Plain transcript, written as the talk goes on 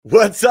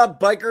What's up,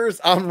 bikers?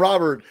 I'm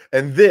Robert,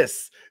 and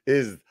this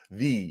is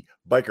the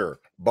Biker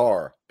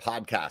Bar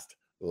Podcast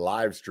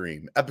live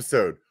stream,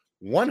 episode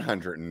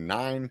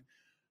 109.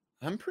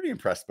 I'm pretty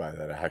impressed by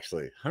that,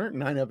 actually.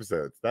 109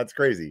 episodes. That's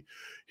crazy.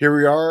 Here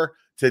we are.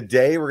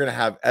 Today, we're going to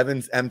have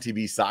Evan's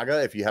MTB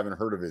Saga. If you haven't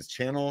heard of his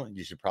channel,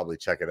 you should probably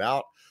check it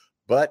out.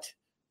 But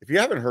if you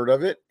haven't heard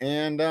of it,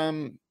 and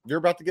you're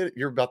about to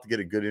get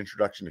a good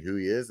introduction to who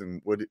he is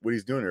and what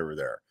he's doing over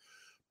there.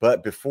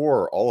 But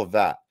before all of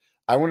that,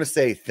 I want to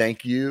say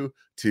thank you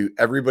to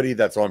everybody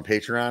that's on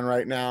Patreon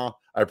right now.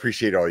 I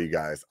appreciate all you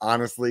guys.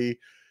 Honestly,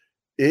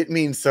 it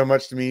means so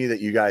much to me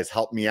that you guys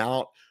help me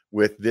out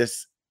with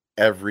this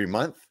every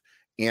month.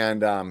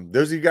 And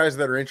those of you guys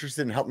that are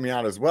interested in helping me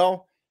out as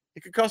well,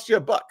 it could cost you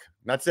 $1.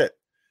 That's it.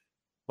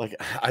 Like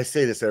I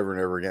say this over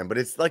and over again, but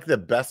it's like the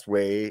best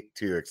way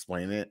to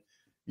explain it.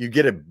 You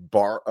get a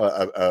bar,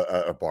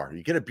 a bar.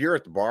 You get a beer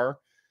at the bar.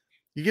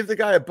 You give the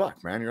guy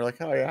 $1, man. You're like,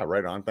 oh yeah,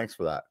 right on. Thanks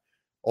for that.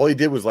 All he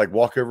did was like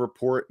walk over,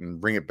 pour it, and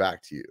bring it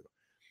back to you.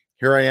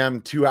 Here I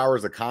am, 2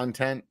 hours of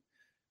content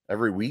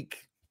every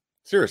week.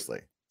 Seriously,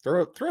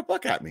 throw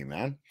 $1 at me,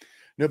 man.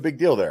 No big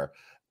deal there.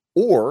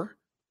 Or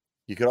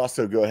you could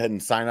also go ahead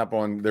and sign up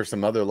on, there's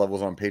some other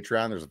levels on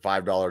Patreon. There's a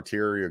 $5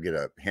 tier. You'll get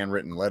a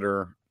handwritten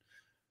letter,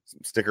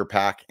 some sticker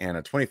pack, and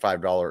a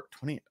 $25,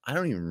 I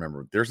don't even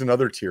remember. There's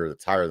another tier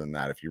that's higher than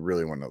that if you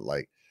really want to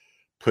like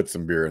put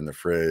some beer in the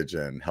fridge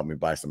and help me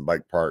buy some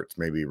bike parts,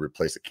 maybe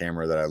replace a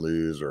camera that I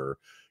lose or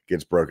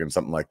gets broken,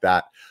 something like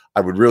that.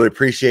 I would really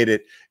appreciate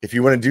it. If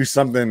you want to do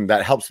something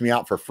that helps me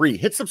out for free,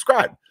 hit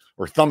subscribe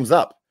or thumbs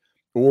up.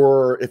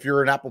 Or if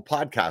you're an Apple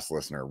Podcast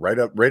listener, rate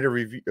a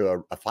review,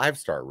 a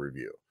 5-star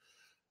review.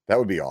 That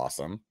would be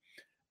awesome.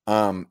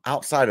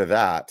 Outside of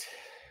that,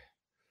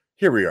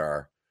 here we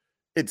are.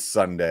 It's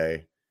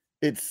Sunday.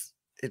 It's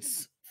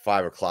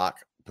 5 o'clock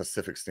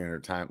Pacific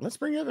Standard Time. Let's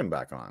bring Evan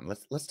back on.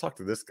 Let's talk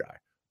to this guy.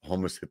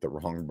 Almost hit the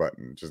wrong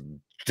button. Just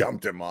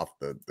dumped him off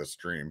the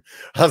stream.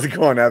 How's it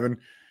going, Evan?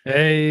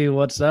 Hey,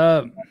 what's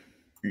up?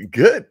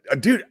 Good.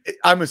 Dude,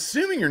 I'm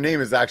assuming your name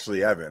is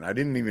actually Evan. I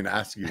didn't even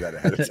ask you that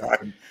ahead of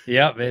time.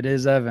 Yep, it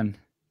is Evan.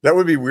 That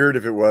would be weird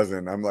if it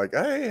wasn't. I'm like,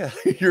 hey,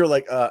 you're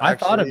like, I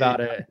thought about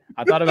it.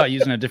 I thought about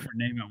using a different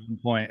name at one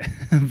point,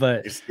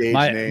 but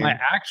my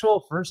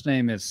actual first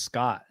name is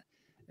Scott.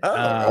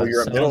 Oh,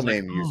 you're a middle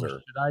name user.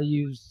 Should I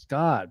use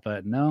Scott?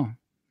 But no.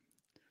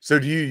 So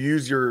do you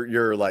use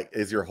your like,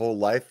 is your whole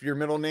life your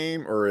middle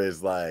name, or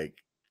is like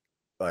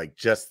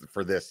just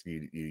for this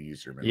you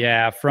use your middle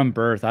name? From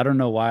birth. I don't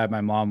know why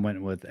my mom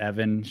went with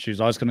Evan. She was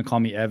always going to call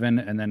me Evan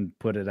and then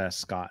put it as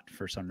Scott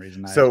for some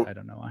reason. I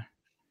don't know why.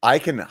 I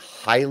can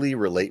highly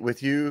relate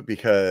with you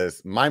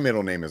because my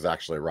middle name is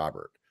actually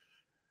Robert.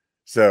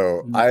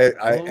 So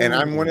and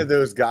I'm one of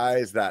those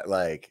guys that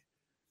like,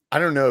 I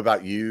don't know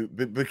about you,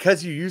 but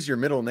because you use your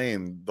middle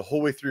name the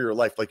whole way through your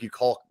life, like you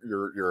call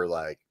your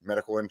like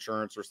medical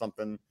insurance or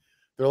something,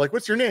 they're like,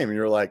 what's your name? And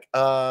you're like,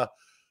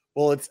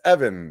 well, it's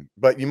Evan,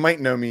 but you might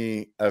know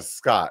me as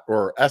Scott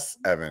or S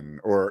Evan,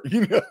 or,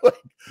 you know,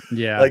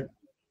 like,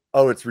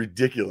 oh, it's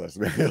ridiculous,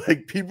 man.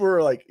 Like people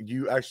are like,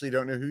 you actually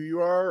don't know who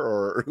you are,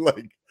 or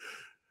like,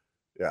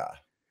 yeah,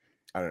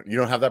 you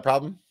don't have that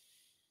problem.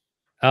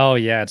 Oh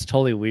yeah, it's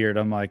totally weird.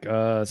 I'm like,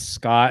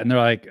 Scott, and they're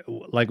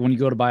like when you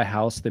go to buy a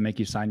house, they make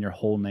you sign your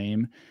whole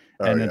name.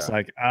 It's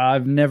like,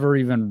 I've never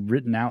even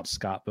written out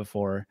Scott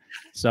before.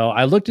 So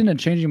I looked into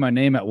changing my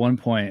name at one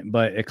point,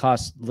 but it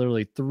cost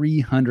literally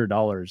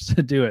 $300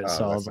 to do it.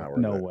 So I was like,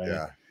 no way.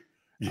 Yeah.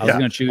 I was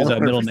going to choose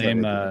a middle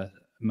name.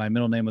 My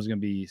middle name was going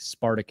to be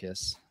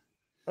Spartacus.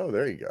 Oh,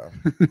 there you go.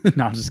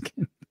 No, I'm just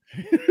kidding.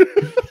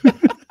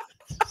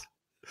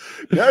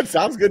 No, it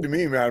sounds good to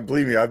me, man.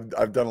 Believe me,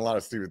 I've done a lot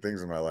of stupid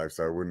things in my life,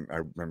 so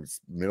my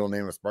middle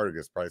name of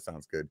Spartacus probably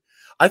sounds good.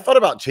 I thought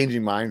about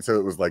changing mine so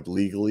it was like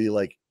legally,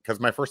 like, because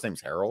my first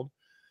name's Harold.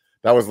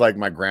 That was like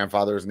my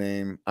grandfather's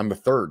name. I'm the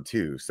third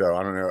too, so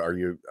I don't know. Are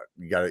you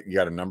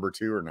got a number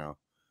 2 or no?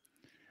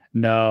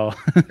 No.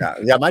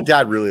 yeah. My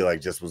dad really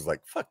like just was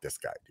like, fuck this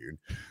guy, dude.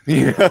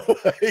 You know,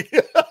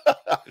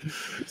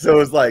 so it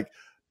was like,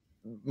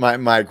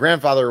 my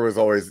grandfather was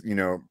always, you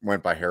know,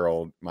 went by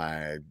Harold.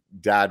 My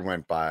dad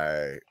went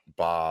by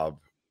Bob,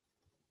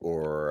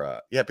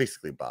 or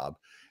basically Bob.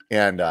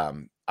 And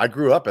I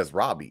grew up as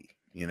Robbie,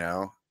 you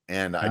know,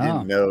 and I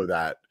didn't know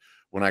that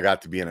when I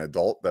got to be an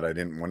adult that I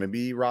didn't want to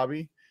be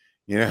Robbie,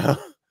 you know,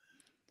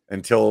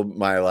 until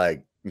I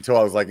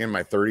was like in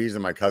my 30s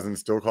and my cousin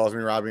still calls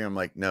me Robbie. I'm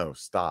like, no,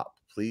 stop,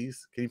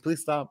 please. Can you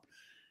please stop?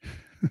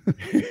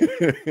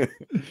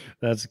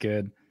 That's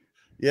good.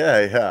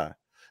 Yeah.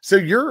 So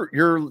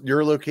you're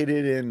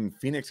located in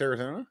Phoenix,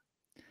 Arizona?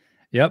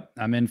 Yep,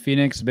 I'm in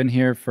Phoenix. Been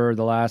here for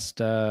the last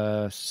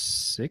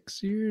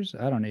 6 years.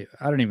 I don't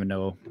even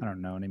know. I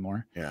don't know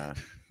anymore. Yeah.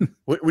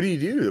 What do you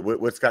do?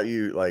 What's got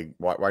you like?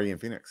 Why are you in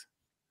Phoenix?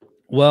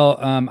 Well,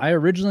 I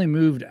originally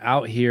moved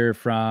out here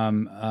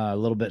from a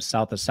little bit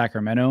south of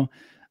Sacramento.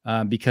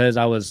 because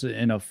I was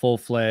in a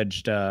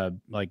full-fledged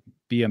like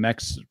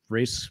BMX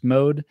race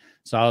mode.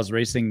 So I was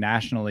racing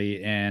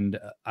nationally, and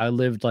I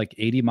lived like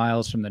 80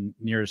 miles from the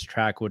nearest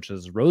track, which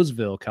is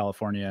Roseville,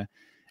 California.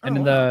 And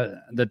then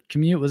the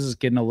commute was just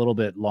getting a little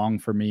bit long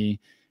for me.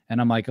 And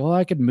I'm like, oh,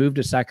 I could move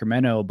to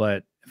Sacramento,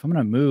 but if I'm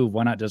going to move,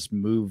 why not just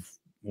move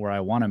where I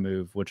want to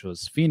move, which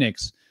was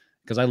Phoenix,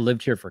 because I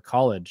lived here for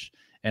college.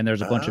 And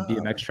there's a bunch of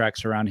BMX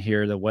tracks around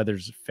here. The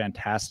weather's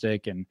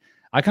fantastic. And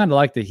I kind of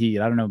like the heat.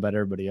 I don't know about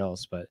everybody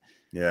else, but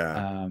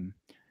yeah.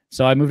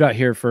 So I moved out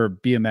here for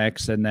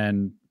BMX, and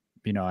then,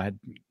 you know, I had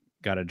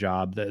got a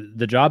job.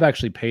 The job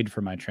actually paid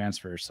for my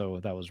transfer. So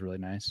that was really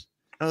nice.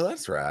 Oh,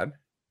 that's rad.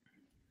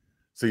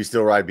 So you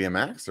still ride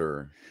BMX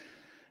or?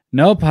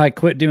 Nope. I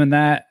quit doing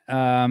that.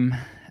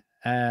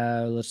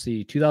 Let's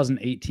see,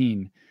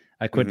 2018,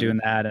 I quit doing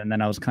that. And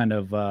then I was kind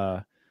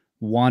of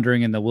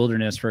wandering in the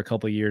wilderness for a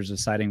couple of years,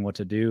 deciding what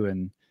to do.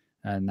 And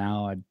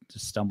now I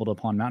just stumbled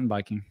upon mountain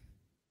biking.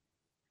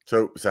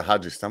 So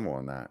how'd you stumble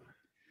on that?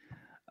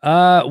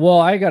 Well,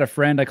 I got a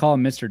friend, I call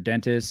him Mr.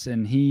 Dentist,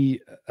 and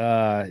he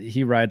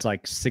rides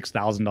like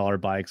 $6,000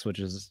 bikes, which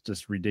is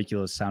just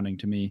ridiculous sounding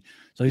to me.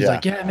 So he's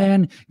like, yeah,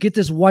 man, get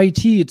this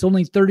YT. It's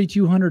only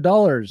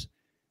 $3,200.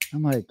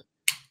 I'm like,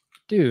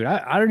 dude,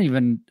 I don't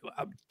even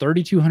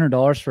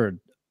 $3,200 for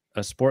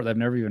a sport that I've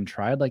never even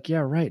tried. Like, yeah,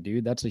 right,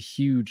 dude. That's a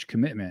huge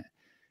commitment.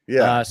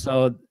 Yeah.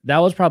 So that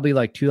was probably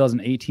like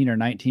 2018 or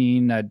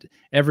 19.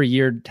 Every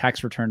year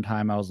tax return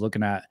time, I was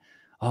looking at,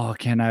 oh,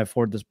 can I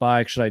afford this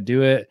bike? Should I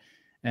do it?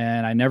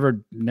 And I never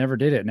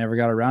did it. Never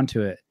got around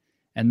to it.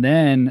 And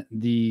then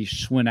the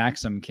Schwinn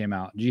Axum came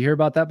out. Did you hear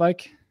about that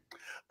bike?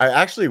 I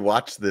actually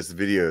watched this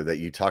video that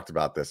you talked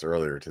about this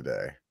earlier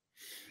today.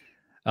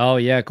 Oh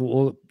yeah.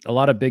 Well, a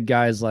lot of big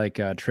guys like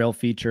Trail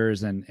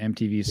Features and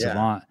MTV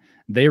Savant,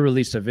 they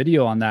released a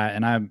video on that.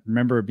 And I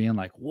remember being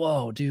like,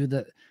 whoa, dude,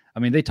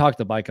 they talked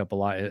the bike up a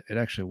lot. It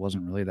actually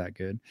wasn't really that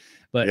good,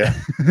 but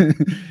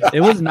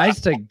it was nice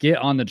to get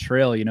on the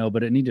trail, you know,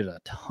 but it needed a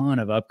ton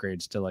of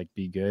upgrades to like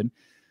be good.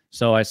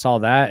 So I saw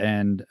that,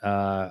 and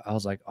I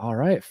was like, all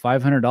right,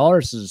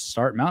 $500 to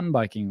start mountain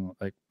biking.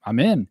 Like, I'm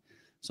in.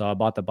 So I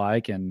bought the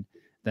bike. And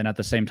then at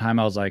the same time,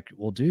 I was like,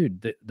 well,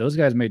 dude, those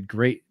guys made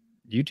great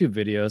YouTube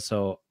videos.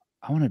 So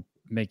I want to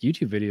make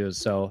YouTube videos.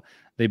 So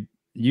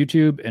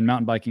YouTube and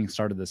mountain biking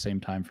started the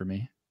same time for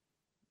me.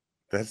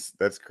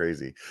 That's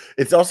crazy.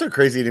 It's also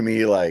crazy to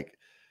me. Like,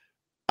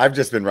 I've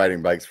just been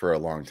riding bikes for a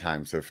long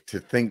time. So to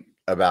think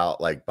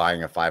about like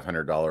buying a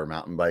 $500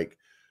 mountain bike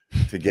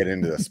to get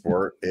into the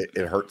sport,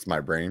 it hurts my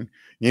brain.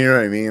 You know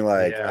what I mean?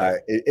 Like,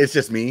 it's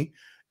just me.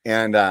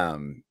 And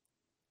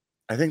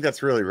I think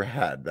that's really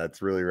rad.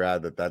 That's really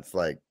rad that's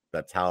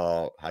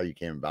how you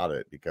came about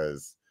it.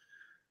 Because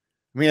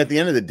I mean, at the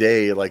end of the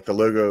day, like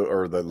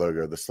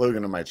the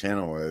slogan of my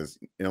channel is,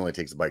 it only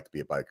takes a bike to be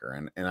a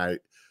biker. And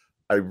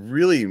I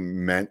really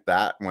meant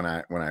that when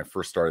I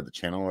first started the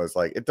channel. Is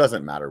like, it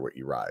doesn't matter what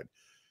you ride,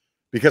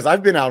 because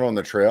I've been out on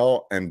the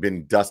trail and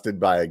been dusted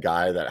by a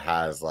guy that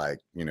has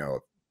like, you know,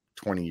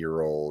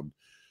 20-year-old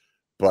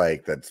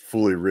bike that's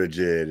fully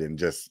rigid, and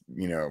just,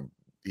 you know,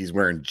 he's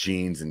wearing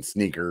jeans and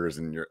sneakers,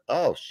 and you're,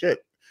 oh shit,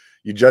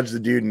 you judge the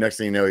dude, and next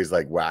thing you know, he's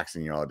like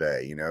waxing you all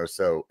day, you know.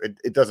 So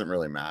it doesn't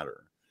really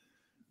matter.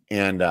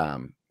 And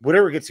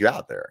whatever gets you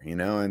out there, you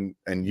know,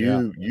 and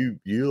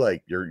you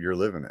like you're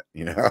living it,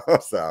 you know.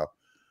 So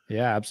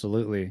yeah,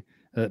 absolutely.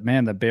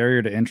 Man, the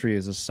barrier to entry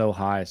is just so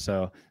high.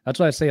 So that's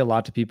why I say a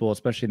lot to people,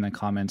 especially in the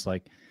comments,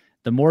 like,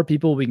 the more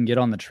people we can get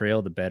on the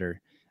trail, the better.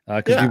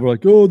 Because people are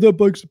like, oh, that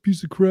bike's a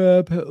piece of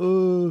crap.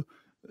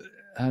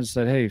 I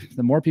said, hey,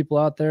 the more people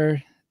out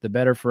there, the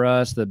better for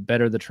us, the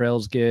better the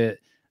trails get.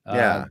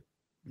 Yeah.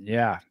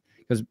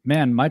 Because,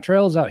 man, my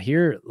trails out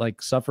here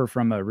like suffer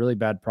from a really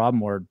bad problem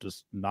where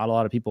just not a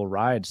lot of people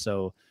ride.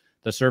 So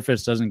the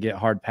surface doesn't get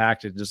hard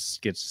packed. It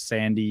just gets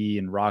sandy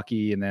and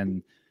rocky, and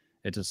then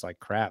it's just like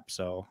crap.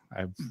 So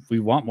we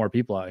want more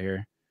people out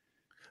here.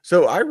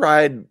 So I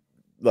ride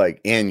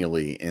like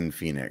annually in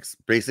Phoenix.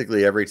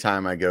 Basically every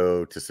time I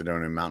go to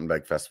Sedona Mountain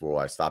Bike Festival,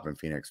 I stop in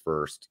Phoenix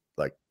first,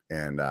 like,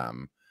 and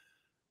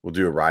we'll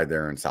do a ride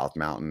there in South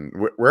Mountain.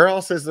 Where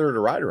else is there to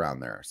ride around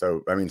there?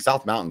 So I mean,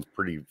 South Mountain's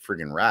pretty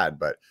freaking rad,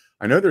 but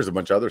I know there's a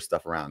bunch of other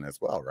stuff around as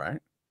well,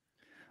 right?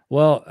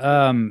 Well,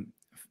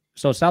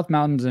 so South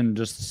Mountain's in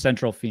just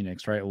central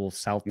Phoenix, right? Well,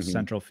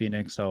 central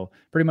Phoenix. So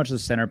pretty much the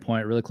center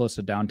point, really close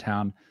to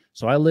downtown.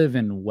 So I live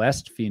in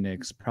West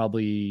Phoenix,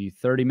 probably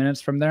 30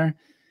 minutes from there.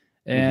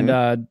 And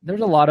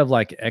there's a lot of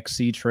like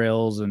XC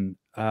trails, and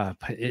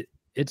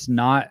it's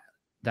not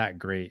that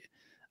great.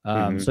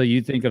 So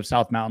you think of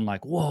South Mountain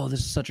like, whoa,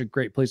 this is such a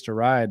great place to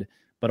ride.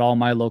 But all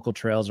my local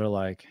trails are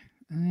like,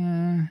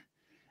 And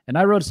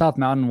I rode South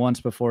Mountain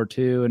once before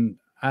too. And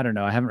I don't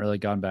know, I haven't really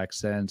gone back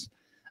since.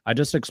 I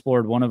just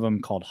explored one of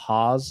them called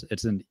Haas.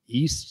 It's in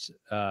East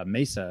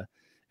Mesa.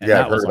 And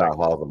yeah, I've heard about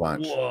Haas a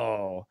bunch.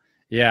 Whoa.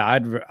 Yeah,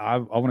 I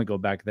want to go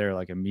back there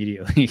like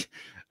immediately.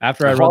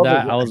 After I rode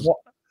that, I was...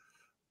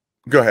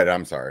 Go ahead.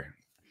 I'm sorry.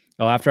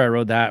 Oh, after I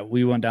rode that,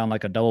 we went down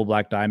like a double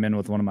black diamond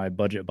with one of my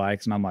budget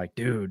bikes, and I'm like,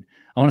 dude,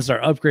 I want to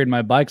start upgrading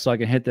my bike so I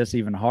can hit this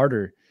even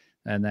harder.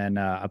 And then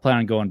I plan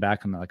on going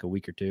back in like a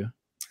week or two.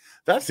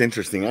 That's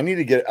interesting. I need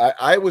to get.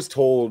 I was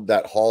told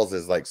that Halls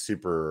is like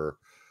super,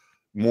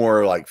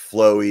 more like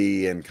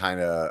flowy and kind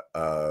of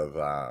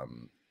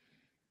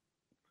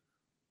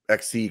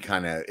XC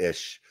kind of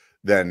ish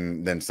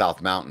than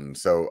South Mountain.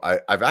 So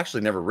I've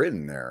actually never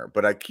ridden there,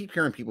 but I keep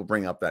hearing people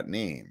bring up that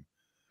name.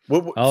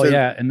 Oh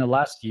yeah, in the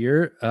last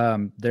year,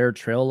 their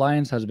trail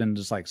lines has been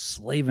just like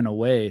slaving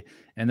away,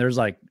 and there's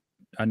like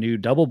a new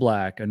double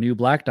black, a new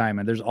black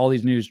diamond. There's all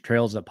these new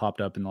trails that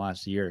popped up in the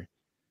last year.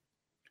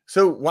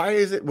 So why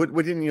is it? What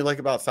didn't you like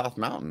about South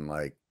Mountain?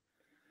 Like,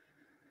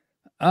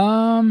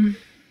 I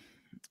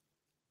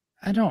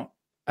don't.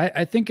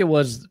 I think it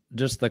was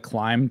just the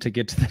climb to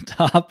get to the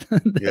top.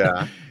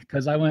 Yeah,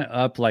 because I went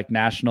up like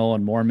National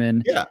and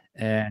Mormon. Yeah,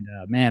 and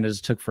man, it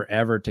just took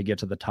forever to get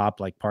to the top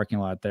like parking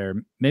lot there.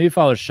 Maybe if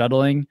I was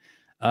shuttling,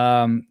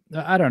 I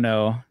don't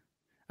know.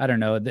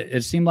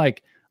 It seemed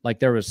like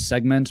there was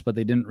segments, but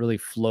they didn't really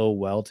flow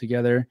well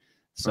together.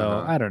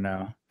 So I don't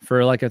know.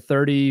 For like a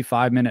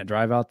 35-minute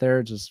drive out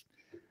there, just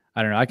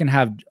I don't know. I can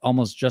have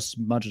almost just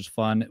as much as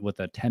fun with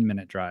a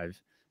 10-minute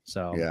drive.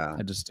 So yeah,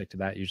 I just stick to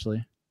that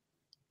usually.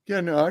 Yeah,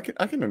 no, I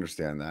can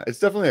understand that. It's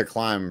definitely a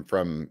climb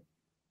from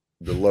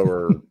the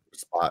lower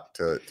spot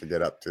to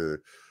get up to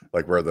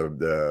like where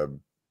the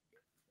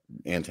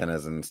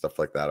antennas and stuff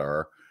like that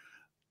are.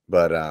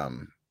 But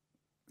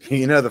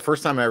you know, the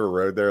first time I ever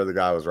rode there, the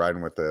guy I was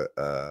riding with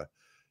the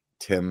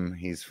Tim.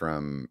 He's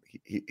from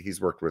he's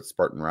worked with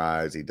Spartan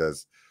Rise. He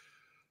does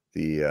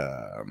the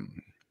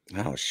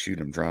oh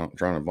shoot, I'm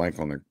drawing a blank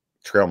on the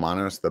Trail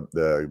Monos,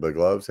 the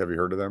gloves. Have you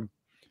heard of them?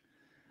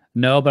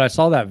 No, but I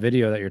saw that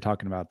video that you're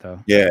talking about though.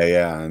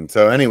 Yeah. And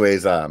so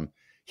anyways,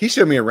 he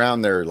showed me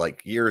around there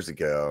like years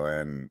ago,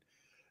 and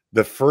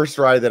the first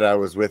ride that I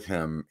was with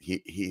him,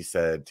 he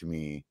said to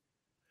me,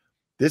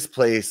 this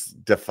place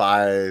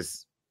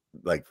defies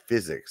like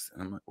physics.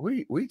 And I'm like,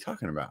 what are you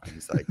talking about? And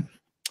he's like,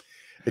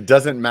 it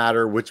doesn't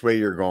matter which way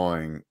you're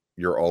going,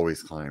 you're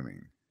always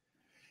climbing.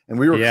 And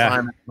we were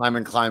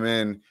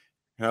climbing.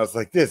 And I was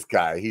like, this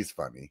guy, he's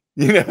funny,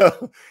 you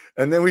know?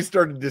 And then we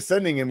started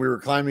descending and we were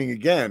climbing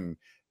again.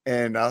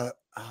 And oh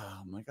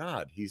my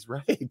God, he's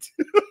right.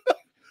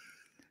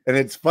 And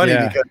it's funny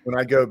because when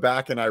I go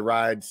back and I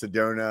ride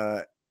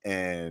Sedona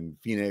and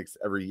Phoenix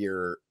every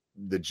year,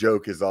 the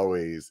joke is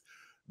always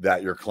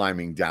that you're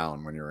climbing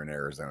down when you're in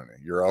Arizona.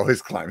 You're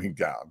always climbing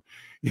down.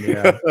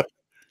 Yeah.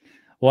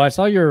 Well, I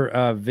saw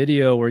your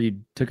video where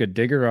you took a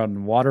digger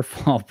on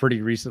waterfall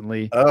pretty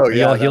recently. Oh, Are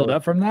you all healed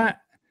up from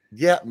that?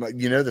 Yeah.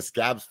 You know, the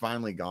scab's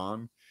finally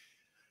gone.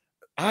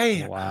 Wow.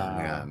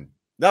 Oh, man,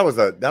 that was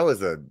a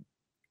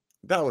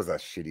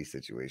shitty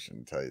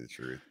situation, to tell you the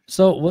truth.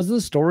 So was the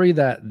story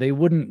that they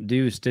wouldn't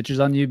do stitches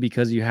on you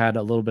because you had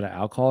a little bit of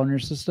alcohol in your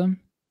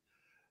system?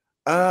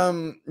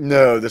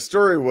 No, the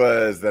story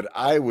was that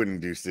I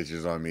wouldn't do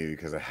stitches on me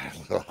because I had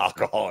a little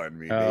alcohol in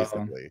me,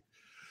 basically.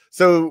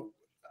 So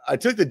I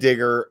took the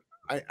digger.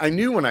 I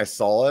knew when I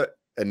saw it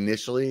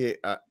initially,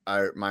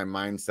 my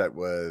mindset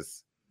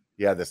was,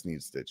 yeah, this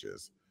needs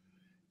stitches.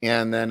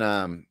 And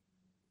then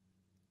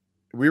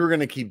we were going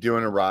to keep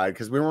doing a ride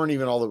because we weren't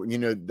even all the, you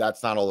know,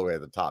 that's not all the way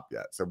at the top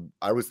yet. So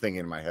I was thinking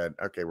in my head,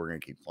 okay, we're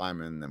going to keep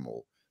climbing, then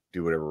we'll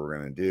do whatever we're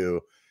going to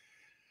do.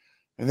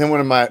 And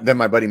then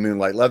my buddy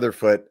Moonlight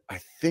Leatherfoot,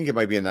 I think it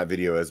might be in that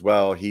video as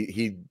well.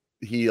 He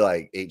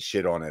like ate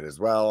shit on it as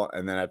well.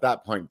 And then at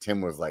that point,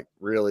 Tim was like,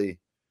 really,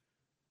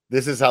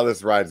 this is how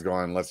this ride's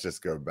going. Let's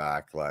just go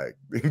back. Like,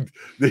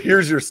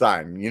 here's your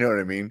sign. You know what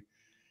I mean?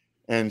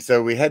 And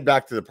so we head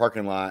back to the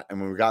parking lot. And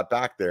when we got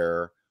back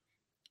there,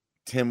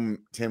 Tim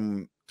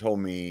told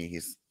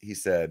me, he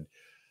said,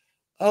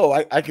 oh,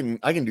 I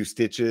can do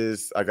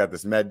stitches. I got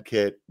this med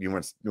kit. You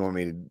want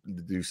me to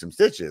do some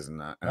stitches? And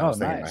I was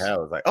thinking in my head, I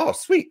was like, oh,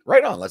 sweet,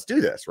 right on, let's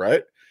do this,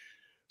 right?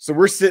 So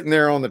we're sitting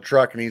there on the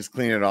truck and he's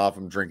cleaning it off.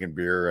 I'm drinking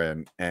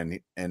beer, and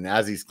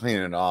as he's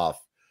cleaning it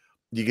off,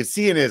 you can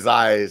see in his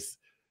eyes,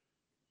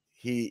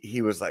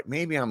 he was like,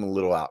 maybe I'm a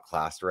little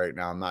outclassed right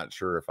now. I'm not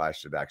sure if I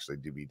should actually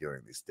be doing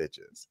these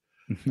stitches.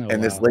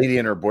 And this lady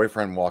and her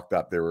boyfriend walked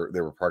up. They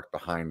were parked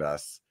behind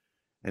us,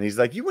 and he's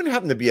like, you wouldn't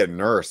happen to be a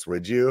nurse,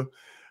 would you?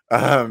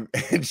 And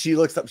she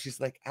looks up, she's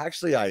like,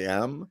 actually I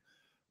am,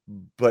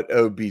 but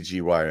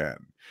OBGYN.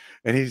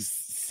 And he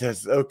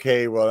says,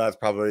 okay, well, that's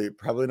probably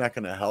not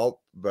going to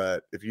help,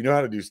 but if you know how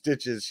to do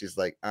stitches, she's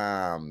like,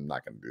 I'm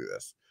not going to do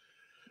this.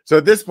 So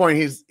at this point,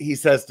 he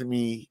says to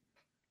me,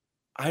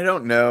 I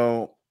don't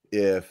know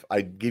if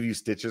I give you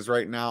stitches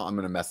right now, I'm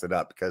going to mess it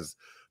up, because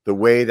the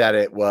way that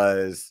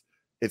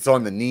it's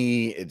on the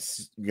knee,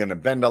 it's going to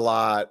bend a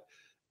lot,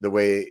 the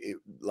way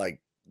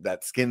like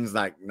that skin's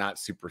not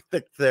super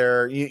thick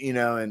there, you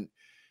know, and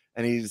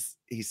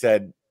he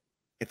said,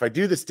 if I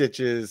do the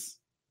stitches,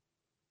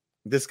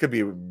 this could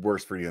be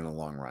worse for you in the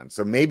long run.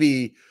 So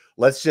maybe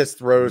let's just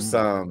throw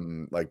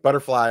some like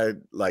butterfly,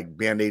 like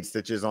Band-Aid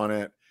stitches on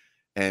it,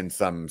 and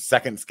some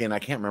second skin. I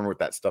can't remember what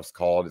that stuff's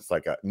called. It's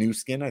like a new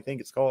skin, I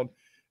think it's called.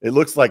 It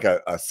looks like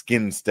a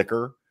skin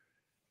sticker.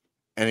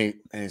 And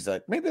he's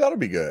like, maybe that'll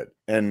be good.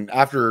 And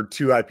after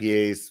 2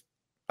 IPAs,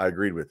 I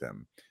agreed with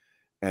him.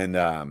 And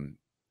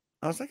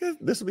I was like,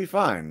 this will be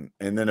fine.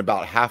 And then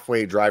about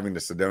halfway driving to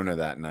Sedona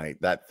that night,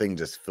 that thing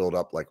just filled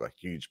up like a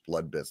huge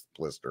blood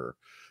blister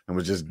and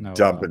was just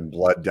dumping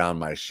blood down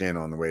my shin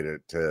on the way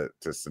to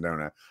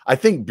Sedona. I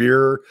think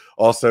beer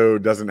also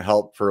doesn't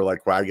help for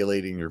like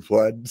coagulating your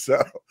blood.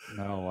 So,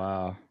 oh,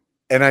 wow.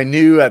 And I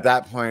knew at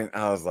that point,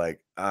 I was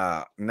like,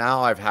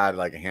 now I've had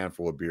like a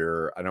handful of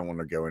beer. I don't want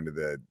to go into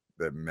the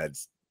med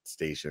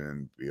station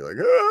and be like,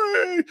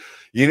 hey!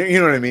 you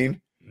know what I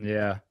mean?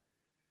 Yeah.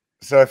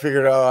 So I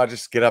figured, I'll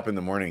just get up in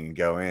the morning and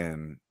go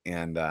in.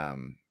 And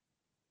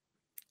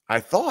I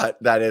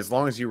thought that as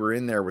long as you were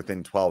in there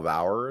within 12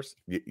 hours,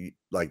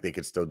 like they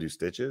could still do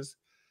stitches.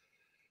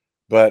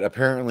 But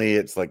apparently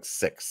it's like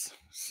 6.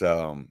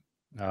 So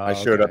I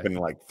showed up in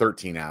like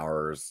 13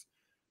 hours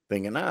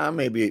thinking,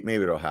 maybe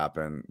it'll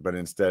happen. But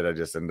instead I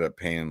just ended up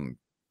paying.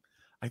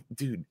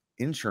 Dude,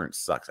 insurance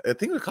sucks. I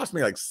think it cost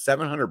me like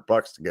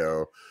 $700 to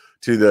go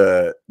to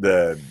the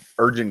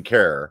urgent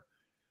care.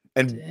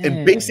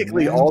 And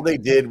basically all they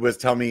did was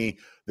tell me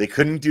they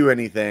couldn't do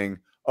anything.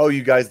 Oh,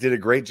 you guys did a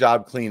great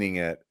job cleaning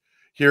it.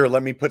 Here,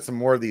 let me put some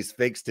more of these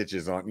fake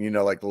stitches on,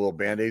 like the little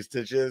Band-Aid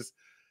stitches.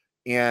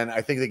 And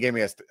I think they gave me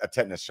a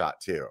tetanus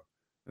shot too.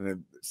 And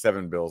then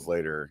 7 bills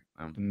later,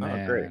 oh,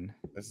 great.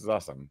 This is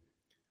awesome.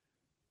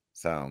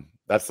 So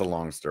that's the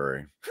long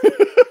story.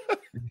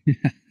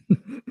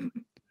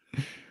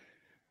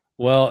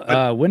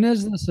 Well, when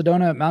is the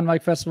Sedona Mountain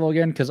Bike Festival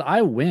again? Because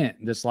I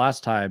went this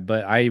last time,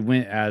 but I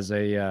went as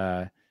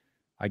a,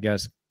 I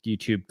guess,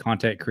 YouTube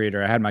content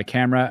creator. I had my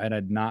camera and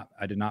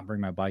I did not bring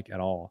my bike at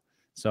all.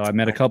 So I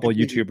met a couple of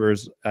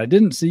YouTubers. I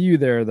didn't see you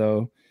there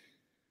though.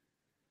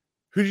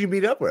 Who did you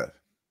meet up with?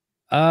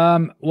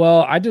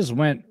 Well, I just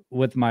went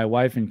with my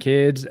wife and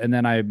kids, and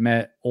then I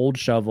met Old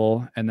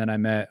Shovel, and then I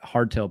met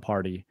Hardtail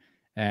Party.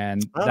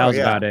 And that was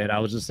about it. I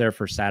was just there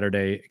for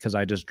Saturday because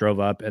I just drove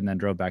up and then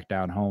drove back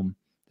down home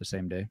the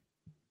same day.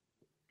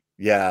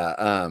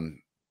 Yeah.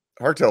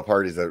 Hardtail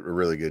Party's a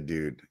really good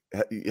dude.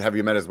 Have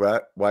you met his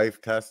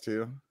wife, Tess,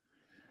 too?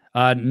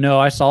 No,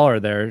 I saw her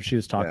there. She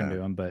was talking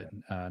to him, but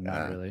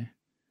not really.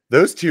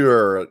 Those two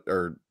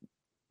are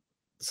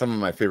some of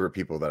my favorite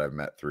people that I've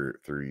met through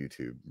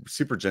YouTube.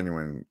 Super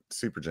genuine.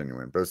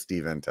 Both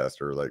Steve and Tess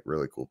are like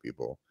really cool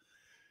people.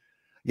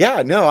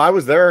 Yeah, no, I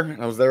was there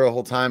the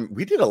whole time.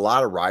 We did a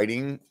lot of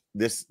riding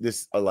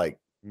like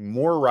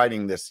more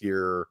riding this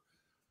year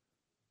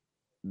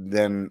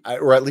than,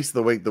 or at least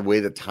the way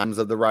the times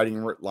of the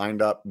riding were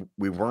lined up.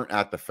 We weren't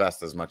at the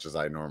fest as much as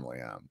I normally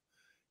am.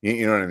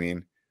 You know what I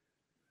mean?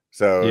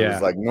 So it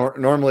was like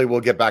normally we'll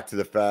get back to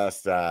the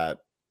fest at,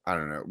 I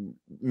don't know,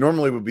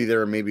 normally we'll be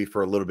there maybe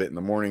for a little bit in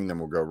the morning, then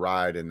we'll go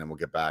ride, and then we'll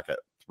get back at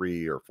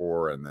 3 or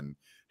 4 and then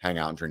hang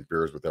out and drink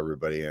beers with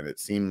everybody. And it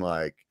seemed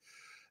like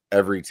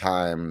every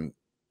time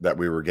that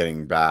we were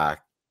getting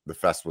back, the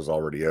fest was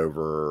already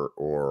over,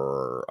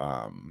 or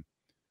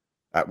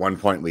at one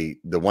point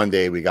the one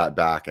day we got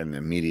back and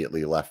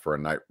immediately left for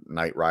a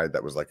night ride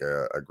that was like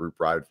a group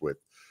ride with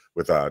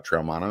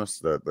Trail Manos,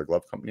 the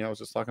glove company I was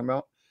just talking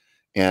about.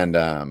 And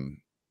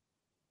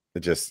it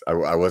just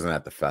I wasn't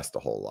at the fest a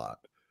whole lot.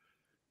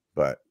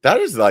 But that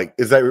is like,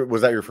 was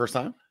that your first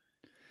time?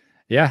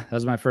 Yeah, that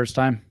was my first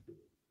time.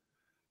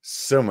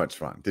 So much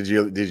fun. Did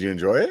you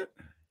enjoy it?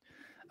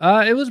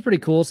 It was pretty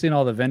cool seeing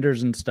all the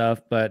vendors and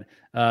stuff, but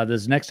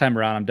this next time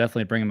around, I'm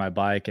definitely bringing my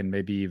bike and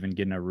maybe even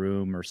getting a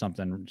room or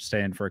something,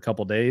 staying for a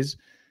couple days.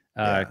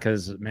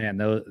 Because man,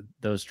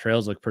 those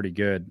trails look pretty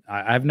good.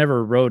 I've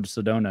never rode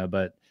Sedona,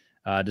 but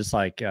just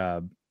like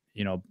BKXC's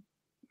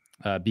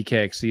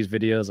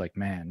videos, like,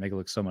 man, make it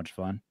look so much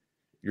fun.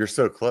 You're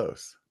so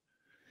close.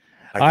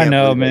 I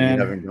know, man.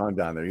 You haven't gone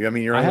down there. I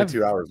mean, you're only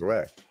 2 hours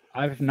away.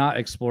 I've not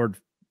explored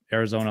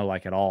Arizona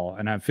like at all,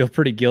 and I feel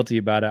pretty guilty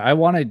about it. I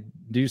want to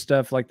do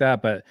stuff like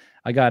that, but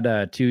I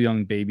got 2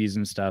 young babies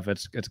and stuff.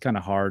 It's kind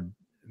of hard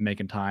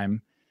making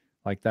time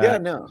like that. Yeah,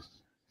 no.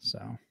 So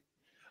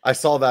I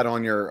saw that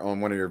on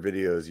one of your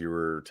videos. You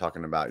were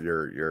talking about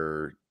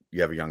you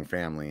have a young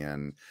family,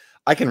 and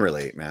I can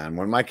relate, man.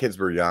 When my kids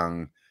were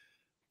young,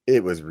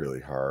 it was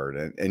really hard,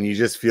 and you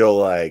just feel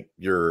like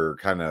you're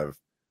kind of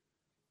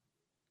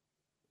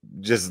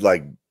just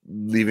like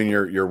leaving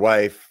your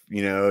wife,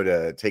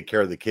 to take care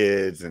of the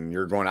kids, and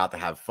you're going out to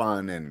have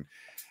fun, and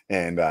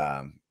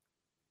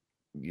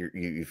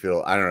you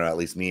feel, I don't know, at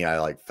least me, I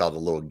like felt a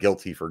little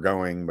guilty for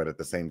going, but at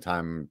the same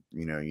time,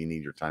 you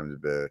need your time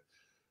to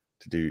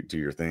do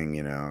your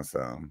thing,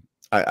 so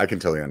I can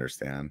totally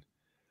understand.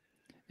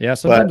 Yeah,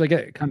 sometimes I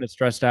get kind of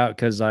stressed out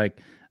because like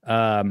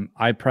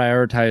I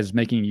prioritize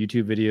making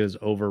YouTube videos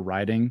over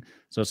riding,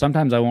 so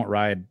sometimes I won't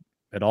ride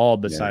at all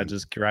besides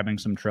just grabbing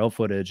some trail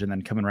footage and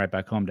then coming right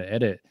back home to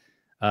edit.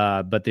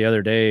 But the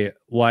other day,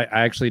 I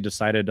actually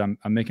decided I'm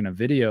making a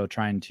video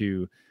trying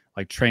to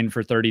like train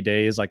for 30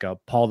 days, like a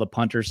Paul the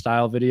Punter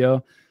style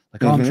video.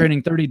 Like, I'm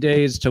training 30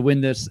 days to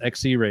win this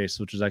XC race,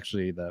 which is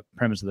actually the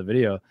premise of the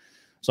video.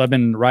 So I've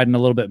been riding a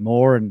little bit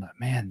more, and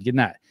man, getting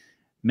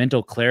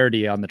mental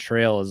clarity on the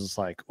trail is just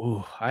like,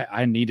 oh,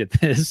 I needed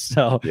this.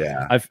 So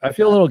Yeah. I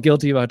feel a little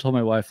guilty, but I told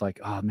my wife, like,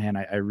 oh man,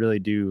 I really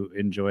do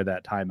enjoy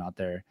that time out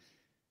there.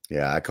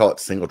 Yeah. I call it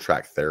single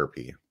track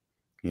therapy,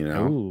 you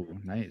know? Oh,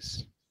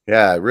 nice.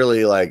 Yeah,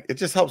 really, like, it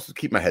just helps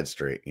keep my head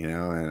straight, you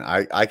know, and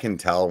I can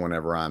tell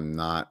whenever I'm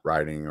not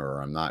riding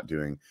or I'm not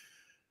doing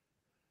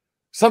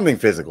something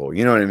physical,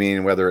 you know what I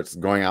mean? Whether it's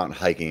going out and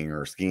hiking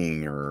or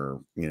skiing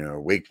or, you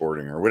know,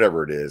 wakeboarding or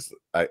whatever it is.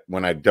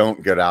 When I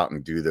don't get out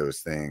and do those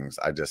things,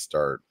 I just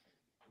start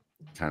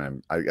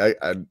kind of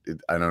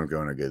I don't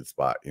go in a good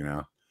spot, you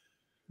know.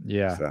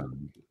 Yeah.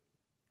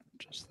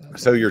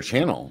 So your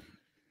channel,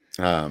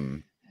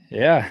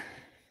 yeah.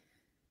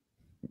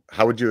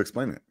 How would you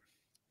explain it?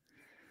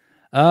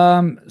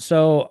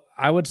 So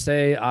I would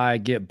say I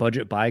get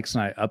budget bikes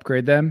and I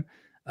upgrade them.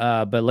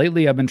 But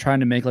lately I've been trying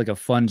to make like a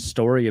fun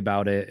story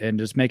about it and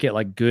just make it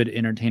like good,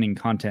 entertaining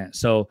content.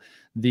 So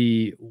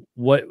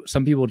what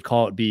some people would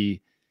call it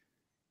be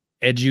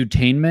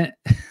edutainment.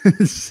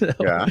 So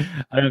Yeah.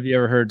 I don't know if you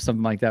ever heard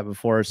something like that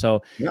before.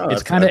 So No,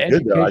 it's kind of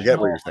educational. I get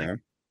what you're saying.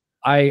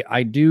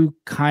 I do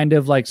kind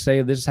of like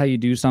say this is how you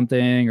do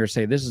something or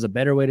say this is a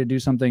better way to do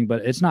something,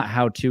 but it's not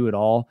how to at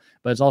all,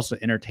 but it's also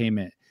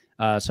entertainment.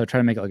 So I try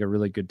to make it like a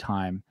really good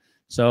time.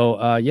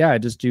 So yeah, I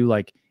just do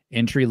like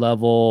entry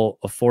level,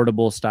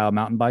 affordable style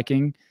mountain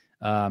biking.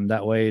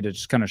 That way to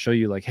just kind of show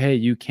you like, hey,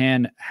 you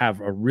can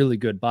have a really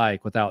good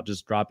bike without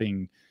just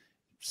dropping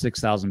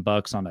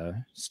 $6,000 on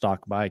a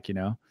stock bike, you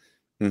know?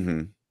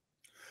 Mm-hmm.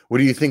 What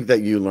do you think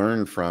that you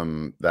learned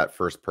from that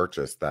first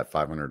purchase, that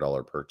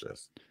 $500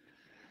 purchase?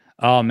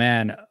 Oh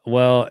man.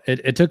 Well,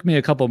 it took me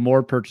a couple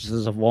more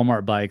purchases of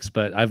Walmart bikes,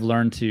 but I've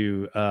learned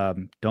to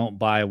don't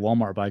buy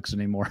Walmart bikes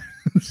anymore.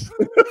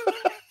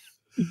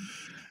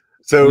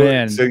 So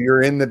Man. So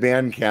you're in the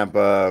band camp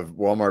of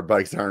Walmart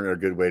bikes aren't a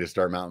good way to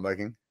start mountain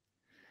biking?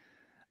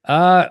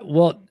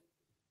 Well,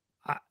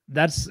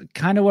 that's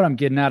kind of what I'm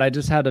getting at. I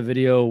just had a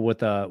video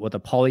with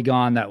a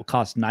Polygon that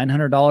cost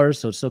 $900,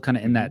 so it's still kind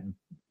of in that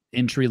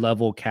entry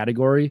level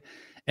category,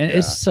 and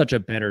it's such a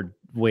better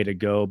way to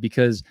go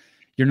because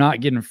you're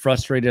not getting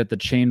frustrated at the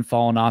chain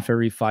falling off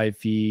every 5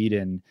 feet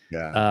and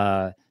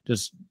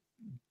just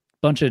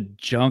bunch of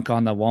junk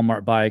on the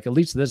Walmart bike. At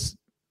least this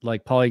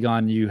like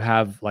Polygon, you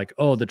have like,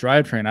 oh, the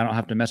drivetrain, I don't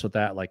have to mess with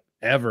that like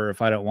ever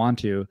if I don't want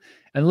to.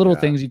 And little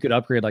things you could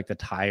upgrade like the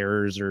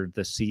tires or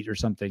the seat or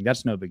something.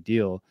 That's no big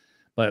deal.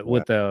 But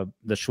with the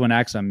Schwinn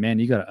Axum, man,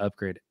 you got to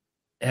upgrade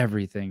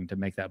everything to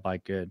make that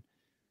bike good.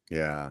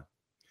 Yeah.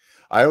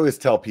 I always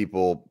tell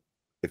people,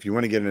 if you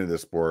want to get into the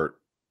sport,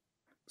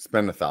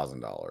 spend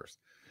 $1,000.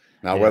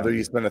 Now, whether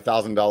you spend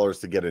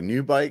 $1,000 to get a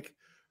new bike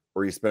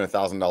or you spend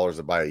 $1,000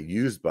 to buy a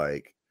used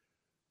bike,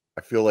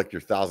 I feel like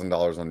your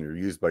 $1,000 on your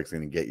used bike is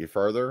going to get you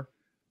farther.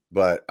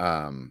 But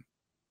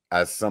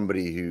as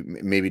somebody who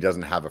maybe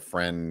doesn't have a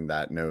friend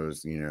that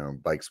knows, you know,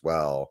 bikes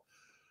well,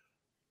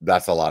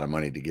 that's a lot of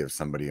money to give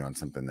somebody on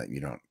something that you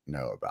don't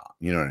know about.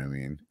 You know what I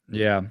mean?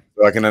 Yeah.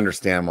 So I can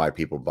understand why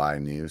people buy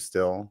new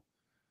still.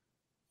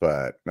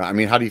 But I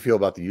mean, how do you feel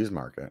about the used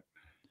market?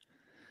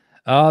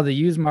 The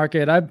used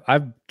market,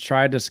 I've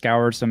tried to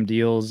scour some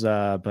deals,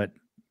 but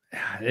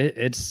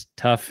it's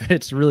tough.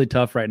 It's really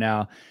tough right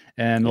now.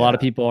 And a lot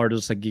of people are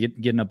just like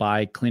getting a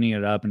bike, cleaning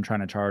it up and trying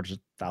to charge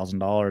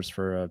 $1,000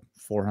 for a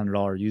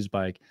 $400 used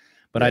bike.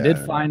 But I did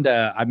find,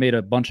 I made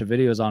a bunch of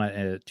videos on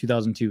it at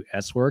 2002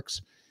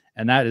 S-Works,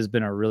 and that has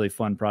been a really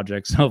fun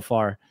project so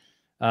far.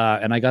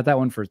 And I got that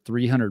one for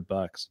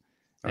 $300.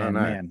 And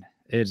man,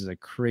 it is a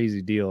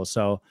crazy deal.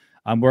 So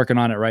I'm working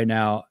on it right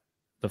now.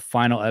 The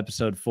final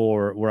episode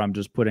 4, where I'm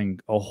just putting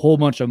a whole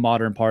bunch of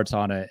modern parts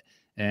on it,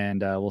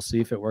 and we'll see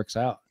if it works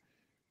out.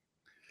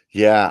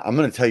 Yeah, I'm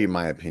going to tell you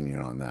my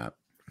opinion on that,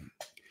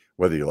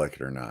 whether you like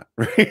it or not.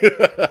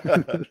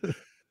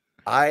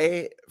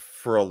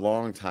 For a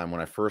long time, when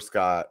I first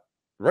got,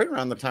 right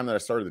around the time that I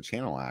started the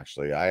channel,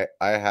 actually, I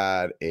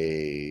had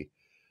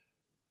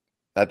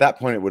at that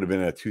point, it would have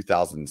been a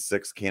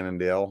 2006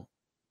 Cannondale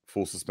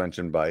full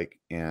suspension bike.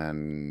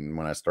 And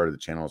when I started the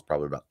channel, it was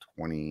probably about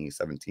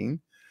 2017.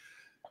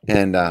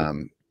 And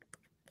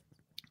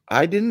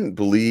I didn't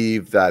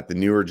believe that the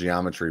newer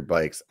geometry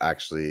bikes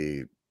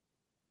actually,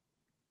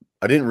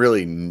 I didn't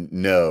really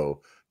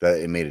know that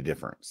it made a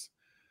difference.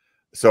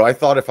 So I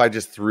thought if I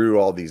just threw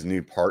all these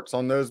new parts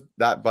on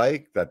that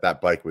bike,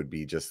 that bike would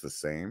be just the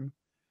same.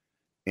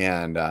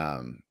 And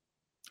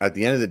at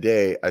the end of the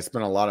day, I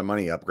spent a lot of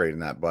money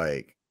upgrading that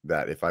bike,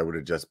 that if I would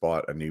have just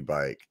bought a new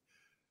bike,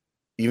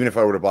 even if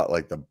I would have bought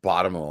like the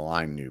bottom of the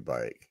line new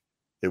bike,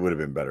 it would have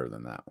been better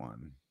than that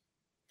one.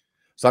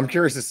 So I'm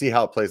curious to see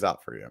how it plays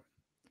out for you.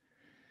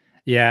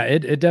 Yeah,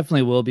 it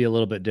definitely will be a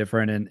little bit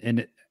different,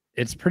 and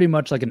it's pretty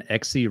much like an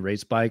XC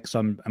race bike. So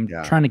I'm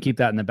trying to keep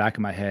that in the back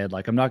of my head.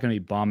 Like I'm not going to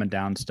be bombing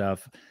down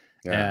stuff.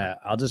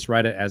 I'll just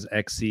ride it as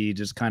XC,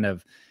 just kind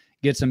of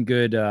get some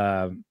good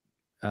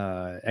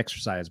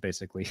exercise,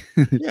 basically.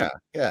 Yeah.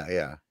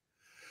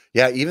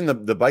 Even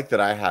the bike that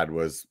I had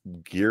was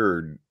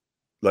geared,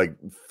 like,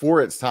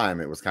 for its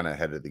time, it was kind of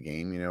ahead of the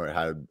game. You know, it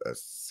had a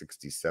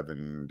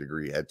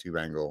 67-degree head tube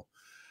angle.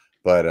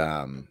 But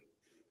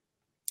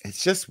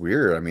it's just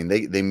weird. I mean,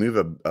 they move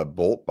a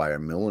bolt by a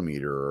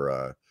millimeter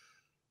or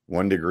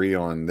 1 degree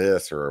on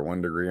this or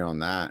 1 degree on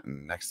that,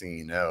 and next thing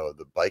you know,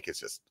 the bike is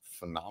just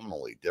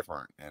phenomenally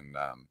different. And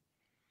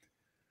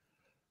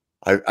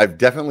I've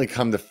definitely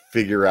come to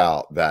figure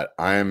out that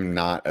I'm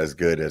not as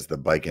good as the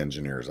bike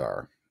engineers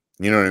are.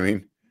 You know what I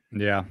mean?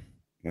 Yeah.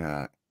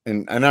 Yeah.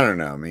 And I don't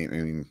know. I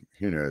mean,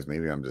 who knows?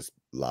 Maybe I'm just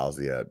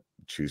lousy at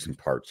choosing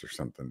parts or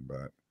something,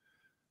 but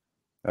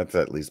that's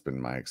at least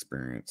been my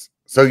experience.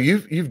 So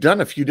you've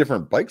done a few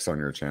different bikes on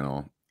your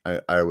channel.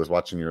 I was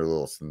watching your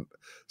little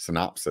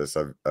synopsis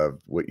of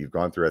what you've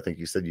gone through. I think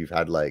you said you've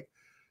had like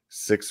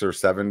 6 or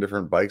 7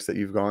 different bikes that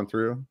you've gone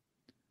through.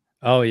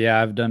 Oh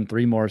yeah, I've done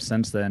 3 more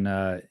since then.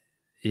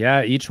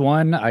 Yeah, each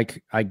one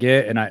I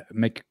get and I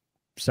make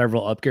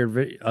several upgrade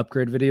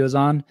videos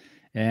on.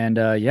 And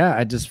yeah,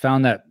 I just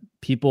found that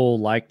people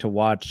like to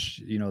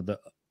watch, you know,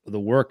 the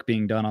work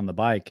being done on the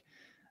bike.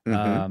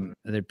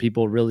 That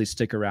people really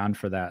stick around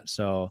for that.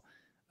 So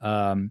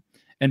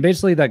and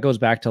basically that goes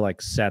back to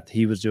like Seth.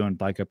 He was doing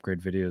bike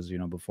upgrade videos, you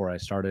know, before I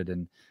started,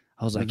 and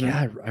I was like,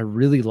 yeah, I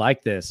really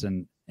like this,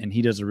 and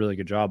he does a really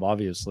good job,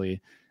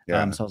 obviously.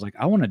 Yeah. So I was like,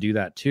 I want to do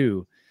that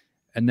too.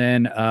 And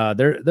then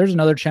there's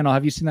another channel.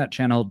 Have you seen that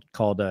channel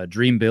called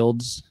Dream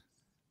Builds?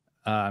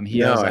 He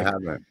No, has I like,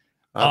 haven't.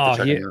 I'll have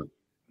to check it out.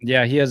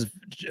 Yeah, he has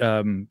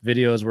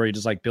videos where he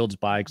just like builds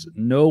bikes,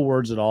 no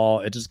words at all.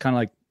 It just kind of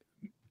like,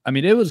 I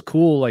mean, it was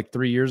cool like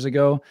 3 years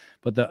ago,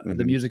 but the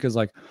music is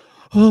like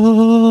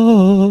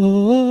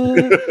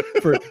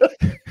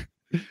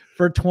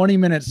for 20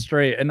 minutes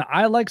straight. And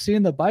I like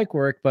seeing the bike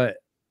work, but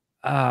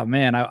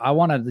man, I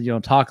want to, you know,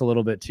 talk a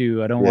little bit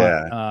too. I don't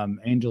want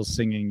angels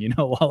singing, you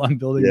know, while I'm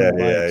building my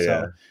bike.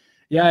 So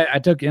yeah, I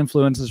took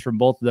influences from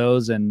both of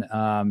those, and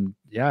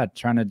yeah,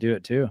 trying to do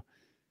it too.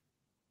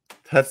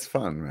 That's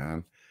fun,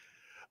 man.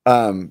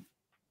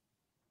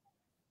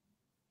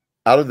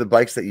 Out of the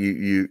bikes that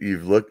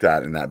you've looked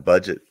at in that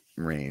budget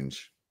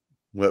range,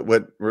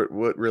 what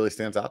really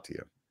stands out to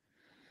you?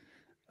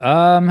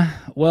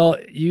 Well,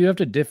 you have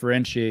to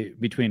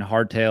differentiate between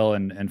hardtail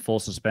and full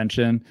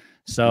suspension.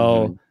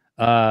 So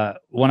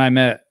when I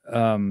met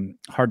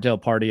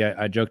Hardtail Party,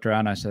 I joked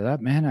around. I said,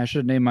 "That man, I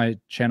should name my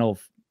channel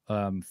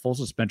Full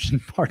Suspension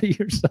Party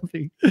or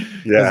something."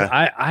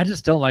 Yeah, I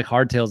just don't like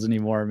hardtails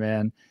anymore,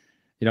 man.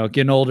 You know,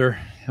 getting older.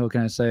 What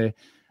can I say?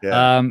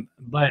 Yeah.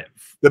 But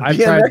the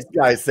BMX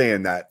guy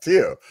saying that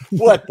too.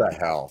 What the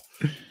hell?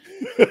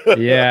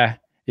 Yeah.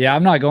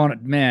 I'm not going,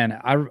 man.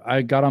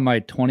 I got on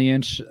my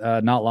 20-inch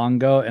not long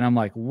ago, and I'm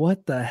like,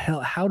 what the hell?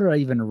 How did I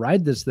even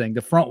ride this thing?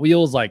 The front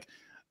wheel is like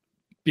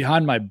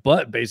behind my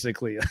butt,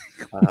 basically.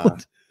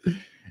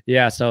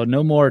 Yeah, so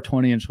no more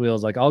 20-inch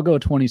wheels. Like I'll go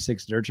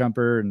 26 dirt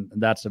jumper, and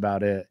that's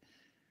about it.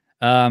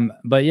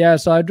 But yeah,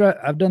 so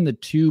I've done the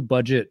 2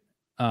 budget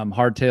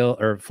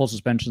hardtail or full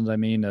suspensions. I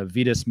mean,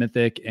 Vitas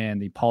Mythic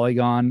and the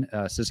Polygon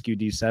Siskiyou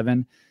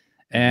D7,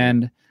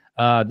 and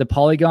the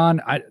Polygon,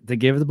 they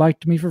gave the bike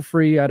to me for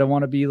free. I don't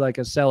want to be like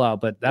a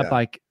sellout, but that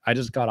bike, I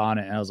just got on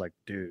it and I was like,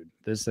 dude,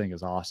 this thing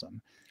is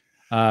awesome.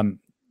 The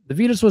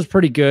Vitas was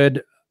pretty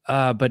good,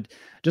 but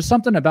just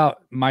something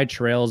about my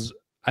trails,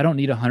 I don't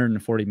need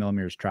 140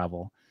 millimeters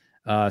travel.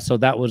 So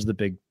that was the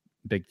big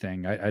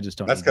thing. I just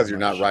don't. That's because you're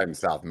not riding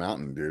South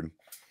Mountain, dude.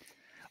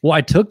 Well,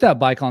 I took that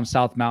bike on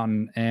South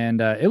Mountain,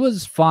 and it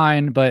was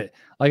fine. But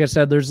like I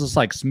said, there's this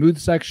like smooth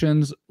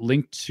sections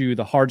linked to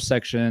the hard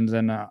sections,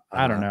 and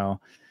I don't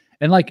know.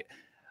 And like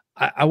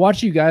I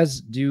watch you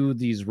guys do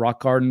these rock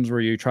gardens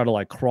where you try to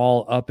like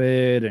crawl up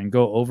it and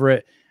go over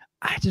it.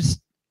 I just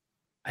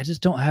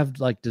don't have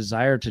like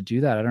desire to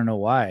do that. I don't know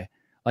why.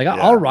 Like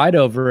I'll ride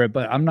over it,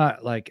 but I'm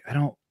not like I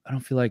don't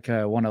feel like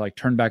I want to like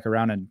turn back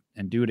around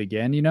and do it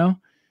again. You know?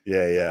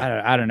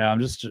 Yeah. I don't know. I'm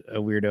just a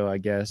weirdo, I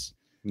guess.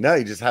 No,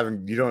 you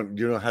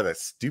don't have a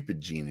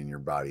stupid gene in your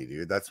body,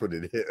 dude. That's what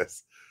it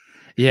is.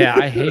 Yeah,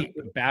 I hate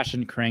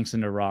bashing cranks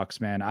into rocks,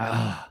 man.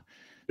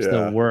 It's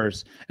the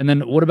worst. And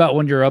then what about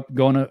when you're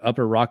going up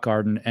a rock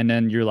garden and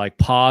then you're like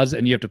pause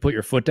and you have to put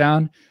your foot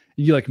down?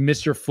 You like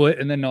miss your foot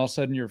and then all of a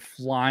sudden you're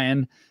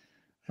flying.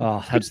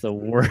 Oh, that's the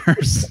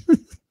worst.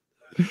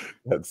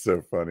 That's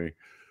so funny.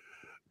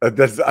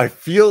 I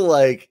feel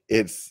like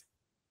it's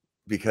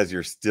because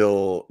you're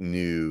still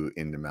new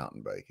into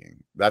mountain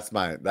biking. That's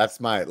my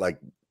like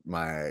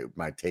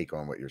my take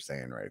on what you're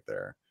saying right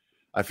there.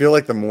 I feel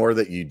like the more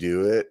that you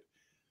do it,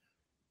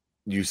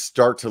 you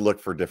start to look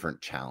for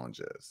different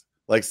challenges.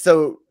 Like,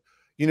 so,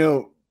 you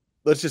know,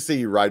 let's just say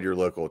you ride your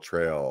local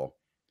trail.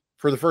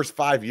 For the first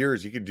 5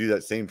 years, you could do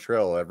that same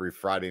trail every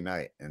Friday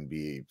night and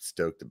be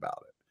stoked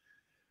about it.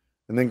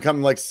 And then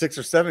come like 6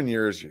 or 7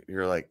 years,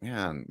 you're like,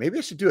 man, maybe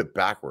I should do it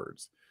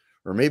backwards.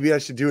 Or maybe I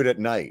should do it at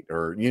night.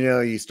 Or, you know,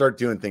 you start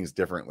doing things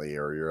differently.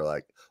 Or you're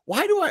like,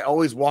 why do I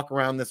always walk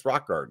around this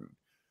rock garden?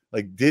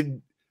 Like,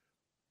 did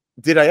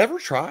I ever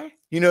try?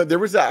 You know, there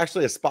was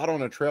actually a spot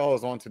on a trail I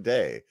was on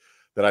today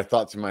that I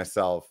thought to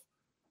myself,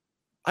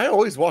 I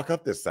always walk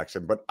up this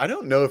section, but I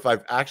don't know if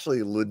I've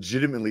actually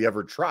legitimately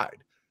ever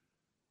tried.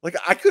 Like,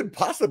 I could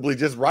possibly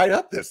just ride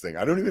up this thing.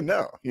 I don't even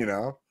know, you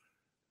know?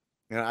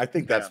 Yeah, I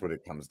think that's what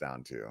it comes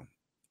down to.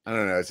 I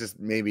don't know. It's just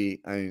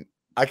maybe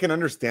I can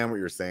understand what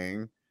you're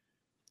saying.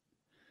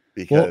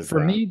 Because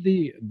well, for me,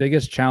 the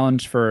biggest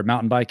challenge for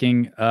mountain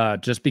biking,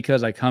 just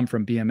because I come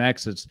from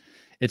BMX,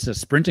 it's a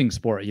sprinting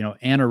sport, you know,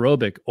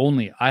 anaerobic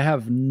only. I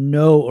have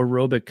no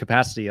aerobic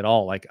capacity at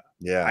all. Like,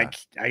 yeah,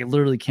 I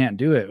literally can't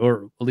do it.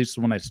 Or at least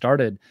when I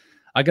started,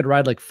 I could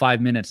ride like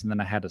 5 minutes and then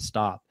I had to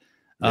stop.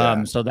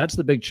 Yeah. So that's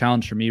the big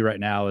challenge for me right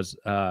now is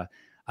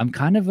I'm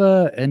kind of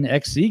an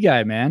XC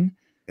guy, man.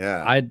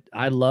 Yeah.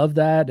 I love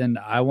that. And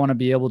I want to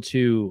be able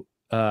to,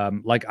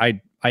 like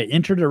I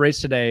entered a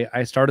race today.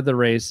 I started the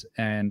race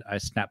and I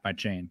snapped my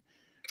chain.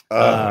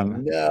 Oh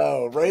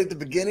no, right at the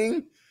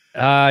beginning?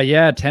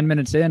 Yeah, 10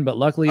 minutes in, but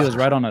luckily it was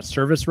right on a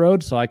service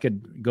road, so I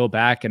could go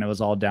back and it was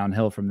all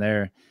downhill from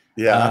there.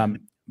 Yeah.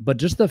 But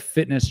just the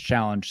fitness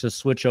challenge to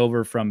switch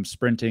over from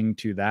sprinting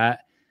to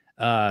that,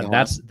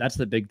 that's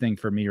the big thing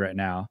for me right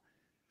now.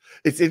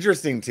 It's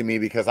interesting to me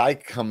because I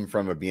come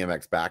from a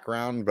BMX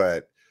background,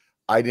 but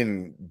I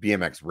didn't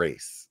BMX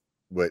race,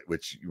 what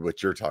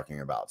you're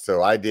talking about.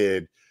 So I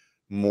did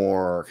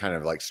more kind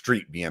of like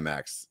street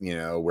BMX, you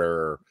know,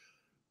 where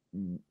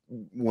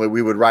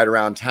we would ride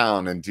around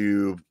town and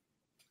do,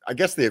 I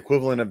guess, the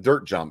equivalent of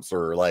dirt jumps,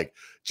 or like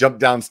jump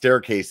down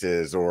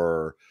staircases,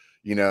 or,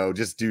 you know,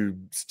 just do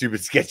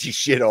stupid, sketchy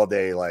shit all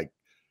day. Like,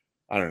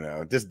 I don't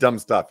know, just dumb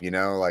stuff, you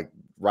know, like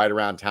ride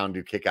around town,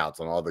 do kickouts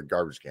on all the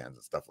garbage cans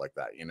and stuff like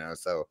that, you know?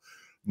 So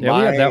yeah,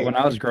 we had that when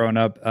I was growing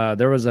up.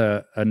 There was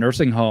a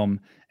nursing home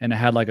and it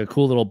had like a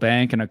cool little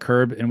bank and a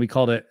curb, and we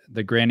called it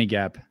the Granny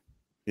Gap.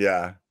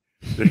 Yeah,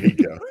 there you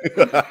go.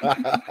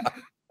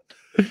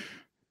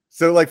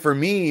 So like for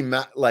me,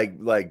 like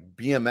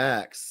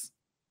BMX,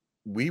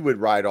 we would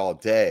ride all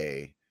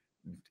day,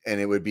 and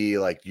it would be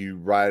like you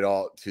ride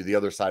all to the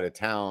other side of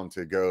town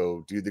to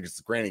go do this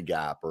Granny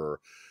Gap, or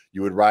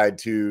you would ride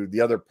to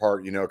the other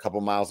part, you know, a couple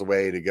miles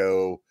away to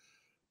go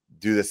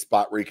do this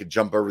spot where you could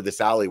jump over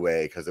this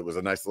alleyway because it was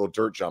a nice little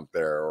dirt jump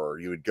there, or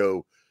you would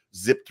go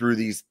zip through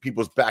these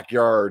people's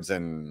backyards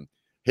and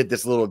hit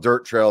this little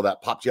dirt trail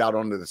that popped you out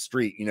onto the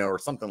street, you know, or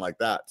something like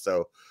that.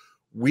 So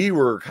we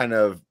were kind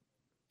of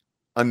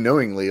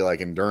unknowingly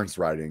like endurance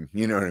riding,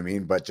 you know what I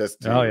mean? But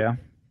just to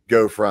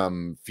go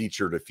from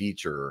feature to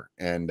feature.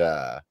 And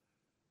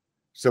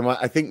so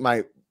I think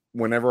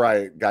whenever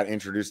I got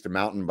introduced to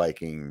mountain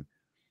biking,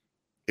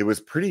 it was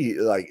pretty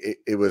like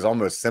it was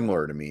almost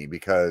similar to me,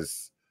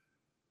 because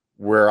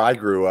where I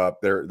grew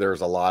up,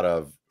 there's a lot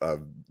of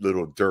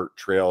little dirt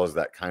trails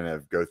that kind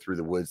of go through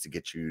the woods to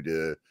get you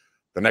to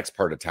the next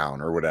part of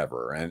town or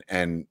whatever.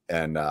 And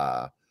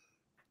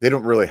they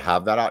don't really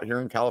have that out here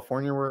in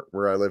California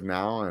where I live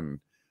now. And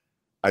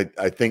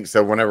I think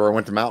so. Whenever I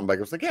went to mountain bike,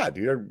 I was like, yeah,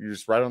 dude, you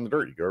just ride on the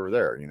dirt. You go over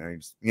there, you know, you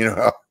just, you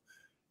know,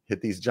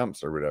 hit these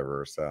jumps or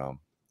whatever. So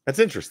that's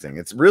interesting.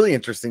 It's really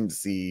interesting to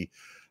see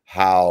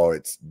how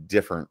it's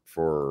different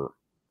for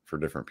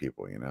different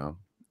people, you know?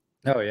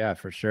 Oh yeah,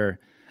 for sure.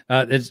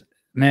 It's,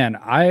 man,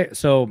 I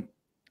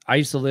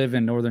used to live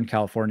in Northern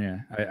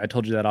California. I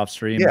told you that off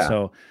stream. Yeah.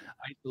 So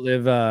I used to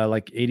live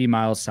like 80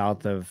 miles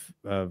south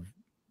of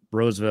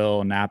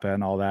Roseville, Napa,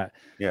 and all that.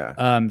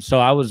 Yeah. So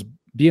I was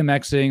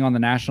BMXing on the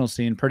national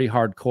scene pretty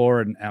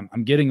hardcore, and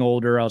I'm getting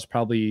older. I was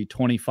probably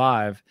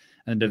 25,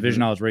 and the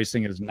division I was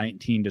racing is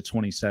 19 to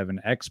 27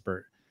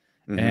 expert.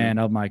 And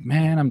I'm like,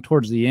 man, I'm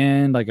towards the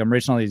end. Like, I'm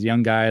racing all these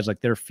young guys. Like,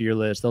 they're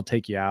fearless. They'll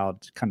take you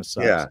out. It kind of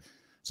sucks. Yeah.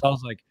 So I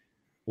was like,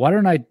 why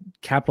don't I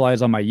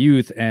capitalize on my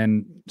youth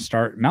and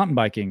start mountain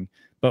biking?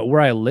 But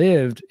where I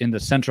lived in the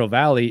Central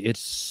Valley,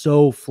 it's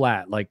so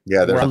flat. Like,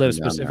 where I live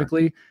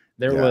specifically,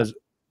 there was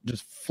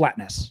just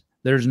flatness.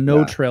 There's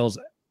no trails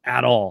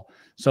at all.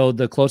 So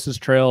the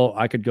closest trail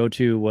I could go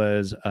to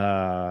was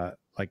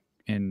like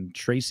in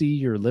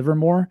Tracy or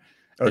Livermore,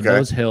 in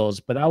those hills.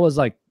 But that was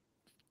like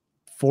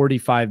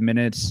 45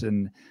 minutes,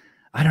 and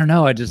I don't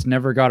know, I just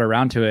never got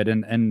around to it.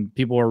 And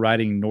people were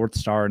riding North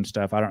Star and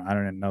stuff. I don't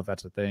even know if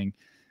that's a thing.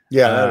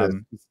 Yeah,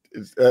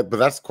 but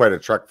that's quite a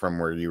trek from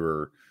where you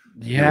were.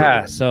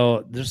 Yeah,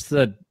 so just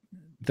the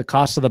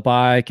cost of the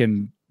bike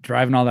and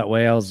driving all that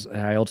way,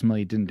 I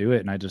ultimately didn't do it,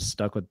 and I just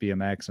stuck with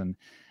BMX. And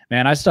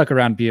man, I stuck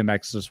around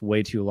BMX just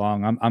way too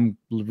long. I'm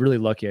really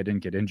lucky I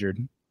didn't get injured.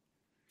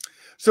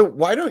 So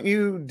why don't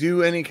you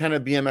do any kind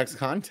of BMX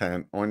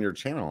content on your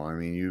channel? I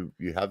mean,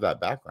 you have that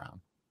background.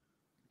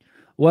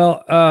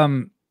 Well,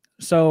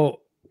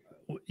 so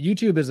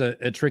YouTube is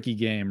a tricky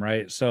game,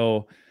 right?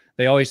 So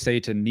they always say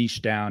to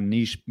niche down,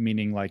 niche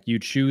meaning like you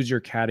choose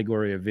your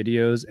category of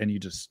videos and you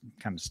just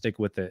kind of stick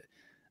with it.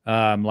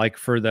 Like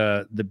for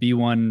the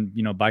B1,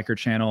 you know, biker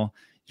channel,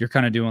 you're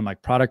kind of doing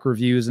like product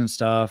reviews and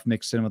stuff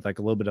mixed in with like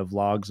a little bit of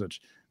vlogs,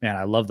 which, man,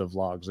 I love the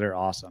vlogs. They're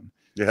awesome.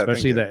 Yeah,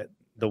 especially the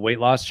weight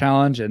loss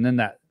challenge. And then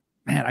that,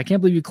 man, I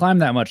can't believe you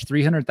climbed that much,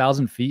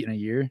 300,000 feet in a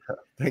year.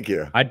 Thank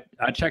you. I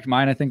checked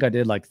mine. I think I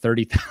did like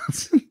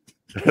 30,000.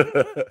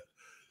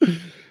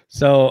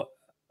 So,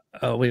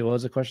 wait, what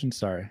was the question?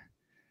 Sorry.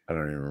 I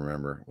don't even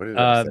remember. What did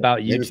I say? About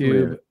Maybe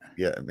YouTube.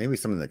 maybe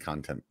some of the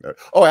content.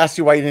 Oh, I asked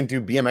you why you didn't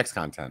do BMX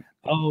content.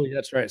 Oh,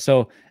 that's right.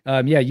 So,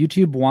 yeah,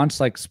 YouTube wants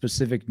like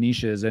specific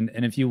niches, and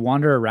if you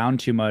wander around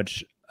too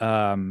much,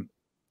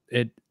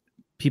 it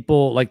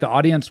people like the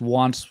audience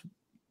wants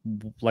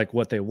like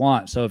what they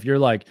want. So if you're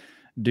like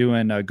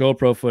doing a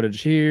GoPro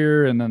footage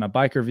here, and then a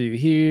biker view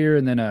here,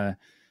 and then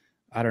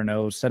I don't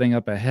know, setting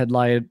up a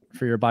headlight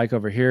for your bike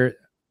over here,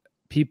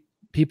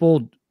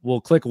 people will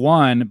click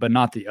one but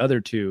not the other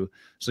two,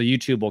 so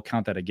YouTube will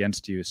count that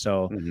against you.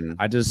 So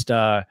I just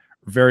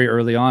very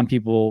early on,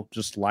 people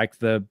just like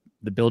the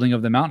building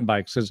of the mountain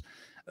bikes, because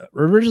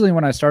originally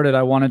when I started,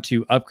 I wanted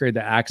to upgrade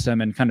the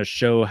Axum and kind of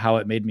show how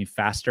it made me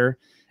faster,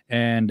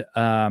 and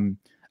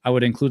I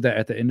would include that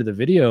at the end of the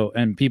video,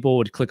 and people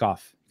would click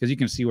off because you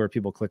can see where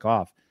people click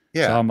off.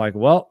 So I'm like,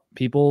 well,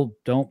 people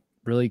don't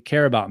really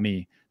care about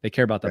me, they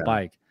care about the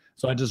bike.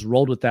 So I just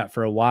rolled with that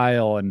for a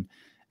while, and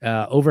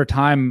over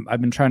time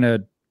I've been trying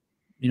to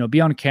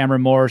be on camera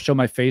more, show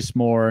my face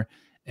more,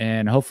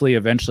 and hopefully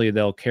eventually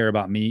they'll care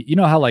about me. You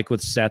know how like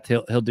with Seth,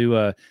 he'll do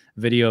a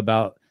video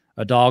about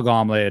a dog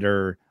omelet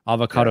or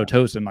avocado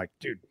toast, and like,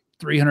 dude,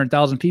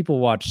 300,000 people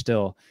watch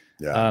still.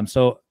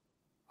 So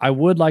I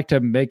would like to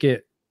make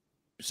it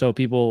so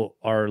people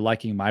are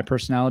liking my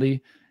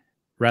personality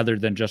rather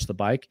than just the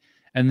bike,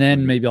 and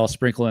then maybe I'll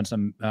sprinkle in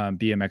some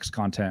BMX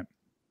content.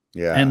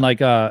 And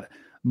like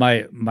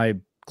my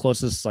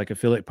closest like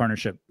affiliate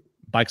partnership,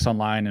 Bikes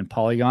Online and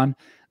Polygon,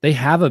 they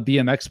have a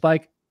BMX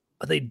bike,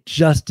 but they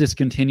just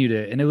discontinued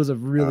it, and it was a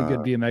really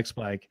good BMX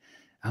bike.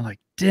 I'm like,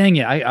 dang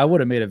it, I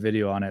would have made a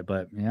video on it,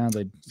 but yeah,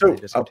 they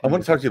I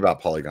want to talk to you about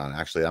Polygon.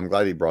 Actually, I'm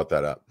glad you brought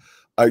that up.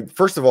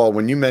 First of all,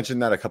 when you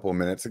mentioned that a couple of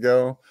minutes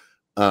ago,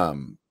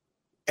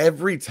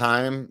 every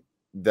time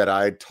that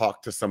I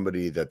talk to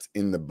somebody that's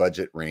in the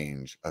budget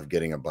range of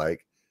getting a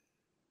bike,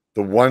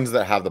 the ones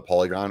that have the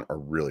Polygon are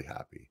really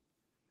happy.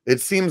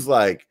 It seems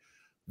like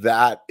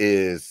that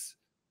is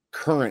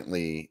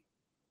currently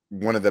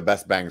one of the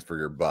best bangs for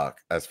your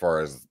buck as far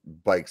as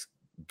bikes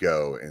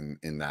go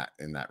in that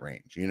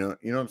range. You know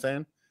what I'm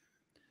saying?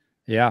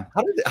 Yeah.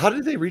 How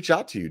did they reach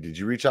out to you? Did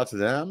you reach out to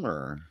them,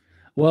 or?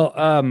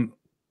 Well,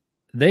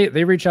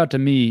 they reach out to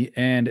me,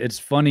 and it's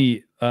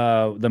funny.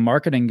 The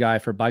marketing guy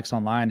for Bikes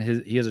Online,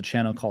 he has a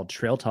channel called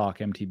Trail Talk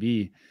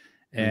MTB,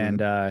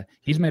 and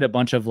he's made a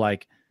bunch of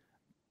like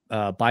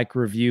bike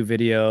review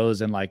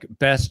videos and like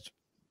best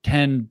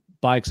 10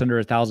 bikes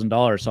under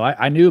 $1,000. So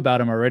I knew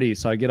about him already.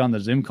 So I get on the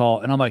Zoom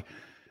call, and I'm like,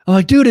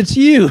 dude, it's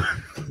you.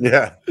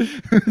 Yeah.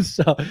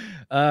 So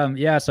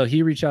so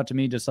he reached out to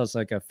me just as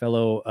like a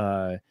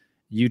fellow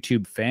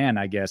YouTube fan,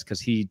 I guess, because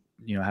he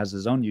has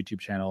his own YouTube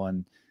channel,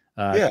 and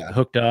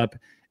hooked up.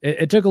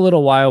 It took a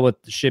little while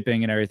with the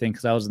shipping and everything,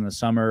 because I was in the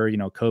summer,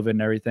 COVID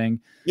and everything.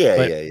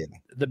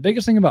 The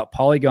biggest thing about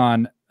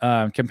Polygon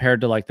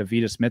compared to like the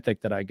Vitus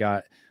Mythic that I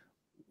got,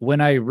 when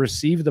I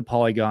received the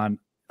Polygon,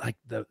 like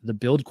the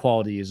build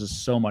quality is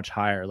just so much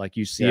higher. Like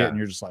you see it and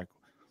you're just like,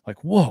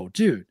 whoa,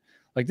 dude,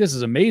 like this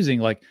is amazing.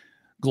 Like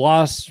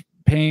gloss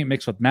paint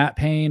mixed with matte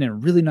paint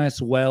and really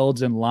nice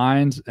welds and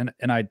lines.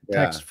 And I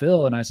text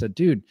Phil and I said,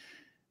 dude,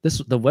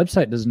 the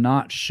website does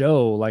not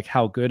show like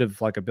how good of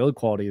like a build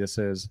quality this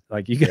is.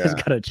 Like you guys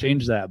got to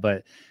change that.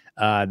 But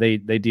they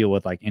deal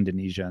with like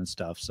Indonesia and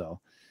stuff. So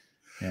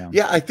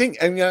I think,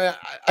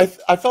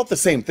 I felt the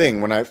same thing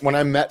when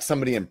I met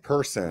somebody in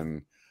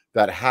person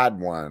that had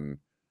one.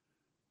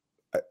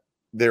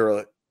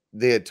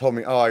 They had told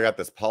me, oh, I got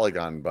this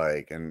Polygon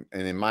bike, and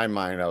in my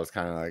mind I was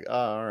kind of like, oh,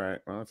 all right,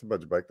 well, it's a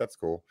budget bike, that's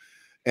cool.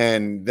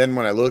 And then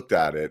when I looked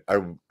at it,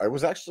 I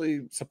was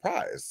actually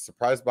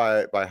surprised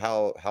by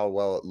how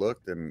well it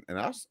looked, and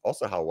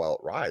also how well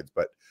it rides.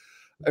 But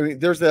I mean,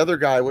 there's the other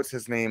guy, what's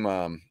his name,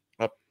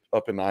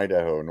 up in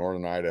Idaho,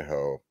 northern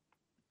Idaho,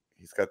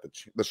 he's got the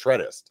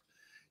Shreddist.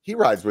 He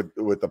rides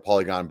with the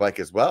Polygon bike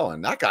as well,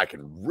 and that guy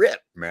can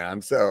rip,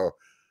 man. So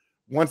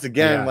once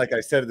again, like I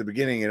said at the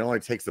beginning, it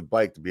only takes a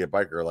bike to be a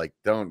biker. Like,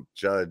 don't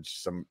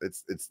judge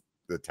it's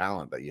the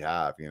talent that you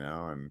have,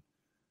 and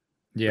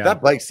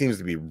that bike seems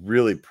to be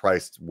really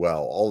priced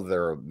well, all of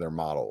their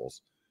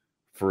models,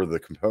 for the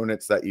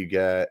components that you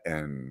get.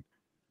 And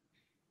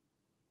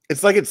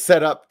it's like it's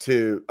set up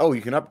to, oh,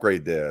 you can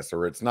upgrade this,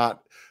 or it's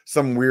not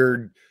some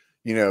weird,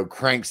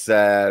 crank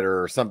set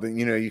or something,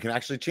 you can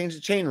actually change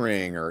the chain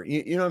ring, or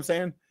you know what I'm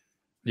saying?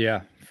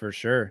 Yeah, for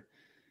sure.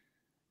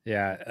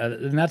 Yeah,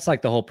 and that's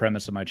like the whole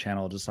premise of my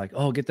channel, just like,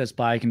 oh, get this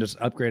bike and just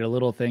upgrade a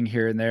little thing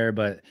here and there.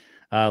 But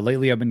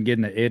lately I've been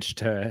getting the itch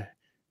to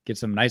get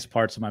some nice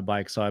parts of my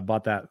bike. So I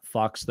bought that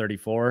Fox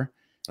 34,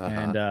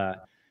 and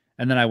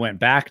then I went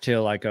back to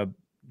like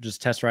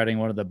just test riding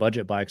one of the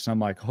budget bikes. And I'm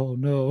like, oh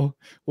no,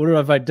 what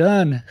have I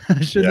done?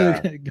 I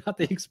shouldn't have got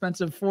the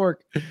expensive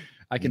fork.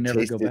 I can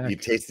never go back. You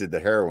tasted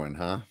the heroin,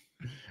 huh?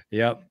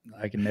 Yep,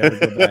 I can never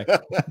go back.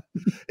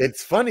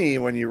 It's funny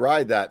when you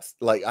ride that.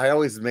 Like, I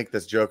always make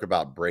this joke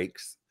about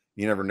brakes.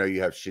 You never know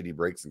you have shitty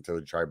brakes until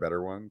you try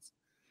better ones.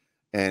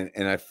 And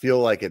I feel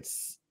like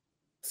it's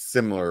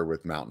similar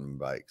with mountain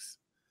bikes.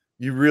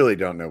 You really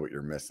don't know what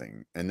you're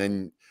missing. And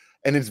then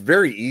And it's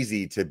very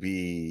easy to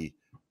be,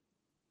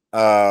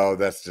 oh,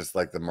 that's just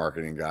like the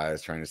marketing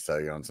guys trying to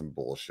sell you on some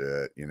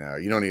bullshit. You know,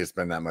 you don't need to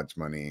spend that much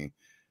money.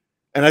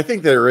 And I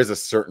think there is a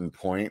certain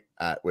point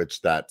at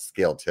which that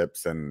scale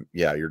tips, and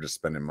yeah, you're just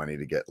spending money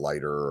to get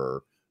lighter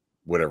or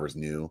whatever's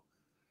new.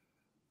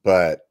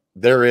 But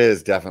there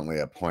is definitely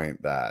a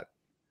point that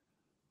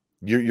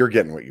you're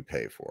getting what you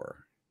pay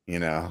for, you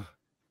know?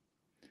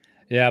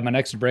 Yeah, my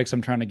next breaks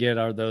I'm trying to get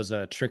are those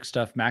Trick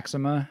Stuff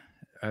Maxima.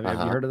 Have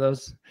you heard of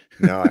those?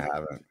 No, I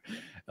haven't.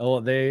 Oh,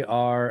 they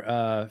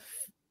are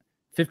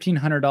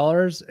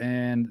 $1,500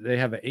 and they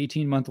have an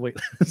 18-month wait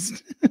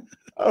list.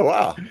 Oh,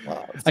 wow.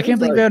 I can't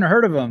believe you haven't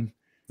heard of them.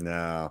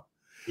 No.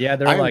 Yeah,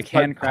 they're like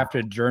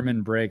handcrafted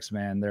German brakes,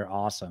 man. They're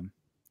awesome.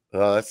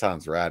 Oh, that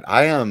sounds rad.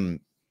 I'm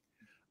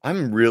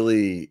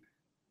probably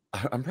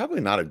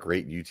not a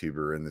great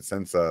YouTuber in the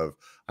sense of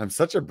I'm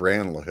such a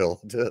brand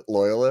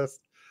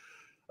loyalist.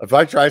 If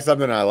I try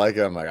something and I like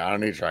it, I'm like, I don't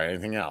need to try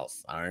anything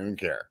else. I don't even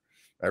care.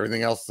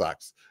 Everything else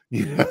sucks.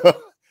 You know?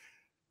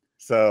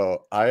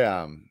 So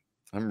I'm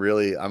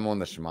on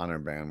the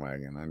Shimano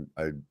bandwagon.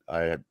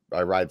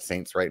 I ride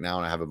Saints right now,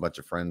 and I have a bunch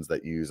of friends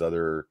that use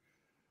other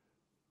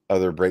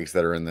brakes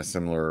that are in the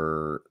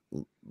similar,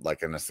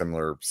 like in a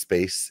similar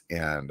space.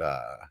 And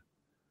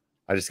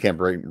I just can't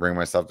bring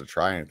myself to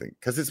try anything,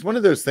 because it's one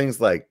of those things,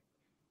 like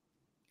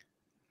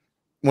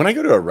when I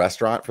go to a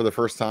restaurant for the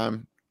first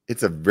time,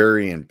 it's a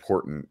very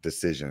important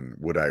decision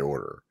what I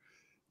order,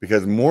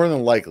 because more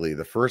than likely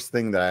the first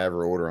thing that I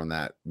ever order on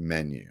that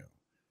menu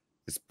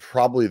is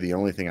probably the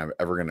only thing I'm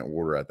ever going to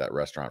order at that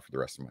restaurant for the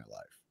rest of my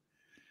life.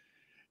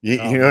 You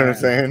know what I'm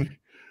saying?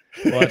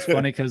 Well, it's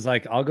funny because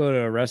like I'll go to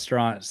a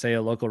restaurant, say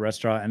a local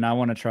restaurant, and I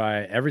want to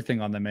try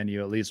everything on the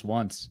menu at least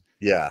once.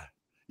 Yeah.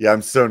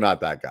 I'm so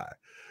not that guy.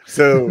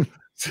 So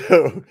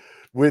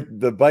with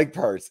the bike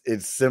parts,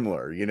 it's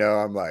similar. You know,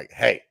 I'm like,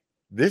 hey,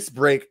 this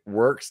brake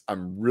works.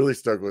 I'm really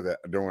stoked with it.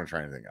 I don't want to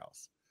try anything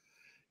else.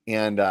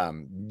 And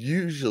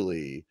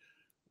usually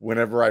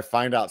whenever I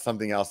find out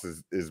something else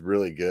is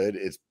really good,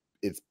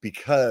 it's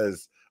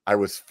because I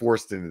was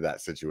forced into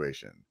that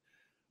situation.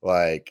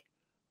 Like,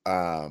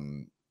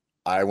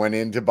 I went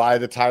in to buy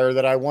the tire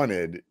that I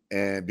wanted,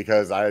 and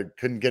because I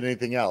couldn't get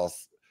anything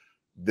else,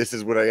 this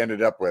is what I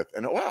ended up with.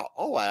 And wow,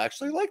 I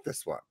actually like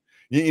this one.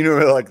 You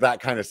know, like that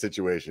kind of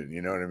situation.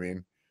 You know what I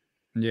mean?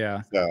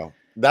 Yeah. So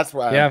that's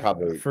why. Yeah, I'm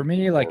probably for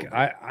me, like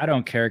I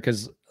don't care,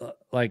 because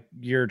like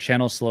your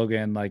channel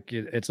slogan, like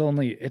it's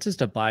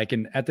just a bike,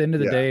 and at the end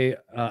of the day,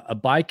 a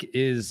bike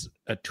is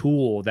a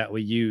tool that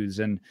we use,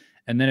 and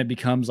then it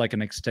becomes like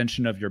an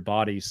extension of your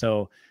body.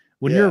 So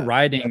when you're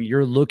riding,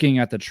 you're looking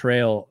at the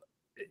trail.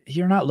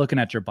 You're not looking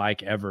at your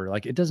bike ever.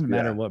 Like it doesn't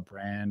matter what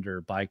brand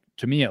or bike,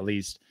 to me at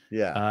least.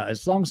 Yeah.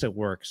 As long as it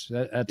works,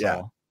 that's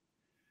all.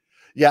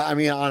 Yeah, I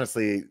mean,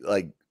 honestly,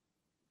 like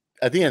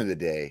at the end of the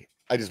day,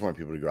 I just want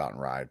people to go out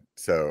and ride.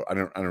 So I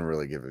don't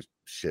really give a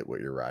shit what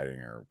you're riding,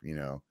 or, you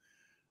know.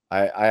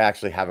 I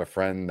actually have a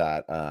friend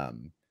that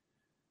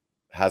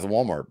has a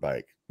Walmart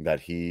bike that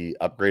he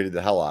upgraded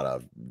the hell out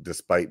of,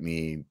 despite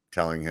me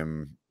telling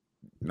him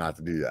not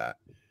to do that.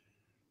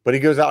 But he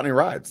goes out and he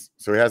rides,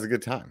 so he has a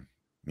good time,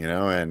 you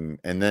know. And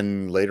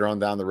then later on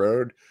down the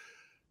road,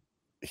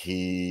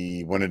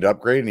 he wanted to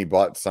upgrade and he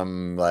bought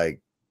some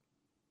like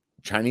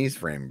Chinese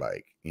frame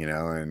bike, you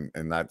know,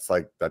 and that's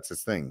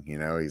his thing, you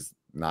know. He's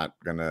not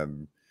gonna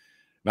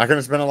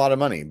spend a lot of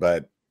money,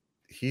 but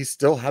he's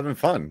still having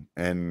fun.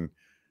 And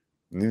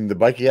I mean, the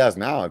bike he has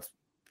now, it's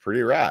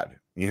pretty rad,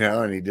 you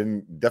know. And he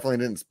definitely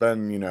didn't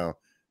spend, you know,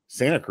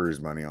 Santa Cruz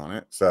money on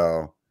it.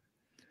 So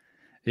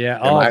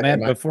yeah.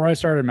 Before I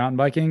started mountain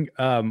biking,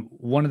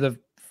 one of the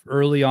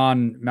early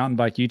on mountain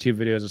bike YouTube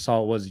videos I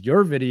saw was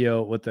your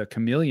video with the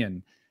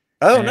Chameleon.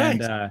 Oh,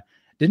 nice.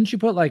 Didn't you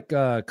put like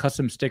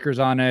custom stickers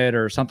on it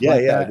or something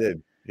like that? Yeah, I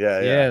did.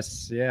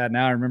 Yes. Yeah.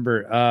 Now I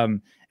remember.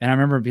 And I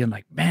remember being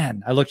like,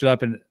 man, I looked it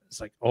up and it's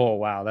like, oh,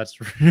 wow, that's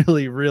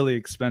really, really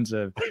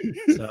expensive.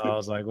 So I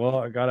was like,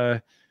 well,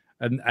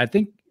 and I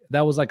think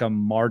that was like a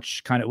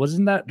March kind of,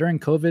 wasn't that during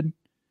COVID?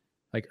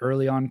 Like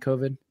early on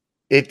COVID?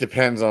 It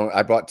depends on,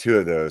 I bought two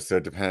of those. So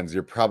it depends.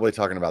 You're probably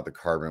talking about the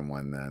carbon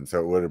one then. So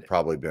it would have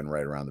probably been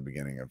right around the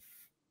beginning of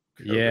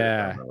COVID,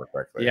 yeah.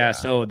 Yeah.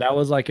 So that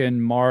was like in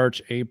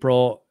March,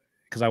 April,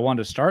 because I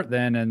wanted to start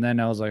then. And then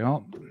I was like,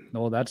 oh,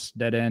 no, that's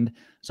dead end.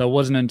 So it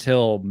wasn't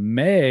until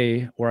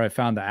May where I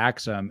found the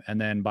Axum. And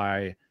then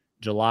by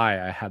July,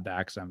 I had the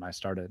Axum and I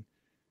started.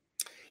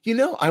 You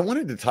know, I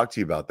wanted to talk to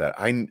you about that.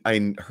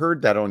 I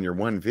heard that on your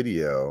one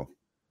video.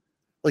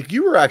 Like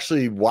you were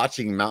actually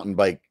watching mountain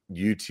bike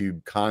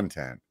YouTube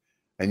content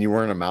and you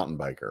weren't a mountain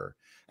biker.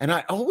 And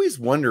I always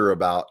wonder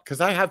about, because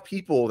I have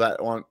people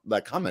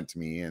that comment to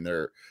me and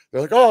they're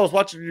like, oh, I was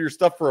watching your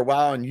stuff for a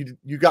while and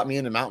you got me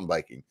into mountain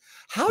biking.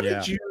 How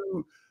did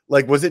you,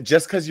 like, was it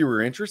just because you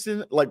were interested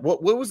in, like,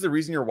 what was the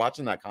reason you're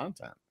watching that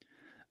content?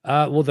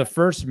 Well, the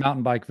first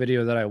mountain bike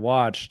video that I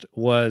watched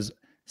was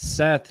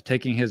Seth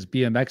taking his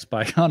BMX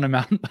bike on a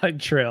mountain bike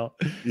trail.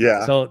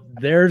 Yeah. So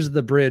there's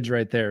the bridge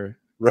right there.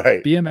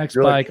 Right. BMX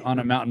You're bike like, on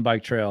a mountain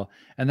bike trail.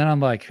 And then I'm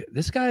like,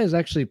 this guy is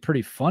actually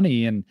pretty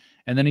funny. And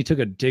then he took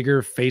a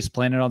digger, face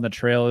planted on the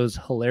trail. It was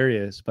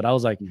hilarious. But I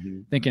was like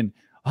mhm. thinking,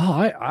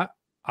 oh,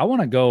 I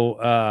want to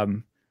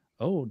go.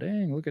 Oh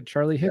dang, look at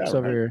Charlie Yeah, Hicks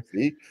over right. here.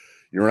 See,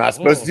 you were not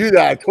supposed to Whoa. do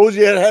that. I told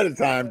you ahead of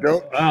time.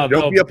 Oh,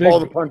 Don't the be a Paul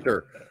big the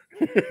Punter.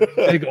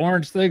 big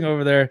orange thing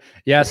over there.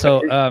 Yeah.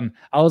 So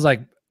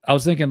I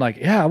was thinking like,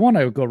 yeah, I want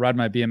to go ride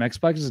my BMX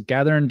bike, just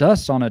gathering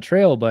dust on a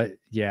trail. But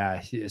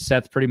yeah,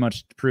 Seth pretty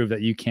much proved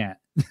that you can't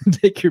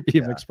take your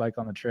BMX bike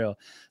on the trail.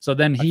 So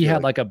then he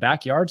had like a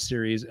backyard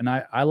series, and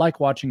I like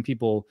watching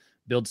people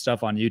build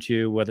stuff on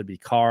YouTube, whether it be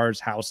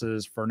cars,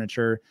 houses,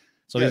 furniture.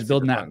 So he's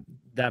building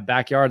that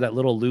backyard, that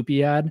little loop he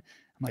had. I'm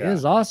like, this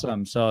is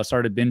awesome. So I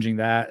started binging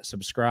that,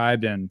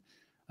 subscribed, and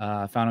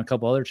found a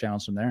couple other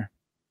channels from there.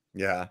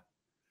 Yeah.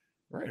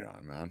 Right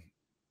on, man.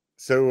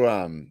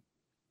 So,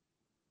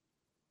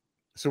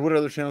 so what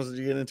other channels did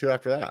you get into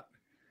after that?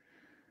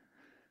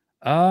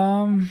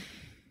 I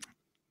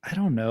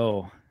don't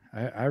know.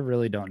 I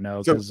really don't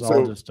know, because it's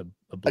all just a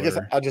blur. I guess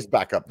I'll just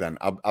back up then.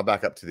 I'll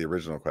back up to the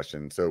original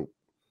question. So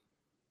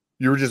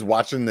you were just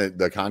watching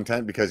the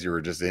content because you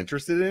were just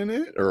interested in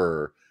it,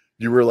 or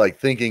you were like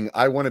thinking,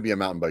 I want to be a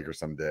mountain biker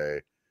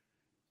someday?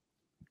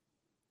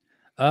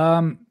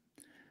 A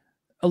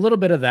little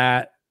bit of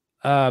that.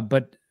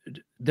 But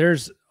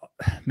there's,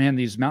 man,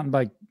 these mountain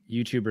bike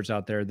YouTubers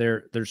out there,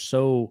 they're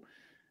so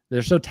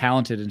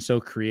talented and so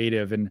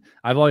creative. And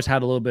I've always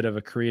had a little bit of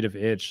a creative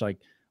itch. Like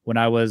when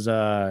I was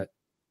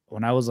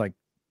like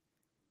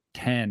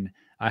 10,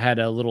 I had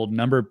a little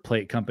number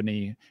plate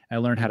company. I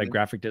learned how to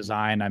graphic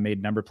design. I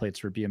made number plates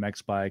for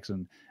BMX bikes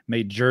and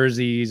made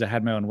jerseys. I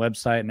had my own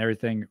website and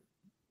everything,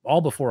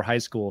 all before high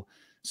school.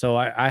 So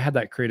I had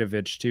that creative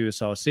itch too.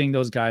 So seeing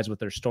those guys with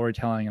their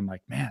storytelling, I'm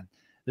like, man,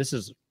 this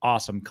is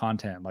awesome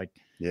content. Like,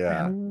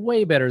 man,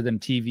 way better than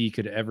TV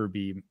could ever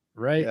be.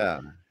 Right.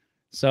 Yeah.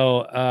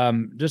 So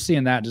just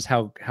seeing that, just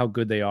how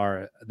good they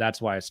are, that's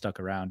why I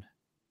stuck around.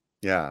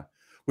 Yeah.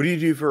 What do you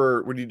do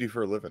for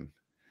a living?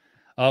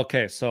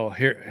 Okay, so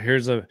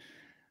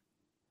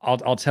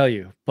I'll tell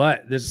you,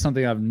 but this is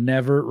something I've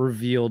never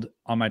revealed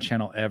on my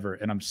channel ever,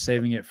 and I'm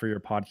saving it for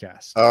your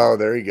podcast. Oh,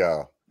 there you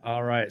go.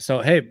 All right.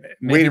 So hey,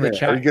 wait a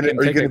minute. Are you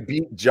gonna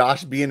beat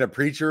Josh being a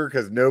preacher?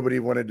 Because nobody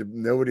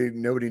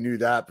knew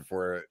that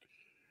before it.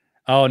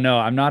 Oh no,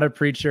 I'm not a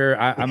preacher.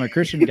 I'm a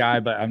Christian guy,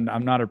 but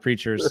I'm not a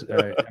preacher.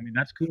 I mean,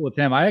 that's cool with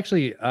him. I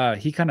actually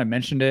he kind of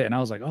mentioned it, and I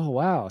was like, oh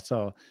wow.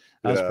 So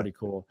that was pretty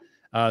cool.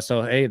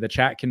 So hey, the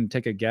chat can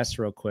take a guess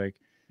real quick.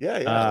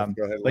 Yeah.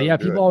 But yeah,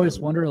 people always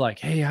wonder like,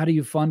 hey, how do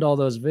you fund all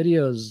those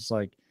videos? It's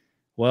like,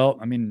 well,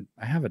 I mean,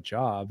 I have a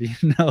job, you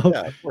know,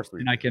 of course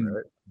and I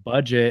can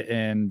budget.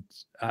 And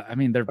I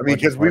mean,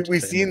 because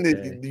we've seen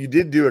that you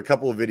did do a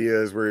couple of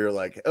videos where you're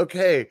like,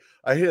 okay,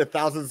 I hit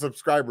 1,000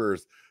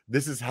 subscribers.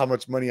 This is how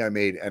much money I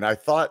made. And I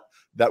thought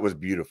that was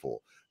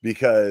beautiful,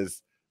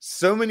 because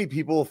so many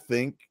people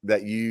think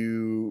that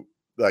you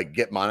like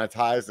get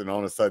monetized and all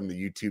of a sudden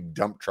the YouTube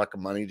dump truck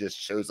of money just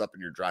shows up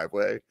in your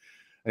driveway.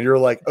 And you're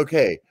like,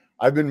 okay,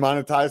 I've been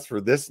monetized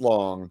for this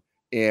long,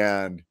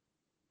 and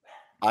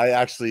I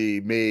actually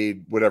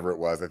made whatever it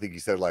was. I think you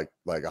said like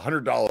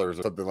 $100 or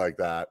something like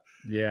that.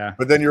 Yeah.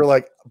 But then you're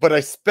like, but I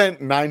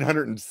spent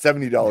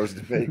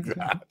 $970 to make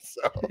that.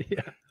 So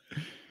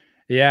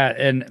yeah.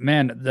 And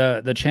man,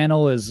 the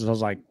channel was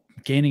like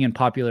gaining in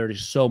popularity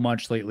so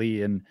much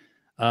lately. And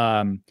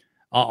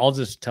I'll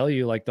just tell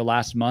you, like the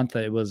last month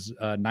it was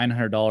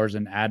 $900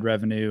 in ad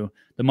revenue.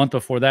 The month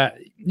before that,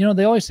 you know,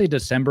 they always say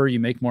December you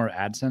make more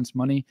AdSense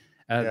money.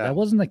 That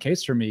wasn't the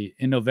case for me.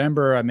 In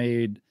November, I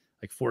made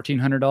like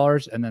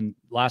 $1,400, and then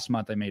last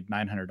month I made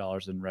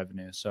 $900 in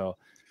revenue. So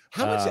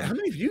how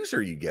many views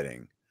are you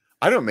getting?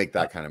 I don't make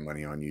that kind of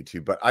money on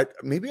YouTube, but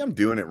maybe I'm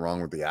doing it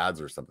wrong with the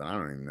ads or something. I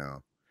don't even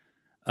know.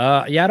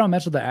 Yeah, I don't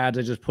mess with the ads.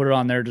 I just put it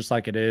on there just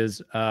like it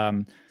is.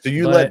 So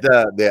you let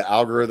the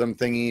algorithm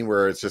thingy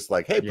where it's just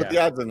like, hey, put the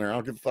ads in there. I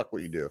don't give a fuck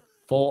what you do.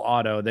 Full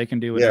auto. They can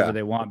do whatever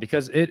they want,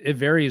 because it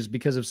varies.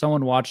 Because if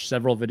someone watched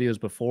several videos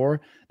before,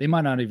 they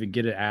might not even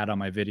get an ad on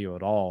my video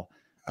at all.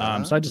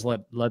 So I just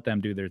let them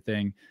do their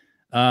thing.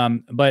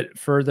 But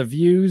for the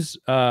views,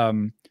 I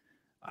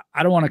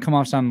don't want to come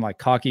off sounding like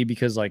cocky,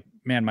 because like,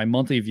 man, my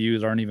monthly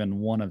views aren't even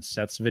one of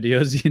Seth's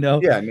videos, you know?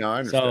 Yeah, no, I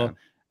understand.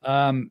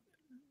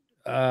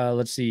 So,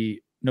 let's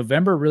see.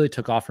 November really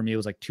took off for me. It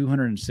was like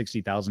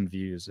 260,000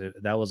 views.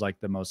 That was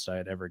like the most I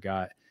had ever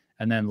got.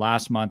 And then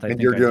last month, I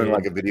think you're doing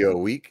like a video a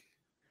week.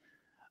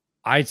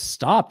 I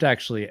stopped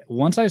actually.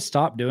 Once I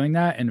stopped doing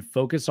that and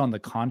focused on the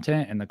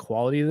content and the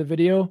quality of the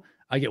video,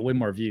 I get way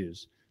more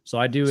views. So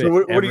I do it. So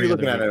what are you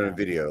looking at in a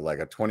video? Like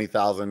a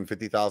 20,000,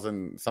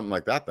 50,000, something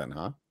like that then,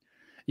 huh?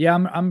 Yeah,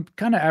 I'm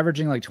kind of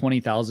averaging like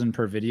 20,000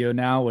 per video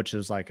now, which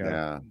is like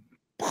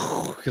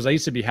because I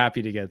used to be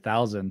happy to get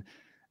 1,000.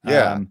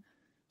 Yeah.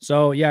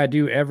 So yeah, I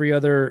do every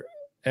other,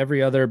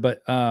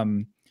 but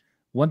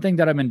one thing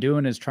that I've been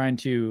doing is trying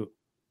to,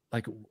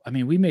 like, I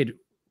mean,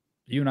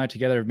 you and I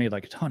together have made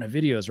like a ton of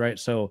videos, right?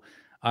 So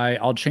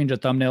I'll change a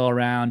thumbnail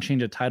around,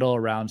 change a title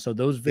around. So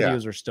those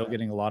videos are still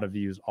getting a lot of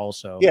views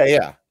also.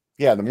 Yeah.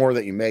 The more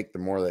that you make, the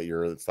more that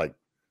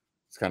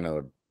it's kind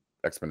of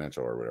exponential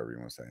or whatever you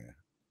want to say.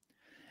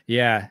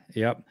 Yeah.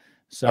 Yep.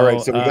 So, all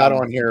right. So we got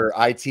on here,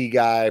 IT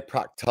guy,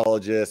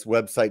 proctologist,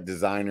 website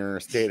designer,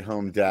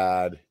 stay-at-home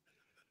dad.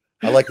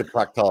 I like the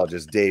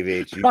proctologist, Dave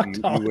H. You win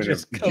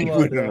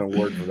an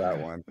award for that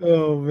one.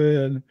 Oh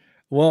man.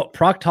 Well,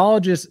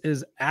 proctologist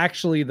is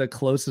actually the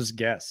closest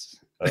guess.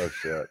 Oh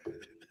shit.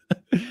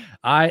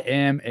 I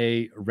am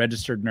a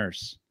registered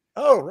nurse.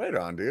 Oh, right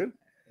on, dude.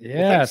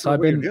 Yeah. Well, so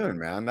I've been doing,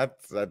 man.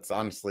 That's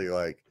honestly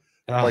like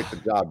quite the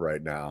job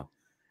right now.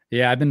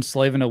 Yeah, I've been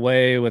slaving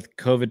away with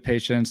COVID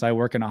patients. I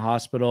work in a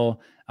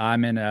hospital. I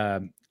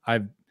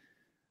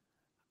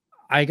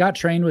got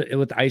trained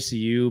with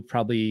ICU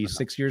probably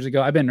 6 years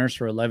ago. I've been a nurse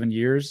for 11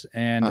 years,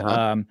 and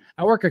I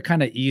work a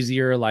kind of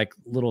easier, like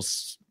little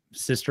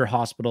sister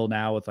hospital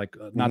now with like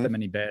not that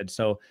many beds.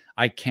 So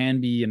I can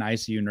be an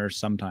ICU nurse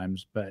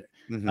sometimes, but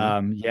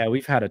yeah,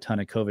 we've had a ton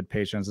of COVID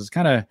patients. It's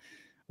kind of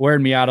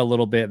wearing me out a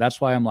little bit. That's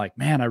why I'm like,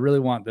 man, I really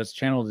want this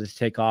channel to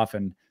take off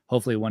and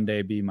hopefully one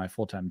day be my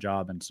full-time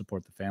job and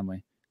support the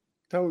family.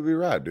 That would be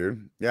rad,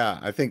 dude. Yeah,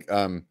 I think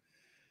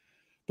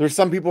there's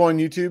some people on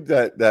YouTube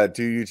that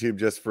do YouTube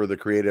just for the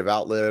creative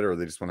outlet, or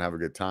they just want to have a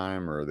good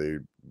time, or they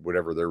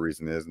whatever their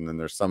reason is. And then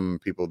there's some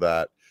people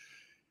that,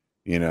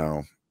 you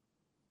know,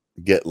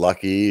 get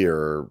lucky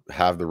or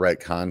have the right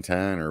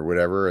content or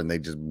whatever, and they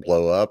just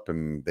blow up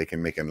and they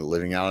can make a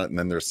living out of it. And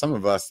then there's some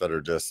of us that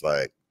are just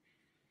like,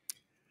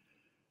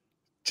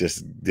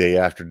 just day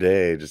after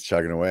day, just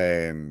chugging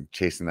away and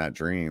chasing that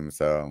dream.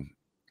 So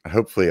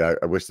hopefully I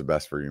wish the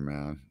best for you,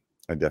 man.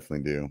 I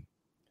definitely do.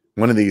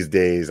 One of these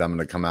days, I'm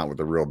going to come out with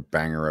a real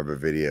banger of a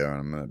video and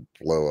I'm going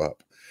to blow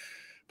up.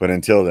 But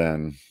until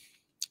then,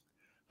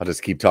 I'll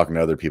just keep talking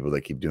to other people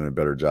that keep doing a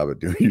better job at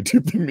doing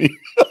YouTube than me.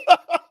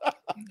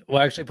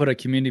 Well, I actually put a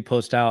community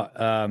post out.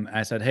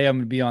 I said, hey, I'm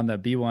going to be on the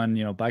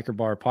B1, Biker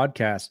Bar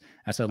podcast.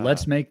 I said,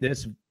 let's make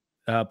this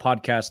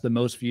podcast the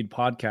most viewed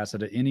podcast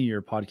out of any of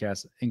your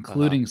podcasts,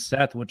 including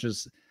Seth, which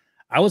is,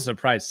 I was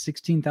surprised,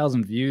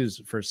 16,000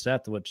 views for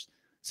Seth, which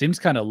seems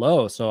kind of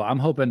low. So I'm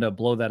hoping to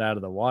blow that out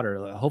of the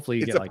water. Hopefully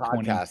you get like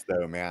 20. Podcast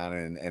though,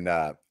 man.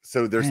 And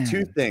so there's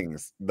two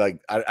things. Like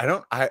I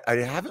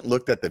haven't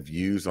looked at the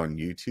views on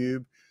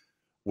YouTube.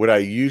 What I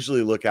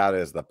usually look at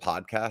is the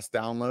podcast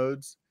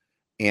downloads.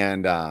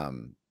 And I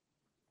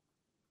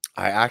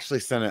actually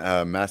sent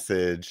a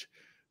message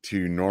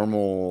to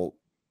Normal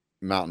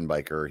Mountain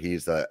Biker.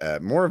 He's a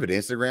more of an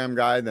Instagram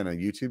guy than a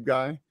YouTube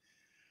guy.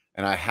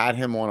 And I had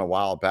him on a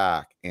while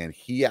back, and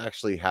he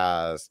actually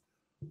has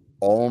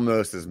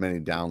almost as many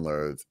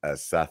downloads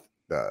as Seth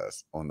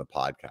does on the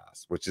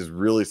podcast, which is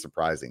really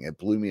surprising. It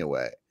blew me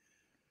away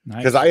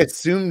because I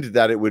assumed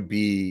that it would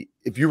be,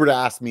 if you were to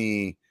ask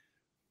me,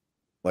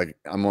 like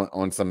I'm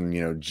on some,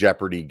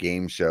 Jeopardy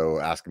game show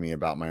asking me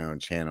about my own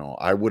channel,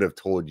 I would have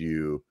told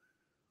you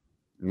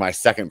my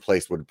second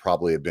place would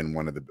probably have been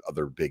one of the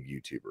other big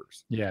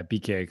YouTubers. Yeah,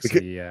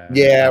 BKXC.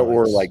 Yeah, Alex.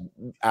 Or like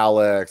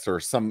Alex or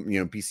some,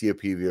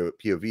 PCO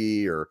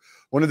POV or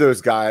one of those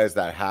guys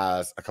that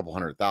has a couple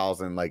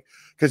 100,000. Like,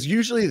 because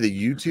usually the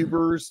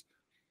YouTubers,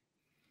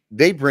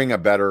 they bring a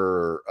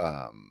better,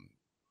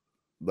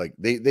 like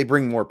they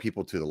bring more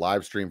people to the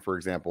live stream, for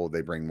example.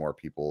 They bring more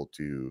people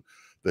to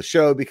the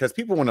show because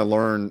people want to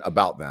learn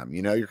about them.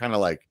 You're kind of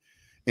like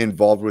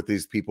involved with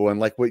these people, and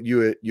like what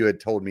you had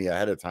told me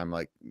ahead of time,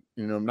 like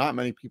not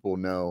many people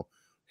know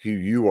who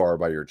you are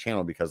by your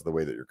channel because of the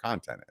way that your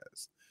content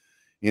is,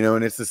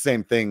 and it's the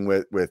same thing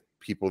with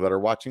people that are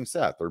watching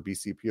Seth or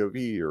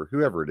BCPOV or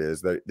whoever it is,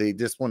 that they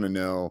just want to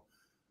know,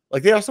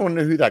 like they also want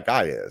to know who that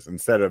guy is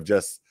instead of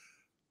just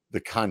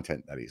the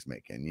content that he's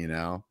making,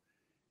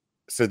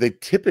 so they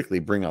typically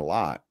bring a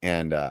lot.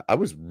 And I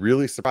was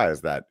really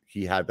surprised that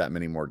he had that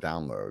many more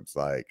downloads,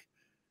 like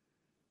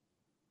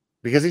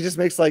because he just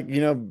makes like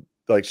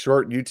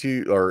short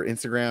YouTube or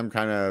Instagram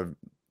kind of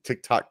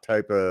TikTok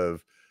type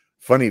of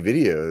funny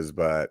videos.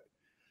 But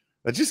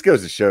that just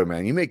goes to show,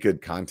 man, you make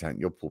good content,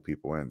 you'll pull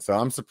people in. So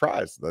I'm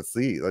surprised. Let's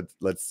see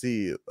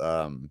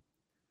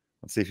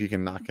if you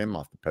can knock him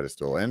off the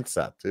pedestal, and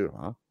Seth too,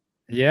 huh?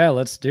 Yeah,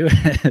 let's do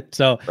it.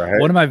 So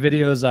one of my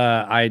videos,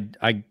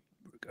 I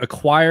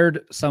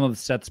acquired some of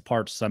Seth's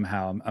parts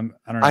somehow. I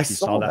don't know if you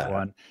saw that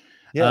one.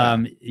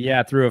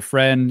 Yeah, through a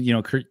friend,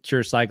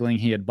 Cure Cycling,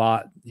 he had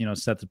bought,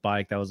 Seth's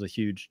bike. That was a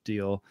huge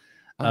deal.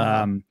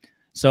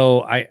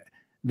 So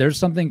there's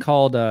something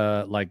called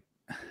now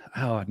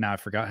I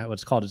forgot what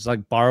it's called. It's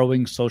like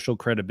borrowing social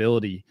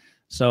credibility.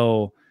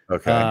 So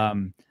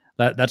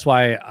that's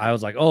why I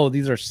was like, oh,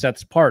 these are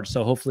Seth's parts.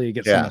 So hopefully you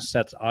get some of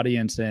Seth's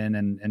audience in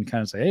and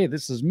kind of say, hey,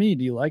 this is me.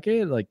 Do you like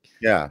it? Like,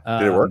 did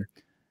it work?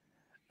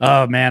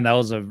 Oh man, that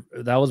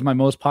was my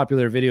most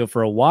popular video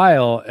for a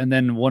while. And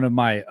then one of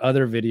my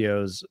other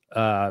videos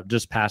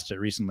just passed it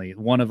recently.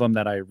 One of them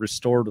that I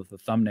restored with the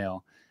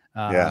thumbnail.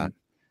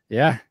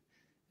 Yeah,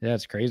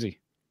 it's crazy.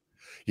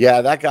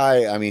 Yeah, that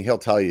guy, I mean, he'll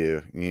tell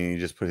you, you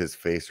just put his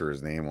face or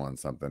his name on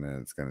something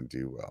and it's going to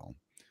do well.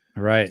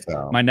 Right.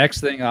 So My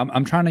next thing,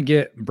 I'm trying to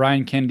get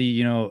Brian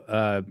Kennedy,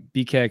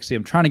 BKXC.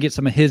 I'm trying to get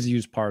some of his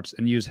used parts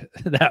and use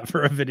that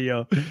for a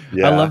video. I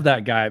yeah. love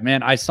that guy,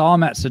 man. I saw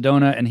him at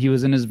Sedona and he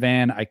was in his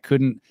van. I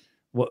couldn't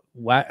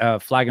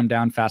flag him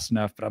down fast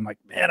enough, but I'm like,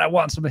 man, I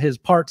want some of his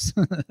parts.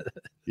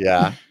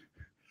 Yeah.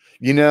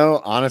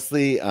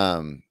 Honestly,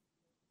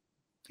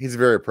 he's a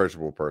very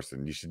approachable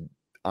person. You should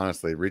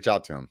honestly reach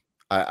out to him.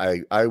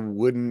 I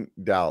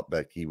wouldn't doubt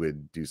that he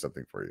would do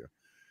something for you.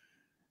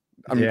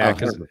 I'm Yeah,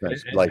 because 100%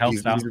 it like helps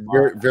he's out. a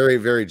very, very,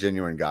 very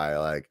genuine guy.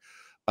 Like,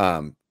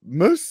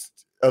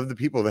 most of the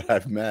people that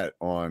I've met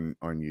on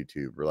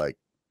YouTube are like,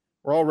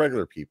 we're all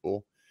regular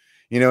people,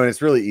 and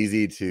it's really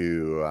easy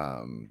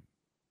to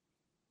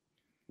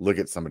look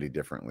at somebody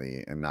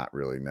differently and not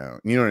really know.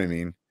 You know what I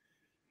mean?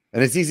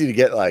 And it's easy to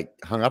get like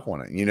hung up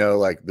on it.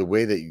 Like the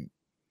way that you.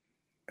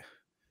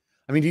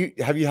 I mean,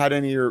 have you had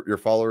any of your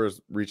followers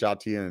reach out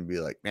to you and be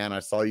like, "Man, I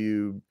saw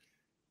you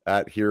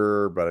at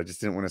here, but I just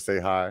didn't want to say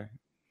hi"?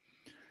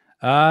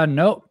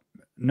 Nope.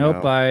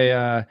 No.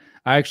 I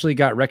actually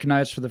got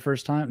recognized for the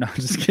first time. No, I'm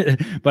just kidding.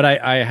 But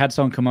I had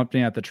someone come up to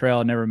me at the trail.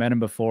 I never met him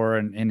before,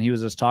 and he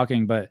was just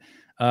talking. But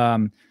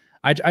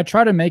I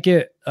try to make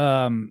it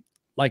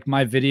like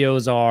my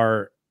videos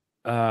are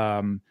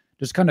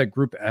just kind of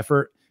group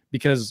effort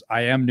because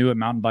I am new at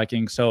mountain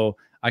biking. So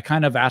I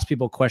kind of ask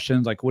people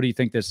questions like, what do you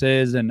think this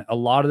is? And a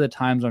lot of the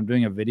times I'm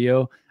doing a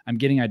video, I'm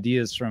getting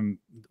ideas from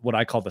what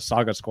I call the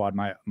Saga Squad,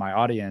 my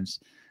audience.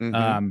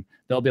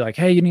 They'll be like,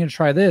 hey, you need to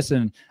try this.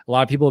 And a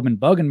lot of people have been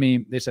bugging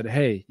me. They said,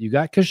 hey, you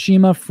got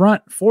Kashima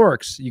front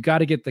forks. You got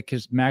to get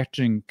the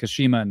matching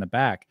Kashima in the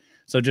back.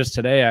 So just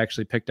today, I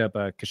actually picked up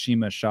a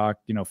Kashima shock,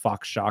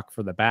 Fox shock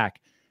for the back.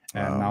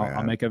 And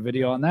I'll make a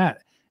video on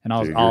that. And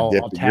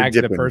I'll tag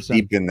the person.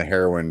 Deep in the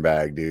heroin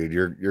bag, dude.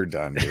 You're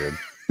done, dude.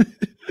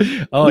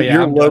 Oh yeah,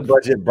 your low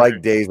budget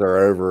bike days are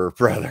over,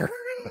 brother.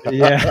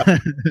 Yeah.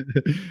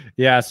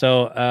 Yeah.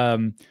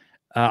 So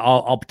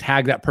I'll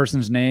tag that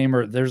person's name,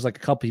 or there's like a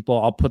couple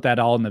people. I'll put that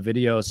all in the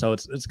video, so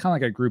it's kind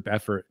of like a group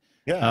effort.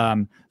 Yeah.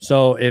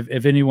 So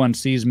if anyone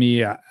sees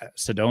me at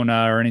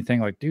Sedona or anything,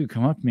 like, dude,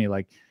 come up to me,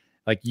 like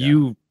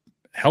you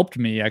helped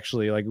me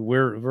actually. Like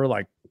we're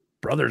like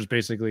brothers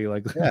basically.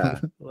 Like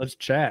let's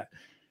chat.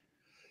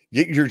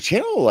 Your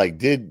channel like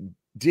did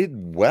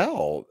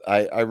well.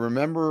 I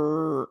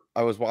remember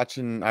I watched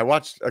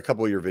a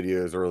couple of your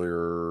videos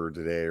earlier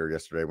today or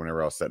yesterday,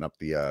 whenever I was setting up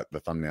the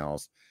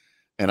thumbnails,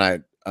 and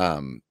I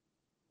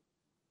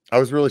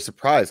was really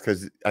surprised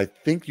because I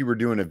think you were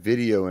doing a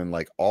video in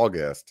like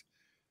August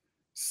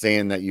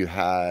saying that you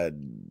had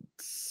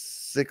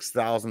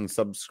 6,000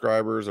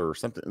 subscribers or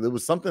something. It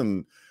was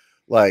something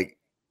like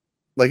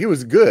it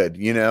was good,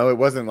 it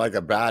wasn't like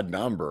a bad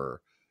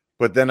number.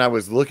 But then I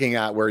was looking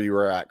at where you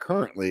were at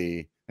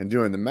currently and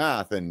doing the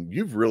math, and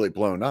you've really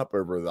blown up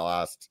over the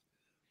last,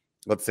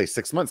 let's say,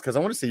 6 months. Because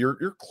I want to say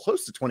you're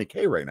close to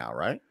 20K right now,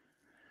 right?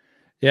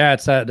 Yeah,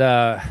 it's at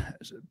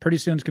pretty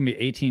soon it's gonna be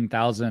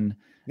 18,000.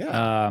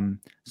 Yeah.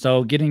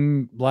 So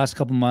getting the last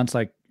couple months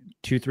like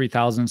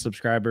 2,000-3,000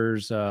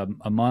 subscribers a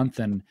month,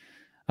 and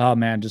oh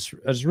man,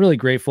 I was really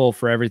grateful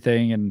for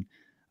everything. And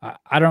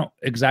I don't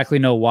exactly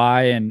know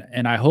why,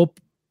 and I hope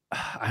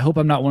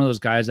I'm not one of those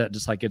guys that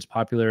just like gets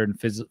popular and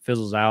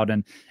fizzles out.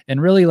 And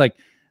really like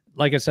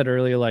I said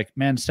earlier, like,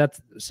 man, Seth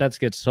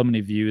gets so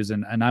many views,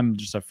 and I'm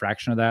just a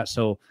fraction of that.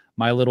 So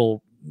my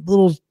little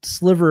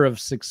sliver of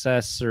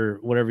success, or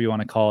whatever you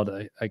want to call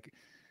it, like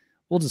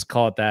we'll just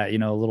call it that,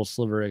 a little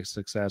sliver of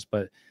success.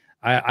 But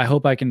I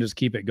hope I can just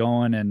keep it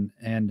going.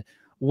 And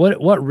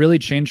what really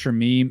changed for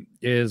me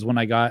is when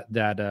I got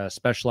that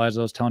Specialized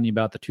I was telling you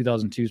about, the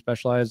 2002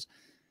 Specialized.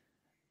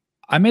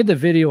 I made the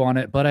video on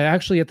it, but I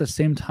actually at the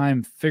same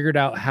time figured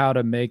out how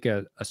to make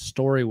a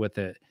story with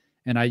it.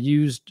 And I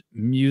used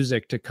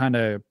music to kind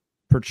of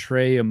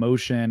portray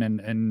emotion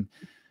and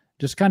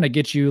just kind of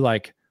get you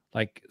like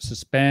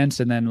suspense,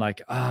 and then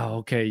like, oh,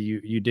 okay,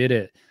 you did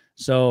it.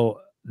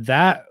 So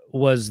that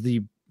was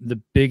the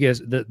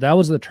biggest, that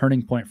was the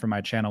turning point for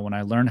my channel, when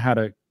I learned how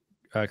to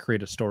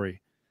create a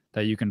story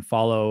that you can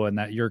follow and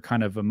that you're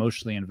kind of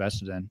emotionally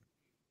invested in.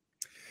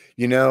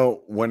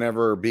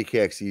 Whenever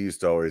BKXC used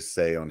to always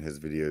say on his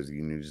videos,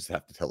 you just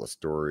have to tell a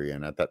story.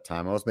 And at that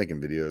time I was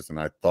making videos and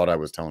I thought I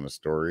was telling a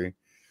story,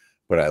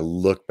 but I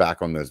look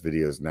back on those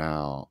videos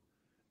now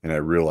and I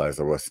realized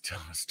I wasn't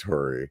telling a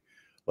story,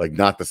 like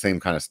not the same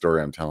kind of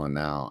story I'm telling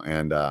now.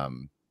 And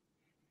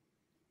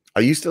I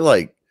used to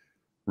like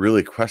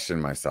really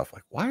question myself,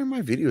 like, why are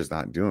my videos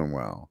not doing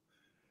well?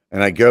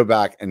 And I go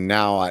back, and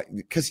now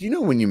because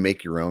when you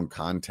make your own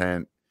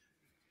content,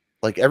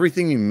 like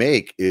everything you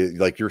make is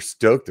like you're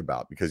stoked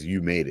about because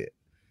you made it,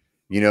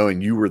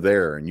 and you were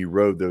there and you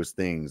rode those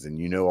things,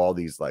 and all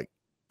these like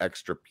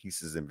extra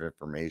pieces of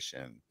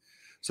information.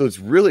 So it's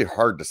really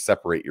hard to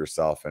separate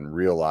yourself and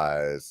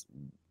realize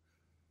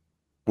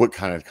what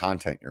kind of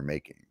content you're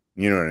making.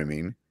 You know what I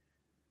mean?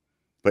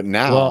 But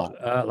now,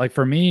 well, like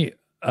for me,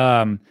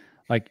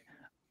 like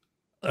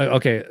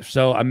Okay,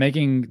 so I'm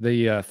making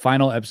the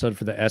final episode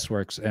for the S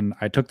Works, and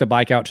I took the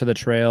bike out to the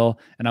trail,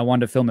 and I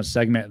wanted to film a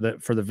segment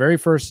that for the very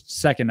first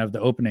second of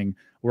the opening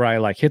where I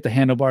like hit the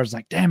handlebars,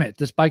 like, damn it,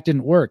 this bike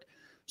didn't work.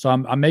 So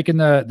I'm making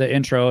the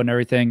intro and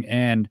everything,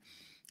 and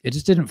it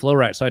just didn't flow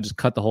right. So I just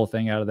cut the whole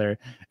thing out of there,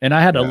 and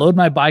I had to load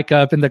my bike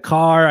up in the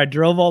car. I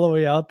drove all the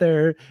way out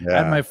there,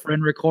 had my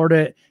friend record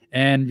it,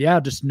 and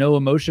just no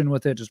emotion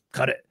with it, just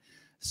cut it.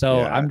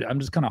 So I'm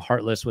just kind of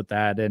heartless with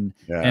that. And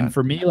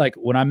for me, like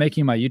when I'm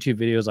making my YouTube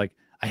videos, like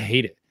I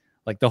hate it.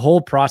 Like the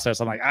whole process,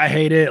 I'm like, I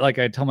hate it. Like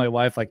I tell my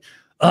wife, like,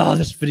 oh,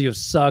 this video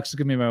sucks. It's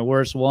gonna be my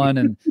worst one.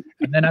 And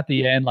then at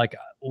the end, like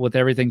with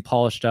everything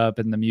polished up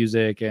and the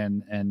music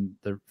and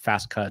the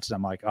fast cuts,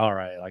 I'm like, all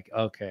right, like,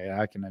 okay,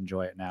 I can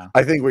enjoy it now.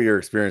 I think what you're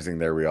experiencing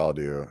there, we all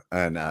do.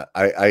 And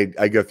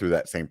I go through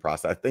that same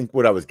process. I think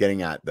what I was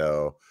getting at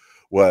though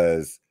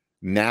was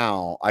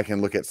now I can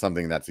look at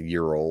something that's a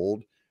year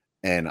old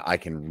and I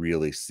can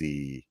really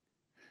see,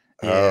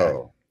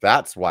 oh,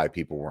 that's why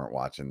people weren't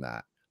watching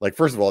that. Like,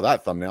 first of all,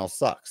 that thumbnail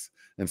sucks.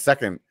 And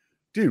second,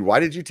 dude, why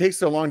did you take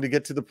so long to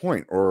get to the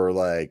point? Or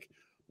like,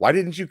 why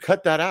didn't you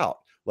cut that out?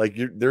 Like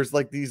there's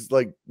like these,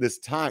 like this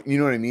time, you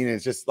know what I mean?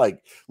 It's just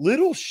like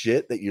little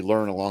shit that you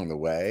learn along the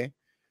way.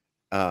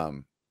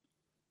 And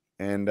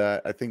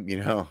I think,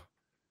 you know,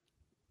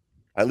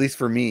 at least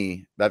for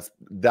me,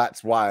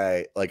 that's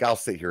why like I'll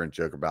sit here and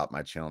joke about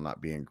my channel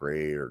not being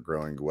great or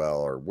growing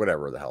well or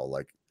whatever the hell.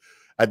 Like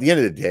at the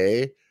end of the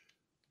day,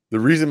 the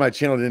reason my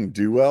channel didn't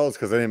do well is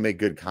because I didn't make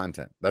good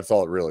content. That's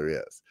all it really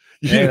is.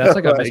 Hey, that's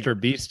like a Mr.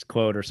 Beast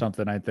quote or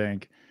something, I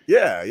think.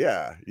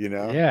 Yeah, you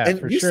know. Yeah,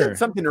 and you sure. said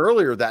something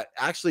earlier that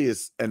actually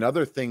is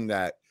another thing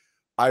that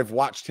I've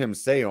watched him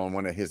say on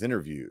one of his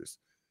interviews,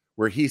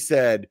 where he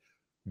said,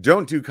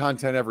 "Don't do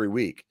content every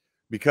week,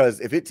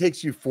 because if it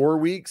takes you 4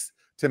 weeks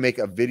to make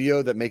a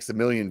video that makes 1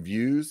 million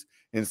views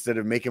instead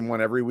of making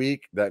one every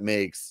week that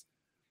makes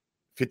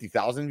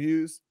 50,000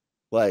 views,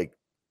 like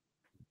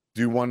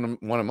do one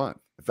a month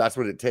if that's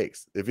what it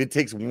takes. If it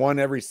takes one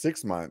every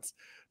 6 months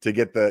to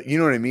get the, you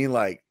know what I mean?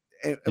 Like,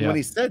 and when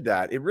he said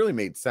that, it really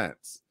made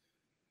sense.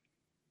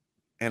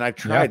 And I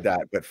tried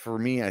that, but for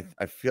me,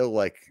 I feel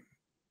like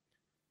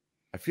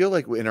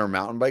in our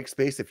mountain bike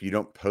space, if you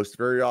don't post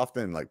very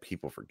often, like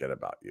people forget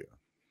about you.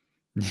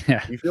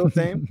 Yeah. You feel the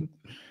same?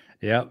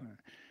 Yep.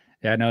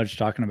 Yeah, I know what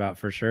you're talking about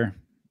for sure.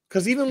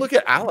 Because even look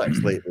at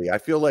Alex lately. I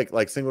feel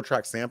like Single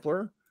Track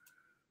Sampler.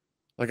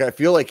 Like I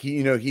feel like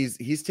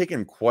he's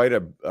taken quite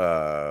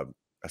a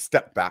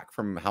step back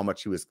from how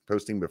much he was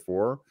posting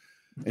before.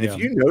 And if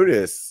you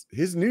notice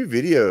his new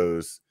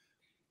videos,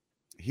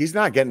 he's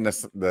not getting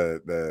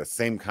the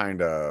same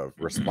kind of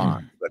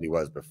response that he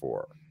was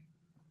before.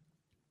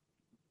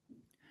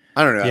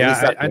 I don't know.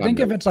 Yeah, I think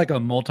if it's like a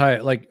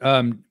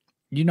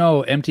you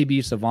know,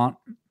 MTB Savant.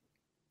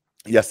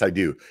 Yes, I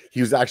do. He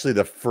was actually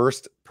the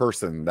first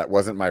person that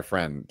wasn't my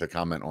friend to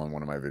comment on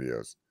one of my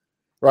videos.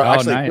 Right,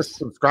 actually, nice.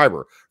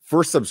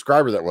 First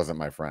subscriber that wasn't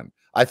my friend.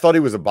 I thought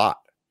he was a bot.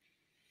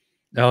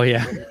 Oh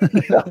yeah.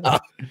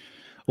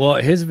 Well,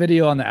 his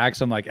video on the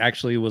Axum like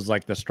actually was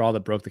like the straw that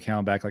broke the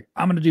camel back. Like,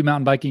 I'm gonna do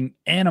mountain biking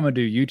and I'm gonna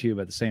do YouTube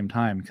at the same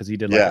time, because he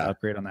did like an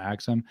upgrade on the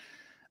Axum.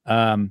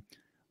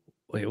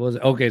 Wait, was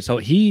it? Okay, so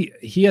he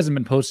hasn't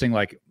been posting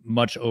like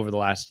much over the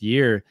last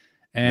year,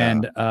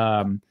 and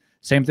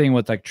same thing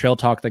with like Trail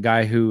Talk, the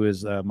guy who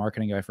is a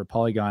marketing guy for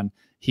Polygon.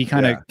 He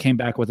kind of came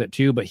back with it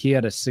too, but he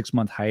had a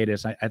 6-month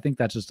hiatus. I think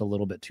that's just a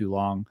little bit too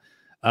long.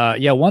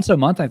 Once a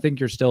month, I think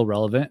you're still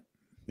relevant.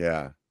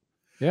 Yeah.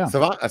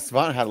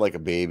 Savant had like a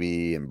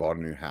baby and bought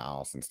a new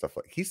house and stuff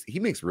like. He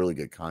makes really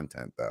good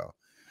content though.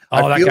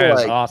 Oh, that guy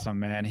is awesome,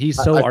 man. He's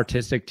so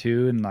artistic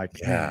too, and like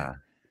yeah.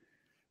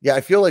 I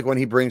feel like when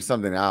he brings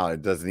something out,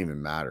 it doesn't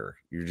even matter.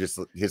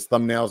 His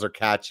thumbnails are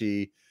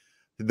catchy.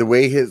 The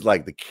way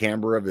the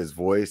camber of his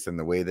voice and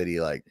the way that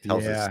he like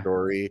tells his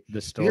story, he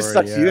just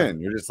sucks you in.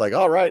 You're just like,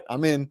 all right,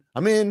 I'm in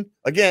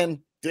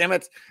again. Damn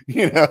it,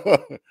 you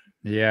know.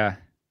 Yeah,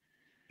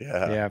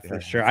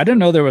 for sure. I didn't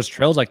know there was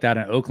trails like that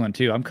in Oakland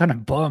too. I'm kind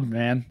of bummed,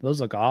 man. Those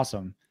look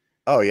awesome.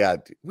 Oh yeah,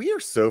 we are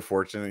so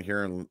fortunate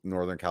here in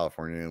Northern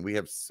California, and we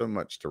have so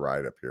much to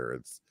ride up here.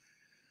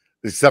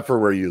 Except for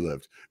where you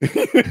lived.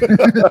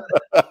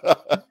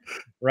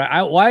 Right.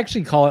 I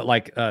actually call it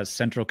like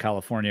Central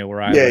California,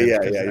 where I live. Yeah.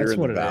 That's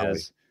what it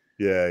is.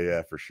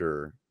 Yeah, for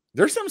sure.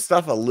 There's some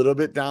stuff a little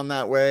bit down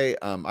that way.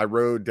 I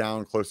rode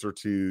down closer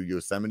to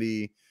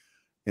Yosemite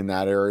in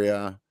that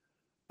area.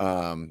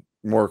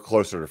 More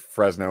closer to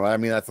Fresno. I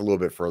mean, that's a little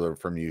bit further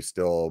from you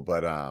still,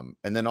 but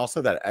and then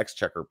also that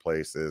Exchequer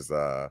place is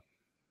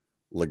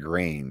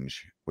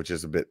LaGrange, which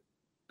is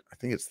I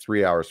think it's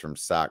 3 hours from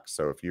Sac.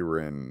 So if you were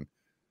in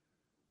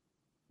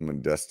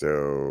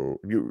Modesto,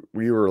 you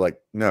were like,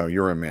 no,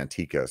 you were in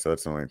Manteca, so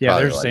that's only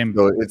they're same.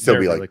 So it'd still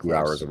be like really 2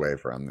 hours away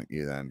from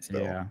you then.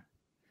 Still.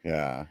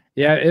 Yeah.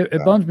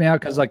 It bums me out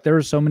because like there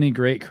were so many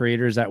great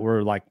creators that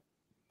were like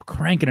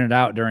cranking it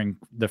out during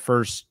the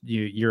first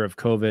year of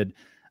COVID,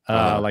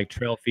 like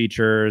Trail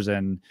Features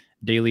and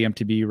Daily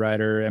MTB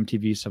Rider,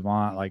 MTV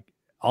Savant, like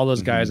all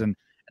those guys, and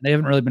they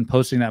haven't really been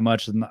posting that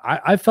much. And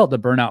I felt the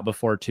burnout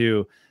before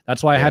too.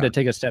 That's why I had to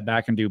take a step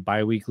back and do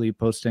bi-weekly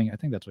posting. I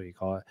think that's what you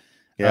call it.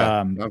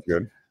 Yeah, that's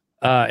good.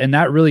 And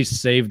that really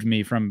saved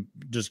me from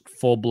just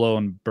full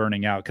blown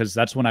burning out, because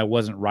that's when I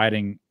wasn't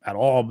riding at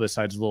all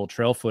besides little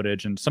trail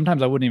footage. And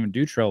sometimes I wouldn't even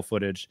do trail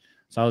footage.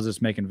 So I was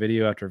just making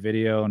video after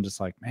video and just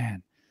like,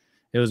 man,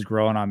 it was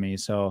growing on me.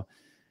 So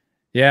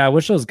yeah, I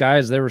wish those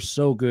guys, they were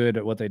so good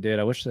at what they did.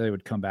 I wish they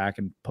would come back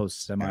and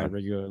post semi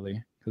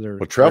regularly. Well,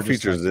 Trail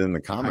Features in the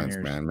comments,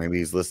 man. Maybe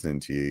he's listening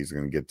to you. He's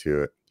going to get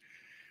to it.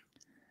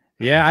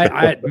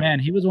 Yeah, man,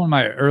 he was one of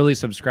my early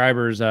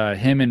subscribers.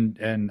 Him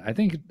and I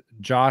think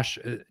Josh,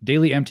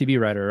 Daily MTB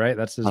Writer, right?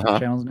 That's his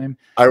channel's name.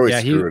 I always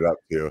screw it up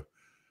too.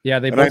 Yeah,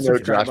 they both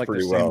subscribed like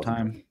the same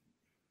time.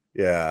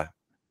 Yeah,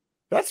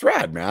 that's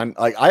rad, man.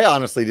 Like, I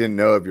honestly didn't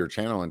know of your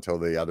channel until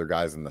the other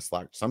guys in the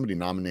Slack. Somebody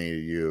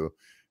nominated you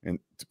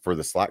for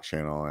the Slack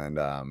channel, and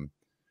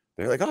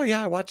they're like, "Oh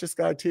yeah, I watch this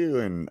guy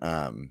too." And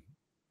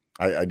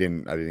I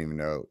didn't even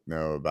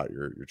know about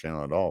your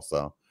channel at all.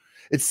 So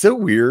it's so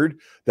weird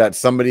that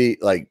somebody,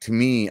 like, to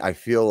me, I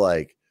feel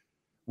like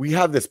we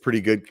have this pretty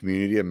good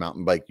community of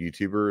mountain bike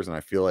YouTubers, and I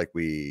feel like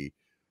we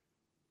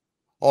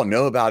all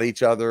know about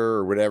each other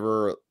or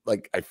whatever.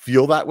 Like, I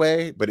feel that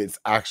way, but it's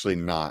actually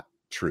not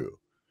true,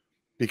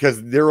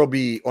 because there will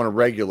be on a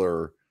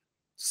regular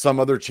some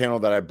other channel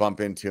that I bump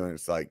into, and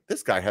it's like,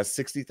 this guy has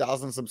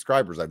 60,000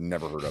 subscribers. I've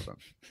never heard of him.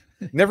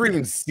 Never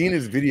even seen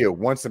his video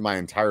once in my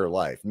entire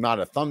life. Not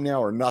a thumbnail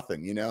or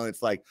nothing, you know?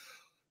 It's like,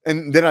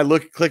 and then I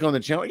click on the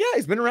channel. Yeah,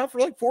 he's been around for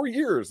like 4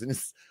 years. And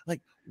it's like,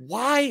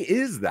 why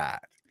is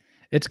that?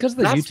 It's because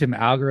the YouTube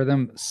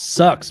algorithm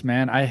sucks,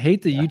 man. I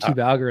hate the YouTube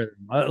algorithm.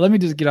 Let me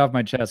just get off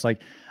my chest.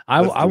 Like,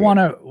 I want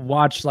to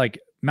watch like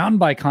mountain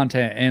bike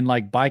content and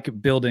like bike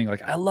building.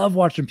 Like, I love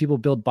watching people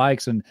build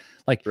bikes, and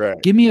like,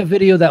 give me a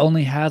video that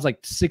only has like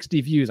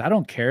 60 views. I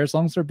don't care as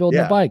long as they're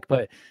building a bike.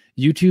 But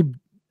YouTube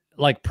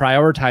like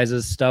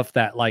prioritizes stuff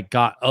that like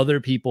got other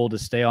people to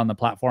stay on the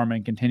platform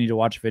and continue to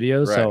watch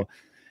videos. So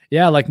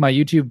yeah, like my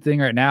YouTube thing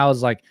right now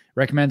is like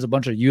recommends a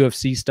bunch of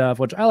UFC stuff,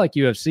 which I like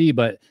UFC,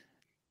 but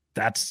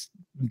that's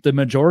the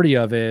majority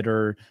of it.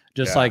 Or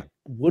just like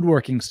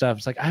woodworking stuff.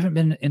 It's like, I haven't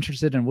been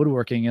interested in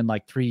woodworking in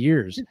like 3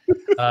 years.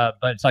 But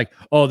it's like,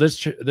 oh,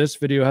 this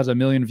video has 1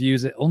 million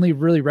views. It only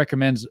really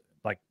recommends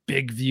like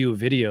big view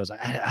videos.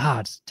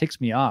 It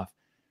ticks me off.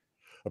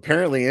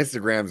 Apparently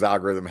Instagram's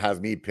algorithm has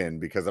me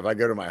pinned, because if I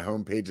go to my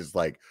homepage, it's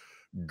like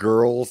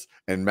girls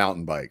and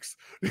mountain bikes.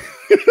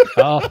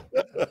 Oh,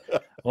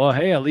 well,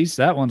 hey, at least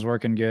that one's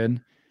working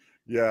good.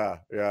 Yeah.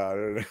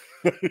 The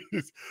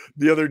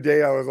other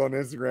day I was on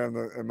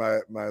Instagram, and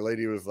my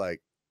lady was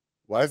like,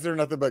 why is there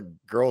nothing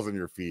but girls in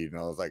your feed?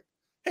 And I was like,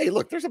 hey,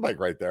 look, there's a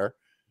bike right there.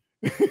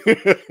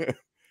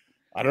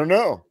 I don't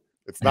know.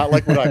 It's not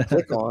like what I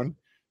click on.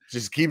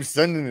 Just keep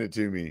sending it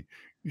to me.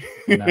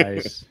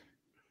 Nice.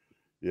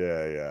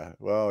 Yeah.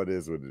 Well, it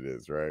is what it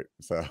is, right?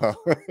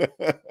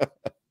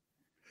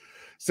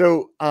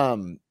 So,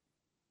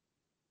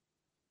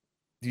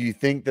 do you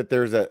think that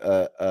there's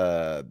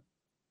a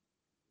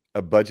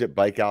budget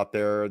bike out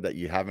there that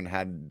you haven't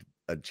had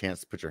a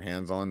chance to put your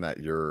hands on that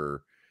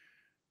you're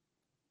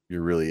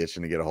really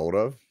itching to get a hold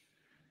of?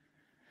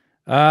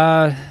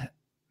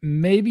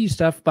 Maybe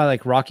stuff by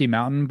like Rocky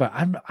Mountain, but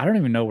I don't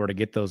even know where to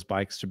get those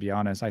bikes, to be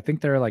honest. I think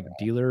they're like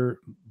dealer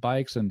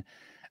bikes, and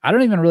I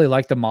don't even really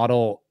like the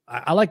model.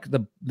 I like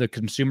the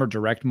consumer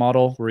direct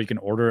model where you can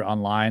order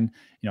online,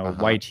 you know,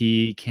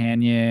 YT,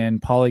 Canyon,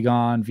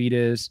 Polygon,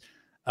 Vitas.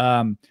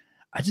 I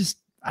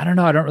don't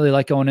know. I don't really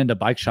like going into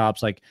bike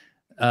shops. Like,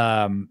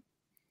 I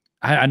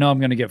know I'm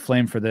going to get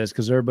flamed for this,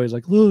 because everybody's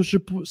like, "Oh,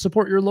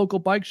 support your local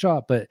bike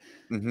shop," but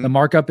the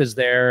markup is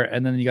there,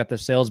 and then you got the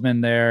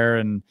salesman there,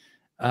 and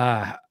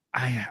I'd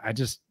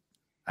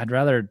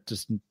rather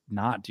just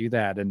not do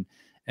that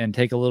and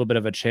take a little bit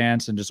of a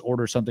chance and just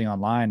order something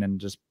online and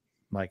just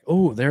like,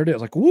 oh, there it is.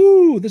 Like,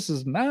 woo, this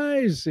is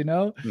nice, you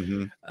know?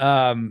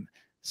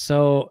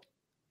 So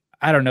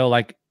I don't know,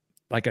 like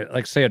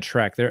say a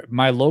Trek there.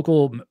 My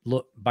local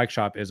bike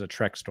shop is a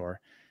Trek store.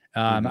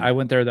 I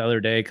went there the other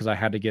day because I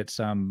had to get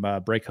some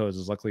brake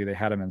hoses. Luckily they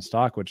had them in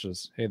stock, which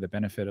is, hey, the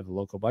benefit of a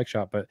local bike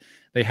shop, but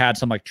they had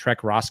some like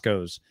Trek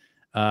Roscoes.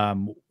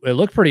 It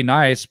looked pretty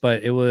nice,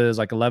 but it was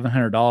like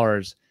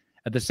 $1,100.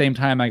 At the same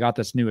time, I got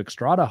this new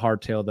Xstrata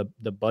hardtail,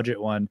 the budget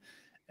one,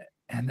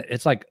 and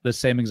it's like the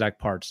same exact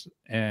parts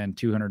and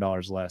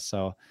 $200 less.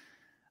 So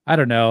I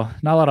don't know,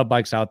 not a lot of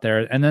bikes out there.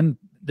 And then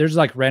there's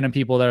like random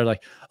people that are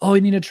like, oh,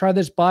 you need to try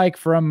this bike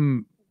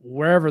from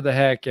wherever the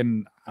heck.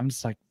 And I'm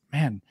just like,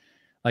 man,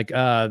 like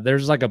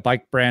there's like a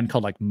bike brand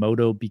called like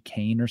Moto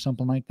Becane or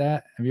something like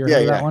that. Have you ever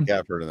heard of that one? Yeah,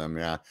 I've heard of them.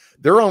 Yeah,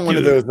 they're on one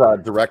of those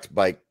direct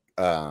bike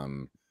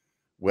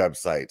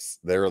websites.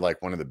 They're like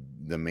one of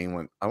the main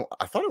one.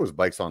 I thought it was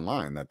Bikes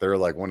Online, that they're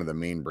like one of the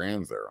main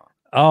brands they're on.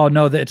 Oh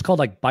no, it's called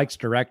like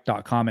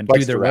bikesdirect.com, and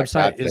dude, their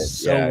website is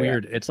so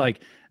weird. It's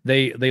like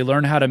they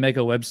learned how to make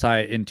a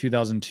website in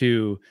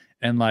 2002,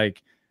 and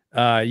like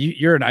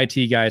you're an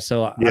IT guy,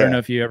 so I don't know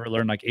if you ever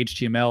learned like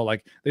HTML.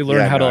 Like they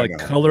learn how to like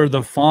color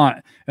the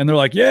font, and they're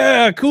like,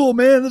 "Yeah, cool,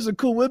 man. This is a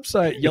cool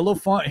website. Yellow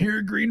font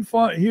here, green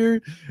font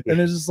here," and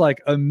there's just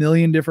like a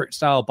million different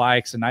style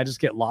bikes, and I just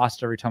get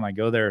lost every time I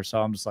go there.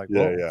 So I'm just like,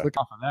 "Well, click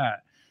off of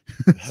that."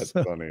 That's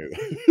funny.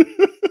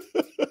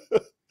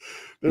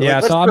 Yeah,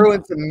 like, let's so throw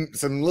in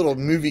some little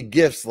movie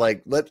gifs.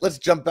 Like let's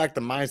jump back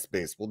to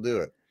MySpace. We'll do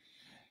it.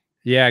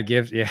 Yeah,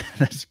 yeah,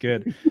 that's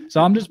good.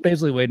 So I'm just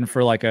basically waiting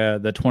for like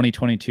the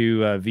 2022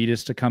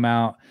 Vitas to come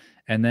out,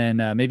 and then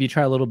maybe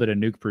try a little bit of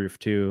Nuke Proof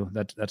too.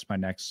 That's my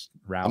next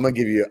route. I'm gonna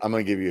give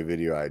you a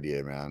video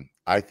idea, man.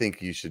 I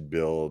think you should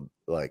build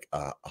like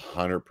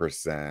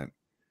 100%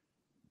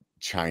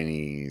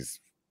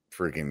 Chinese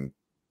freaking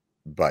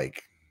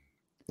bike,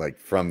 like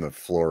from the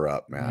floor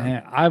up,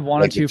 man. I've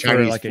wanted like to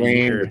for like a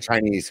year. The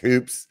Chinese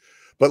hoops,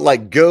 but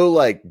like go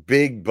like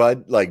big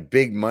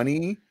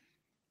money.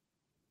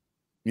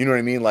 You know what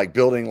I mean? Like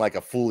building like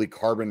a fully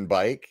carbon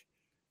bike,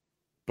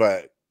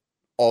 but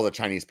all the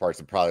Chinese parts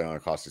are probably going to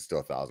cost you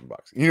still $1,000.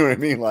 You know what I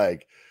mean?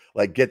 Like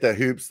get the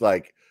hoops.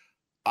 Like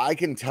I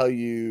can tell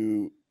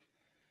you,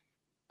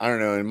 I don't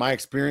know, in my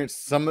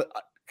experience,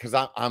 because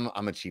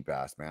I'm a cheap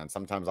ass, man.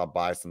 Sometimes I'll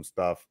buy some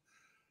stuff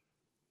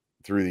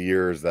through the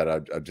years that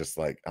I'm just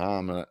like,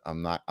 I'm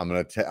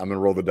gonna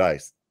roll the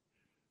dice.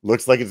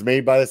 Looks like it's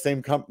made by the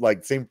same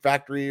same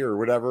factory or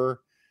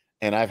whatever.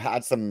 And I've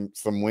had some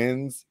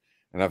wins.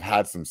 And I've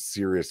had some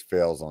serious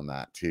fails on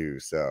that too.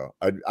 So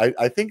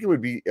I think it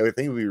would be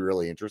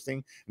really interesting,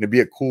 and it'd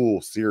be a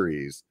cool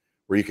series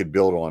where you could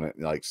build on it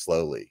like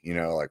slowly, you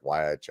know, like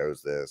why I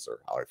chose this or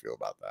how I feel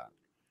about that.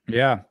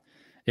 Yeah.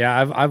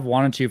 I've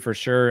wanted to for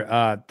sure.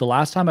 The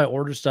last time I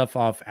ordered stuff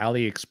off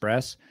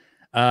AliExpress,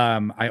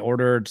 I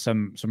ordered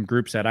some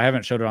group set. I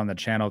haven't showed it on the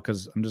channel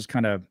because I'm just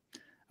kind of,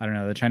 I don't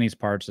know, the Chinese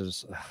parts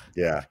is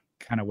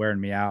kind of wearing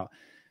me out.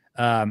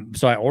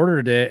 So I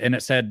ordered it and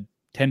it said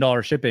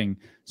 $10 shipping.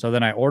 So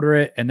then I order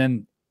it and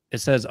then it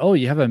says, "Oh,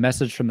 you have a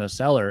message from the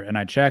seller." And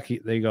I check,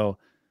 they go,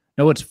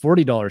 "No, it's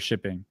 $40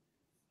 shipping."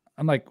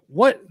 I'm like,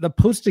 "What? The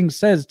posting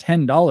says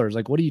 $10.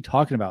 Like, what are you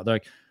talking about?" They're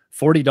like,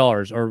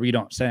 $40 or we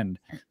don't send.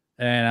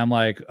 And I'm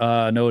like,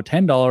 no,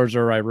 $10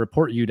 or I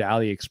report you to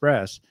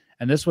AliExpress.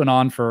 And this went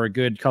on for a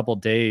good couple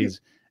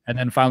days. And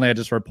then finally I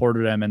just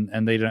reported them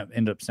and they didn't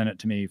end up sending it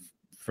to me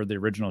for the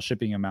original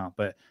shipping amount.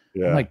 But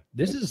I'm like,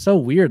 this is so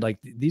weird. Like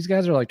these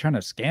guys are like trying to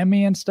scam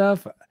me and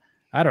stuff.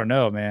 I don't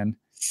know, man.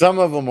 Some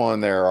of them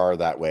on there are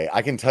that way.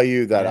 I can tell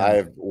you that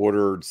I've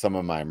ordered some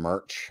of my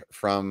merch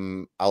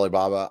from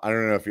Alibaba. I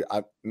don't know if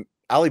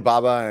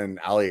Alibaba and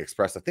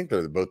AliExpress, I think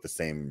they're both the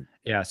same.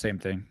 Yeah, same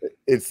thing.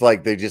 It's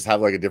like they just have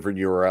like a different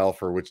URL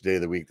for which day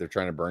of the week they're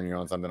trying to burn you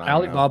on something.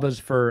 Alibaba's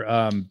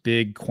for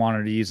big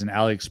quantities, and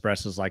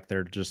AliExpress is like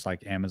they're just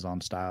like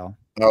Amazon style.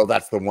 Oh,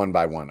 that's the one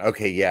by one.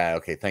 Okay, yeah,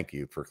 okay. Thank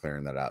you for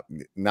clearing that up.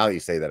 Now that you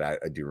say that, I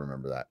do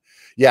remember that.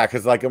 Yeah,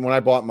 because like when I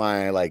bought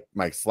my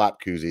slap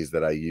koozies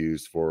that I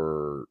use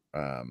for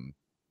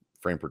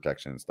frame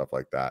protection and stuff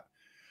like that,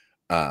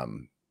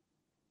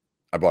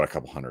 I bought a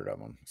couple hundred of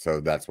them.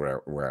 So that's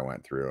where I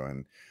went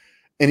through.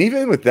 And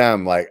even with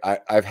them, like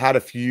I've had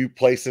a few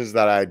places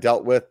that I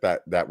dealt with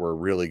that were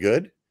really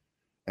good.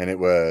 And it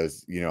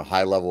was, you know,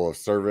 high level of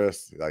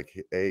service. Like,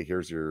 hey,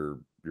 here's your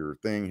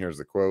thing. Here's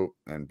the quote.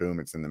 And boom,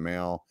 it's in the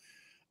mail.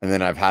 And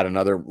then I've had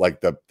another,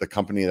 like the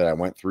company that I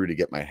went through to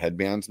get my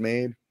headbands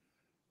made.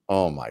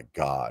 Oh my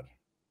God.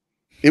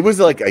 It was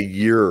like a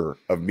year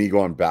of me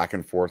going back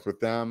and forth with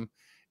them.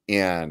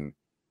 And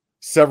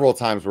several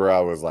times where I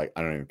was like,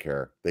 I don't even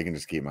care. They can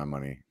just keep my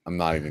money. I'm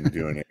not even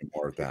doing it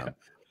anymore with them.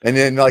 And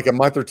then like a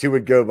month or two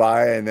would go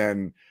by and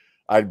then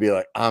I'd be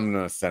like, I'm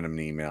going to send them an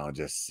email and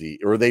just see,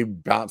 or they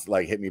bounce,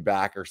 like hit me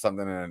back or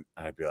something. And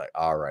I'd be like,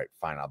 all right,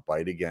 fine. I'll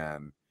bite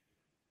again.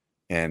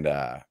 And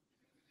at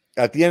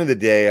the end of the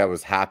day, I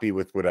was happy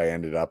with what I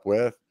ended up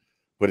with,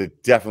 but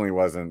it definitely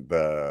wasn't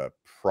the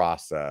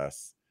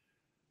process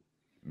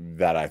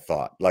that I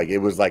thought. Like, it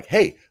was like,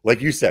 hey, like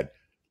you said,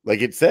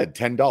 like it said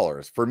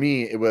 $10. For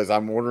me, it was,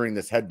 I'm ordering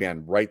this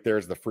headband. Right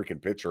there's the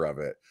freaking picture of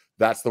it.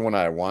 That's the one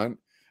I want.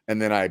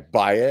 And then I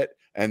buy it.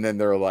 And then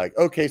they're like,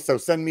 okay, so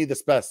send me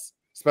the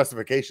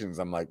specifications.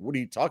 I'm like, what are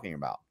you talking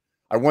about?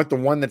 I want the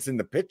one that's in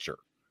the picture.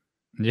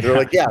 Yeah. They're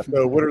like, yeah,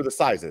 so what are the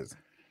sizes?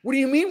 What do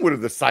you mean, what are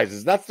the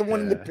sizes? That's the one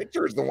in the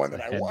picture is the one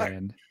that I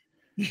want.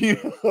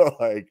 You know,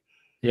 like,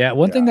 yeah,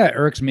 one thing that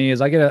irks me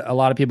is I get a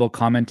lot of people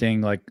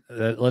commenting, like,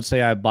 let's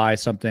say I buy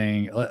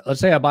something,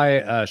 let's say I buy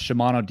a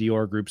Shimano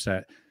Dior group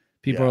set.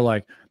 People are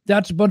like,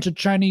 that's a bunch of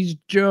Chinese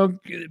junk.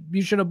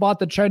 You should have bought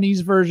the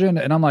Chinese version.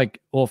 And I'm like,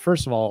 well,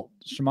 first of all,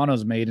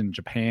 Shimano's made in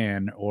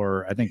Japan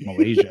or I think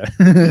Malaysia.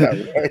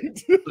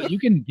 But you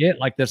can get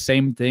like the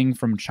same thing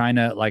from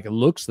China. Like it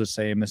looks the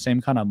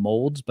same kind of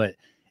molds, but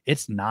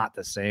it's not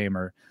the same.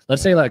 Or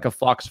let's say like a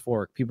Fox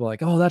fork. People are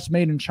like, oh, that's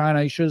made in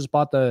China. You should have just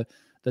bought the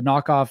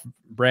knockoff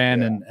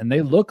brand. And they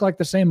look like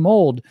the same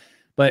mold.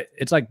 But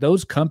it's like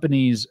those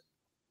companies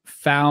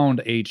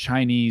found a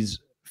Chinese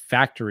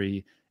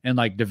factory and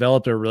like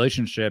developed a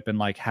relationship and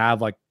like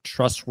have like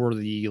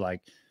trustworthy like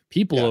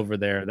people over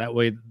there. That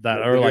way that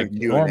They're are like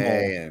Q&A normal.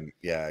 And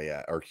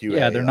or QA.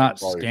 Yeah, they're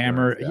not all these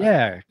scammer. terms,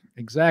 Yeah,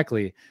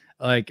 exactly.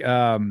 Like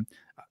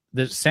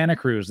the Santa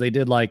Cruz, they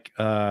did like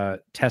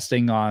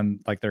testing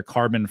on like their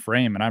carbon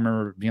frame, and I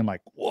remember being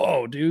like,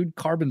 "Whoa, dude,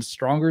 carbon's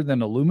stronger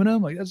than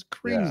aluminum? Like that's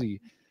crazy."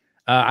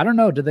 I don't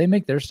know. Did they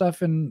make their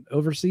stuff in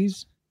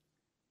overseas?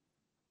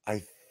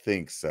 I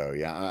think so.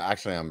 Yeah,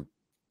 actually, I'm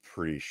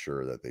pretty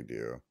sure that they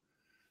do.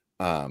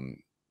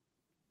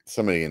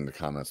 Somebody in the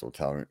comments will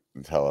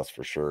tell us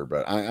for sure,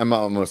 but I'm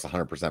almost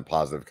 100%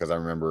 positive because I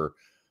remember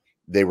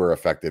they were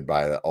affected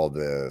by all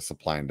the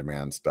supply and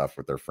demand stuff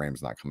with their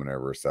frames not coming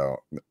over. So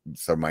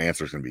my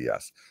answer is going to be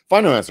yes.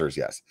 Final answer is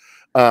yes.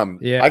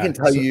 I can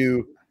tell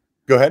you.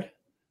 Go ahead.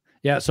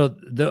 Yeah, so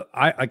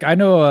I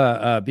know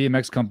a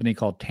BMX company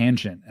called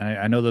Tangent, and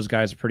I know those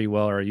guys pretty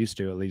well, or I used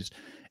to at least.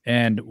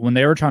 And when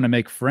they were trying to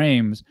make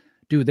frames,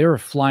 dude, they were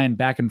flying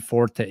back and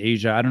forth to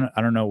Asia.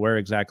 I don't know where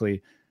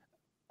exactly,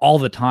 all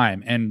the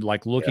time, and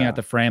like looking at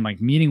the frame,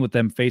 like meeting with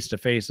them face to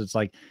face. It's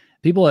like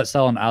people that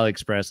sell on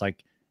AliExpress,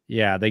 like,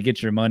 yeah, they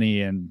get your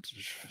money and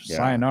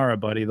sayonara,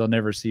 buddy. They'll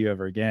never see you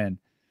ever again.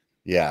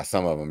 Yeah,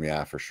 some of them,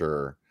 yeah, for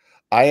sure.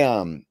 I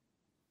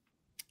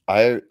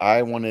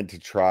wanted to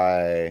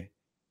try.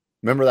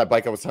 Remember that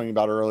bike I was telling you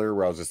about earlier,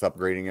 where I was just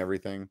upgrading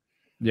everything?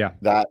 Yeah,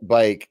 that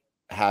bike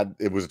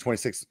was a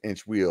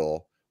 26-inch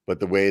wheel, but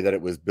the way that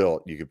it was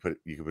built, you could put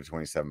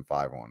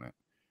 27.5 on it.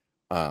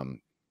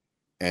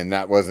 And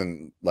that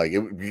wasn't like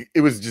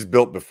it was just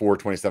built before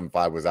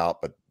 27.5 was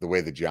out, but the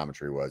way the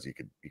geometry was, you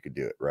could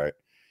do it, right?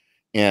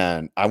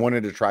 And I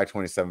wanted to try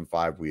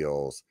 27.5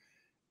 wheels,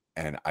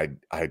 and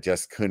I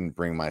just couldn't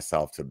bring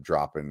myself to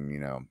dropping,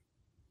 $500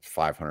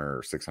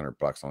 or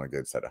 $600 on a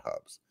good set of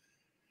hubs.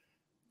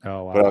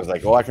 Oh wow. But I was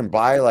like, I can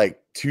buy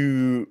like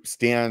 2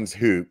 Stan's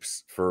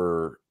hoops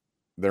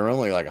they're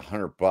only like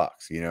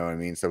 $100, you know what I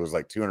mean? So it was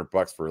like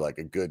 $200 for like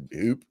a good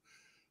hoop.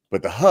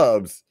 But the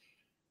hubs,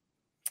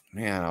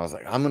 man, I was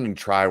like, I'm gonna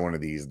try one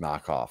of these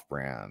knockoff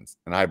brands.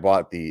 And I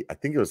bought I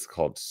think it was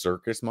called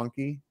Circus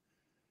Monkey.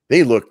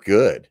 They looked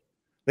good.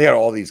 They had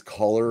all these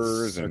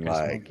colors and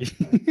like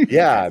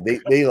yeah, they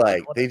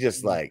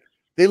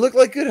look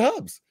like good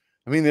hubs.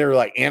 I mean, they were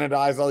like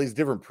anodized, all these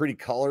different pretty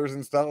colors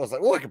and stuff. I was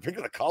like, I can pick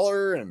the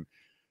color, and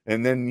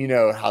then you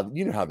know how the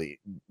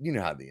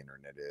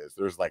internet is.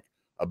 There's like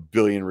a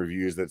billion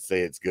reviews that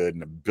say it's good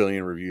and a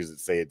billion reviews that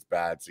say it's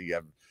bad. So you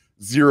have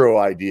zero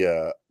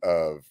idea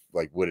of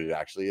like what it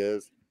actually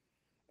is.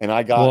 And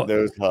I got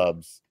those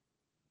hubs.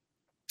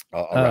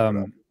 I'll wrap it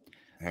up.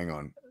 Hang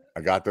on.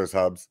 I got those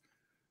hubs.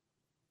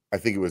 I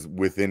think it was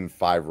within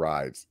 5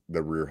 rides,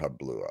 the rear hub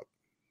blew up.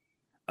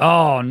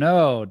 Oh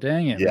no,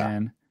 dang it,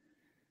 man.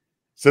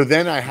 So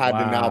then I had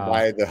to now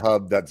buy the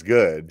hub that's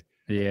good.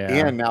 Yeah.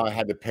 And now I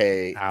had to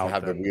pay to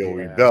have the wheel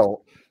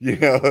rebuilt.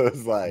 It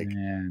was like, oh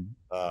man.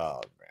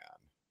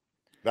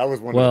 That was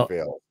one of the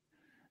fails.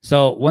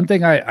 So one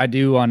thing I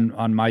do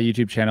on my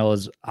YouTube channel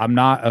is I'm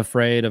not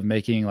afraid of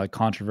making like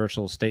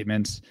controversial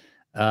statements.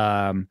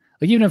 Like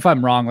even if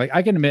I'm wrong, like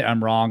I can admit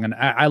I'm wrong, and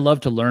I love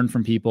to learn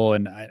from people,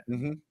 and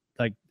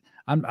like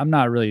I'm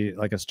not really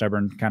like a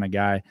stubborn kind of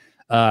guy.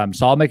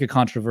 So I'll make a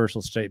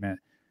controversial statement.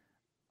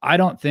 I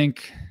don't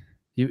think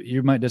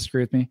you might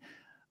disagree with me.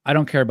 I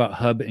don't care about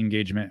hub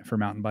engagement for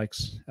mountain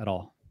bikes at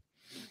all.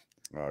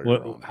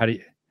 How do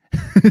you?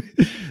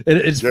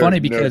 It's funny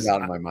because no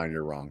doubt in my mind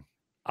you're wrong.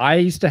 I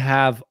used to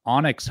have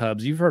Onyx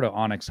hubs. You've heard of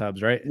Onyx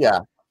hubs, right? Yeah.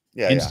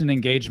 Instant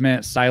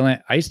engagement,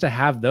 silent. I used to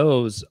have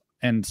those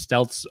and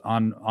stealths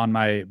on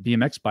my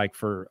BMX bike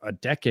for a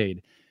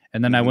decade.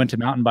 And then I went to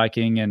mountain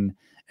biking,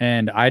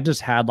 and I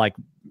just had like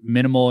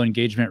minimal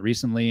engagement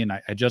recently. And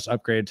I just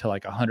upgraded to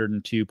like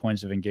 102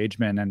 points of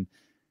engagement. And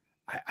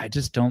I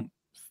just don't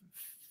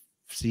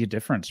see a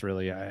difference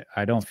really.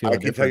 I don't feel I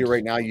can tell you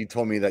right now, you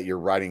told me that you're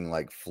riding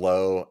like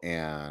Flow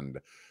and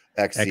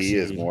XC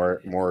is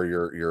more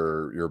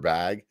your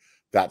bag.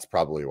 That's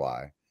probably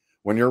why.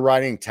 When you're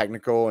riding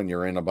technical and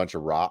you're in a bunch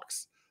of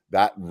rocks,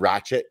 that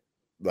ratchet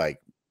like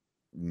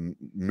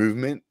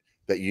movement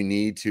that you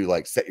need to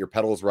like set your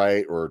pedals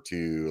right or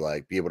to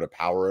like be able to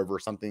power over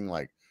something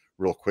like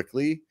real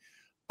quickly,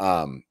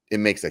 it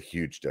makes a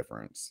huge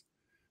difference,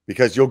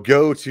 because you'll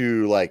go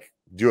to like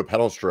do a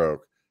pedal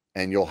stroke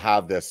and you'll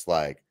have this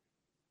like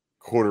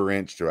 1/4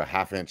 inch to a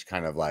 1/2 inch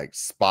kind of like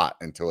spot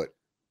until it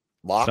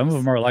locks. Some of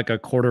them are like a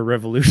quarter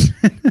revolution.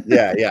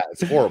 yeah,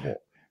 it's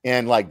horrible.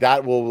 And like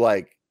that will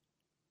like,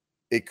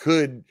 it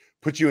could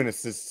put you in a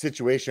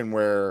situation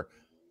where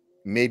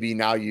maybe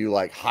now you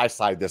like high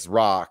side this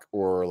rock,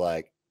 or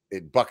like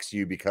it bucks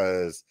you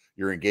because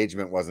your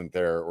engagement wasn't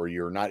there, or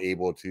you're not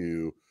able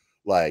to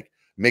like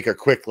make a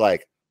quick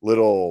like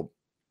little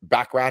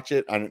back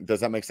ratchet. Does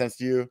that make sense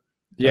to you?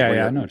 Yeah,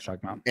 I know what you're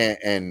talking about.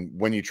 And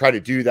when you try to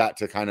do that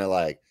to kind of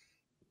like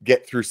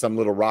get through some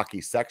little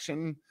rocky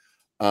section,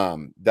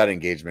 that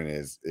engagement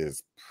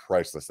is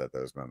priceless at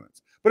those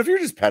moments. But if you're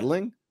just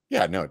pedaling,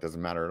 no, it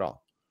doesn't matter at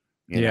all.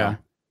 You know?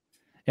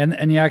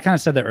 And yeah, I kind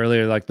of said that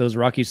earlier, like those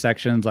rocky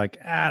sections, like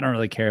I don't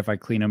really care if I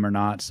clean them or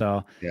not.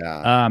 So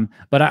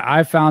but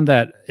I found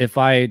that if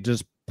I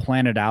just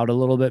plan it out a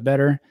little bit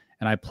better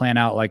and I plan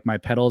out like my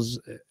pedals,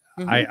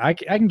 I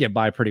can get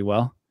by pretty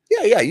well.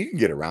 Yeah, you can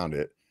get around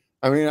it.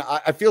 I mean,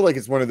 I feel like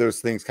it's one of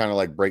those things, kind of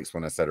like brakes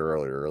when I said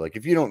earlier. Like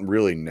if you don't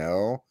really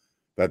know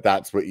that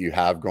that's what you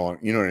have going,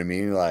 you know what I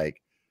mean?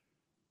 Like,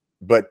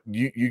 but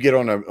you get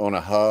on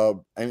a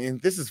hub. I mean,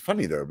 this is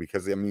funny though,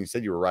 because I mean, you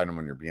said you were riding them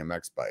on your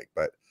BMX bike,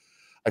 but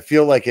I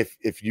feel like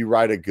if you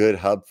ride a good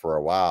hub for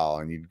a while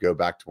and you go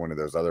back to one of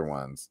those other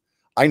ones,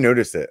 I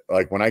notice it.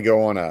 Like when I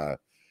go on a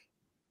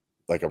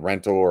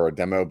rental or a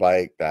demo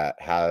bike that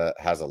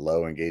has a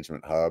low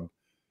engagement hub,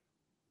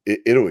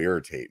 it'll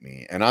irritate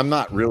me. And I'm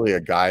not really a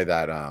guy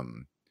that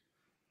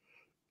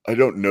I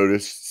don't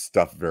notice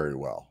stuff very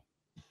well.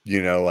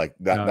 You know, like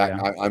that.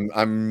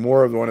 I'm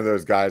more of one of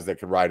those guys that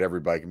could ride every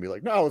bike and be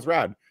like, no, it's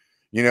rad.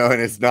 You know,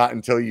 and it's not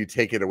until you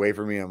take it away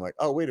from me, I'm like,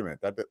 oh, wait a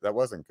minute, that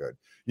wasn't good.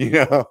 You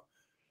know.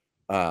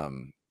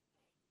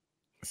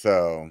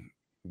 So,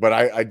 but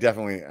I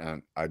definitely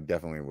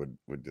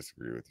would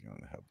disagree with you on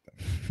the hub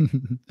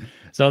thing.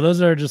 So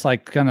those are just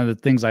like kind of the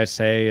things I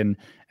say, and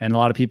a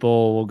lot of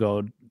people will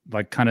go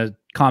like kind of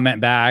comment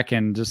back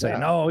and just say,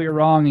 no, you're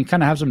wrong, and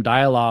kind of have some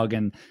dialogue,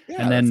 and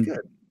then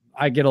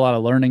I get a lot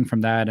of learning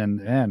from that,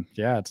 and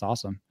yeah, it's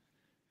awesome.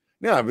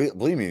 Yeah,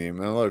 believe me, in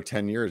another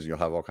 10 years, you'll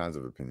have all kinds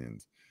of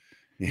opinions.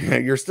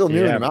 You're still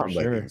new to mountain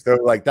biking. So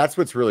like, that's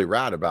what's really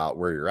rad about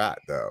where you're at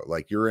though.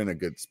 Like you're in a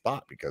good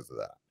spot because of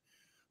that.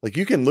 Like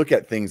you can look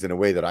at things in a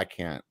way that I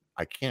can't.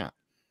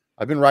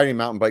 I've been riding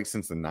mountain bikes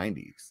since the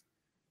 90s.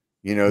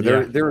 You know,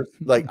 they're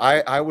like,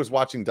 I was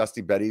watching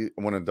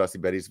one of Dusty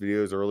Betty's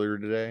videos earlier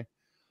today,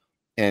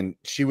 and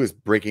she was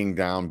breaking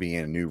down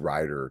being a new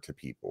rider to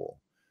people.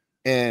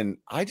 And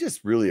I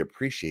just really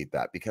appreciate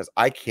that because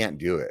I can't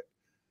do it.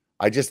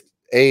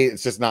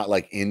 It's just not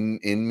like in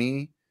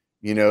me,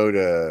 you know,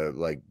 to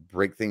like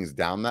break things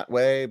down that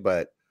way.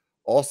 But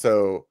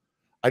also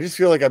I just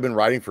feel like I've been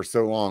riding for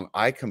so long,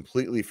 I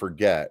completely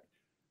forget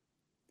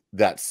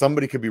that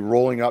somebody could be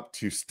rolling up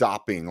to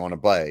stopping on a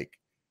bike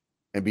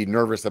and be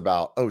nervous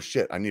about, oh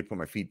shit, I need to put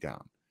my feet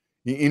down.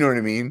 You know what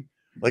I mean?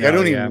 Like I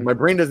don't even, my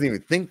brain doesn't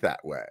even think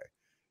that way.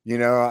 You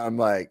know, I'm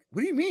like,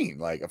 what do you mean?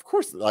 Like, of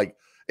course, like,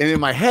 and in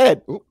my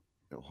head,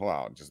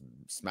 wow, just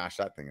smash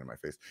that thing in my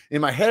face.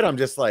 In my head, I'm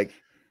just like,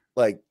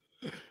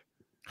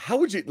 how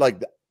would you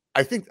like,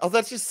 I think, oh,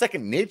 that's just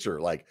second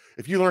nature. Like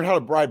if you learned how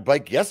to ride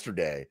bike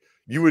yesterday,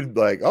 you would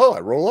like, oh, I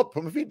roll up,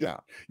 put my feet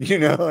down, you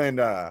know? And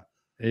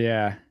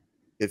yeah,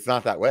 it's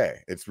not that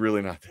way. It's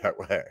really not that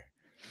way.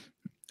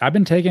 I've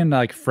been taking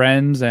like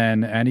friends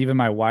and even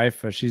my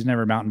wife, she's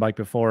never mountain biked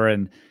before,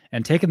 and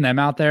taking them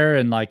out there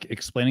and like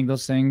explaining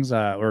those things,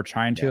 or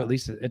trying to, at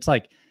least it's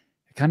like,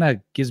 it kind of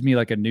gives me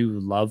like a new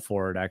love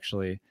for it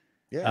actually.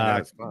 Yeah,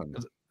 it's fun.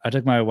 I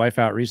took my wife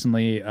out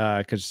recently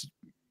because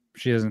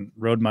she hasn't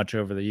rode much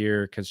over the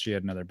year because she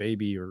had another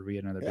baby, or we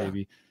had another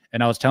baby.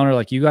 And I was telling her,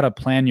 like, you got to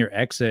plan your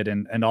exit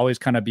and always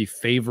kind of be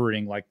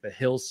favoring like the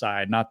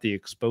hillside, not the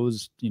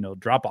exposed, you know,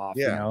 drop off,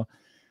 you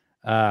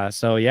know?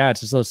 So yeah,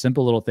 it's just those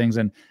simple little things.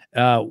 And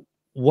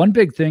one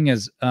big thing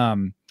is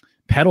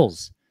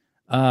pedals.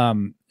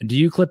 Do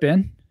you clip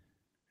in?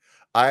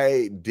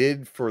 I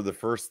did for the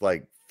first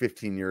like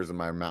 15 years of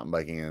my mountain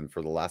biking, and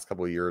for the last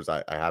couple of years,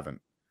 I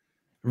haven't.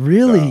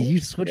 Really? So,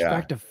 you switched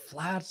back to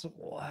flats?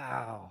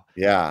 Wow.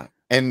 Yeah.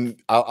 And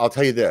I'll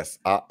tell you this.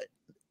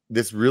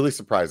 This really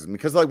surprises me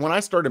because like when I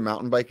started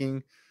mountain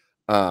biking,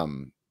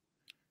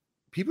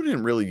 people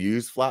didn't really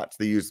use flats.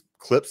 They used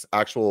clips,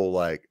 actual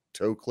like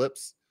toe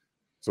clips.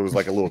 So it was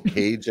like a little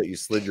cage that you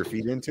slid your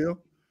feet into,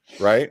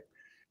 right?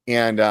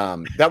 And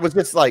that was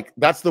just like,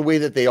 that's the way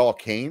that they all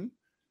came.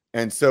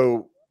 And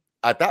so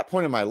at that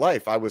point in my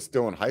life, I was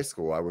still in high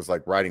school. I was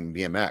like riding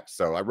BMX.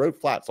 So I rode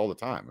flats all the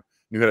time.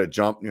 Knew how to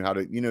jump, knew how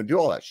to, you know, do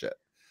all that shit.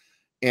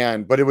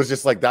 But it was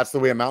just like, that's the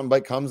way a mountain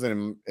bike comes.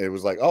 And it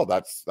was like, oh,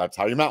 that's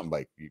how you mountain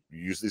bike. You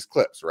use these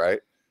clips, right?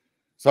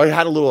 So I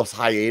had a little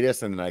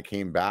hiatus, and then I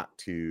came back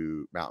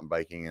to mountain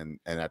biking. And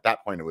at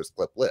that point it was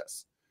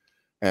clipless.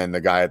 And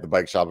the guy at the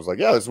bike shop was like,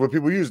 yeah, this is what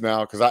people use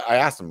now. Cause I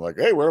asked him like,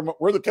 hey, where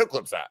are the toe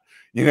clips at?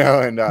 You know?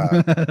 And,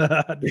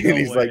 and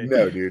he's like,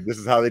 no, dude, this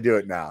is how they do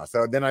it now.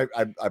 So then I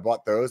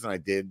bought those, and I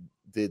did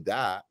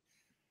that.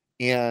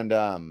 And,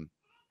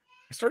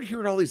 I started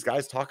hearing all these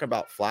guys talking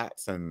about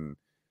flats and,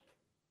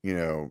 you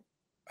know,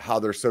 how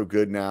they're so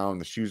good now and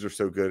the shoes are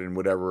so good and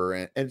whatever.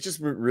 And it just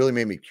really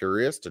made me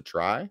curious to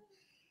try.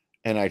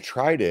 And I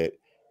tried it.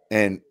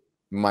 And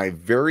my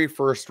very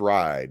first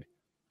ride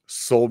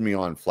sold me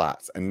on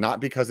flats, and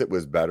not because it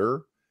was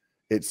better.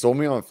 It sold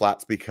me on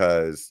flats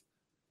because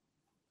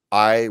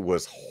I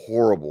was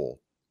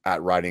horrible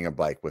at riding a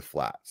bike with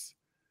flats.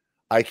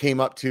 I came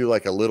up to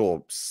like a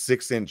little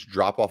 6-inch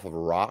drop off of a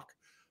rock.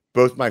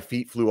 Both my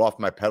feet flew off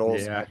my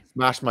pedals,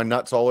 smashed my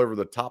nuts all over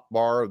the top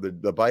bar of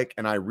the bike.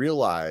 And I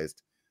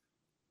realized,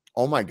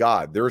 oh my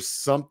God, there's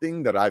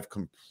something that I've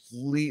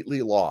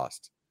completely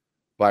lost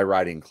by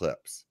riding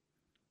clips.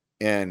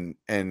 And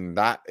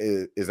that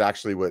is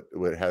actually what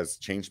has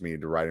changed me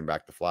to riding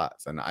back to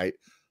flats. And I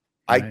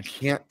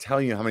can't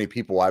tell you how many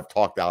people I've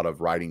talked out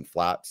of riding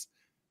flats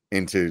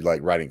into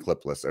like riding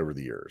clipless over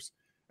the years,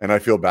 and I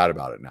feel bad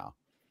about it now.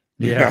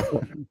 Yeah.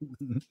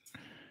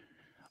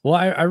 Well,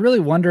 I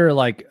really wonder,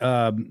 like,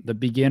 the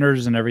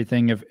beginners and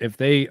everything, if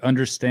they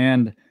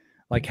understand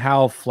like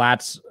how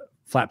flat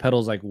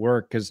pedals like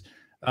work, because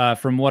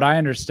from what I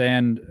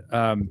understand,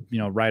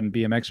 riding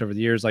BMX over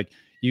the years, like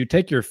you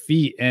take your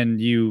feet and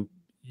you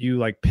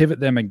like pivot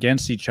them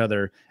against each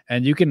other,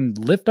 and you can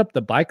lift up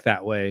the bike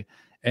that way.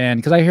 And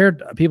because I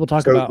heard people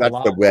talk about that's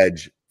the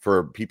wedge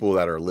for people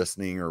that are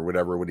listening or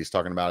whatever. What he's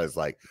talking about is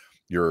like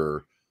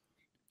your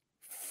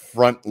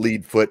front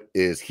lead foot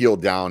is heel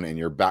down and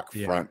your back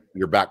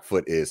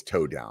foot is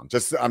toe down.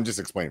 I'm just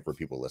explaining for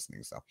people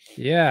listening. So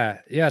yeah.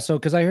 So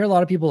because I hear a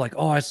lot of people like,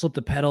 oh, I slipped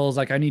the pedals,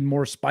 like I need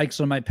more spikes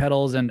on my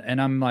pedals, and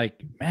I'm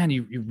like, man,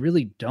 you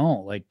really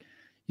don't. Like,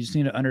 you just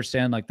need to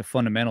understand like the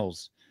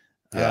fundamentals.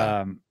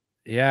 I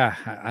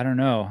don't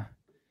know.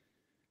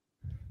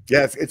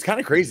 Yeah, it's kind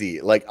of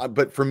crazy. Like,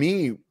 but for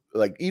me,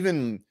 like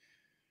even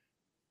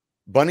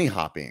bunny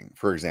hopping,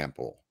 for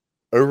example,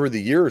 over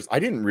the years, I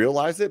didn't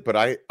realize it, but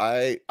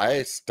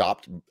I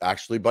stopped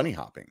actually bunny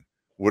hopping.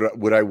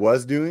 What I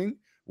was doing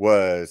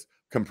was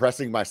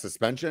compressing my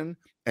suspension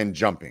and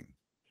jumping,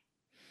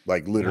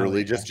 like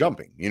literally just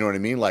jumping. You know what I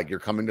mean? Like you're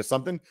coming to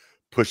something,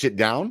 push it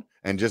down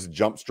and just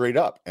jump straight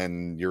up,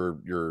 and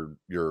your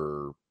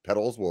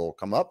pedals will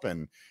come up.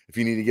 And if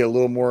you need to get a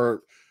little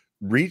more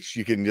reach,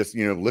 you can just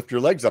lift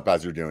your legs up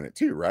as you're doing it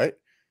too, right?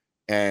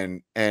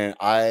 And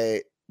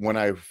when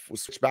I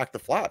switched back to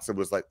flats, it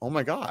was like, oh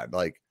my god,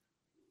 like.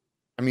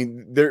 I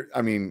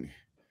mean,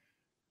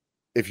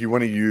 if you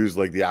want to use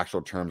like the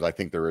actual terms, I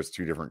think there is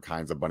two different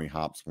kinds of bunny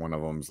hops. One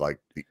of them's like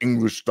the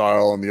English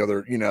style, and the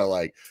other,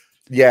 like,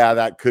 yeah,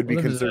 that could be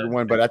considered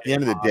one. But at the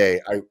end of the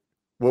day,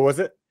 what was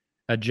it?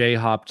 A J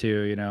hop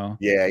too,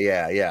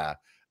 Yeah.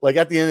 Like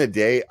at the end of the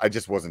day, I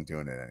just wasn't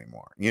doing it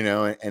anymore,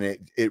 and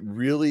it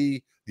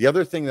really, the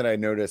other thing that I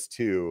noticed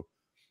too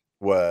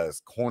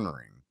was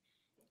cornering.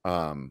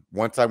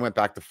 Once I went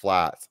back to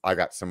flats, I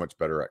got so much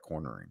better at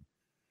cornering,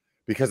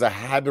 because I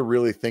had to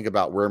really think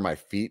about where my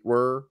feet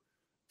were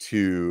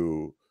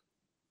to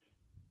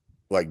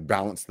like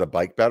balance the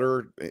bike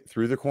better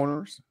through the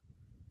corners.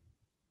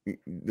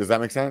 Does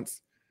that make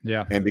sense?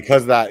 Yeah. And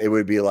because of that, it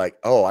would be like,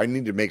 oh, I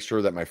need to make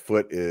sure that my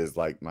foot is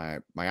like my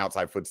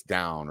outside foot's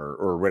down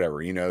or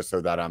whatever,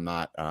 so that I'm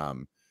not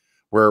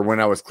where when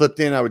I was clipped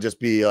in, I would just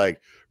be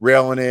like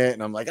railing it,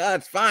 and I'm like,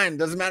 it's fine,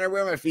 doesn't matter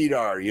where my feet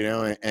are,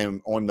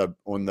 and on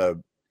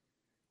the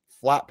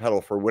flat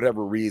pedal, for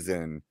whatever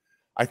reason,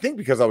 I think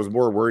because I was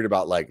more worried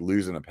about like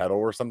losing a pedal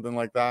or something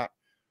like that,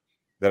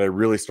 that I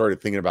really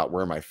started thinking about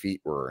where my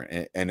feet were,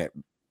 and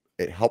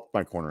it helped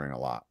my cornering a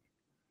lot.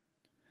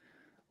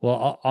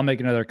 Well, I'll make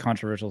another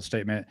controversial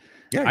statement.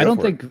 Yeah, I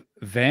don't think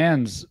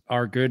Vans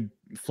are good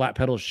flat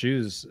pedal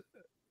shoes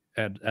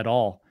at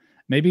all.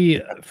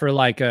 Maybe for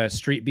like a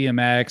street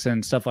BMX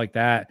and stuff like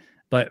that,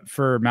 but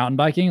for mountain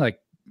biking, like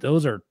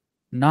those are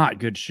not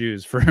good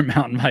shoes for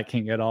mountain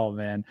biking at all,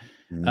 man.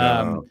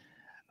 No.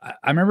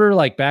 I remember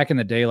like back in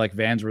the day, like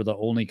Vans were the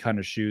only kind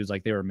of shoes,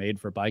 like they were made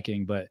for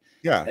biking. But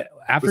yeah,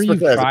 after you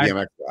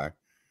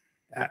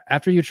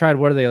tried,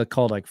 what are they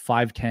called? Like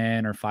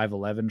 510 or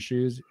 511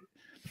 shoes?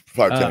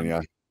 510,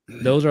 yeah.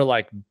 Those are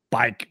like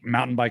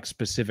mountain bike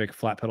specific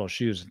flat pedal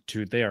shoes.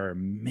 Dude, they are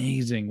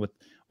amazing with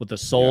the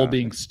sole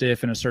being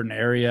stiff in a certain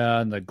area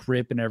and the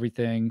grip and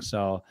everything.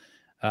 So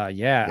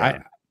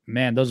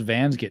man, those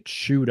Vans get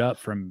chewed up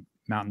from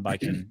mountain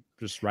biking.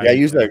 Just right. Yeah, I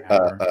use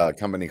a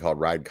company called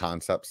Ride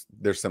Concepts.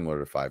 They're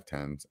similar to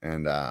 510s.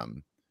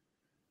 And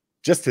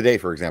just today,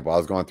 for example, I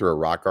was going through a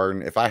rock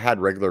garden. If I had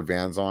regular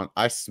Vans on,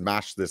 I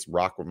smashed this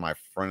rock with my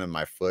front of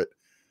my foot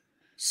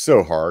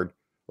so hard.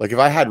 Like if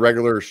I had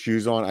regular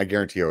shoes on, I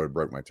guarantee I would have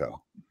broke my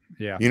toe.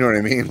 Yeah. You know what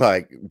I mean?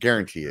 Like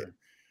guarantee it.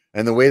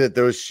 And the way that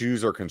those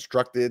shoes are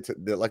constructed,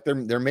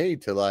 they're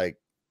made to like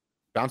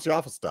bounce you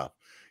off of stuff.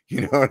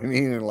 You know what I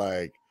mean? And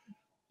like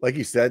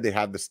you said, they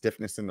have the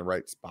stiffness in the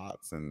right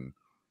spots. And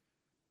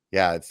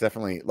yeah, it's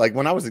definitely like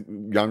when I was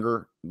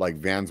younger, like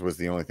Vans was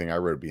the only thing I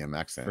rode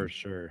BMX in. For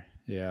sure.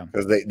 Yeah.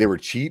 Because they were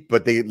cheap,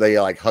 but they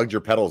like hugged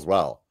your pedals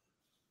well.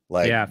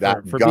 Like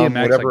that for gum,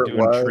 BMX, whatever like it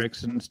doing was.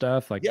 Tricks and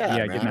stuff. Like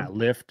getting that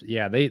lift.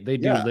 Yeah, they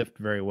do lift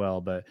very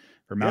well, but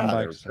for mountain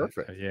bikes,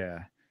 perfect.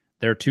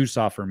 They're too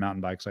soft for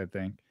mountain bikes, I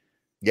think.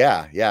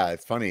 Yeah,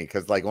 it's funny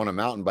because like on a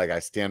mountain bike, I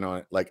stand on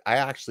it. Like I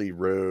actually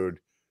rode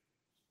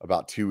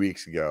about 2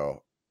 weeks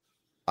ago.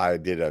 I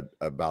did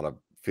about a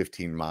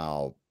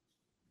 15-mile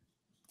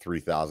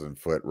 3,000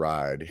 foot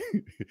ride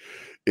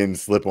in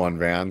slip-on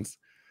Vans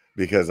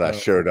because I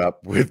showed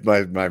up with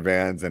my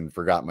Vans and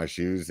forgot my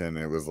shoes, and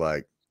it was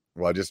like,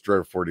 well, I just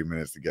drove 40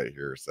 minutes to get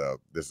here, so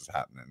this is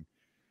happening.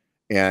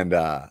 And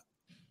oh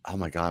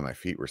my god, my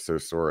feet were so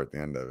sore at the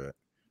end of it.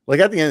 Like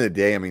at the end of the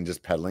day, I mean,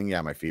 just pedaling,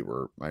 my feet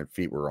were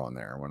on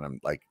there when I'm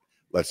like,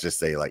 let's just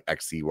say like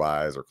XC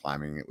wise or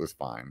climbing, it was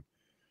fine.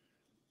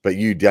 But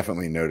you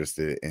definitely noticed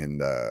it in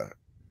the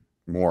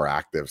more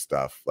active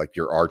stuff. Like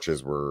your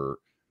arches were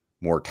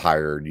more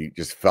tired. You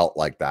just felt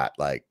like that,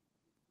 like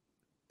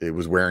it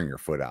was wearing your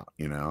foot out,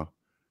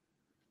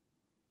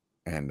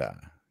 And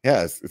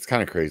yeah, it's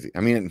kind of crazy.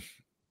 I mean,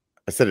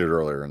 I said it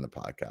earlier in the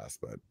podcast,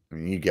 but I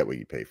mean, you get what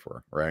you pay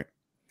for, right?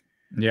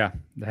 Yeah,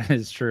 that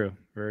is true.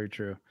 Very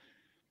true.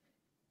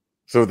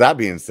 So with that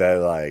being said,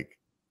 like,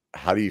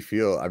 how do you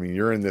feel? I mean,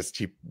 you're in this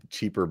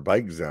cheaper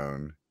bike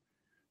zone.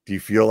 Do you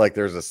feel like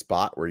there's a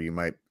spot where you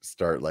might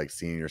start like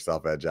seeing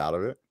yourself edge out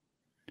of it?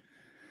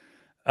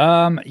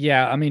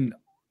 Yeah, I mean,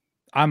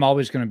 I'm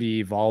always going to be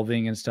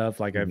evolving and stuff.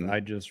 Like Mm-hmm. I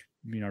just,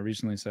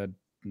 recently said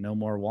no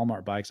more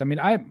Walmart bikes. I mean,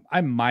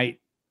 I might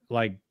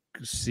like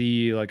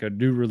see like a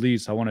new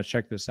release. I want to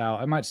check this out.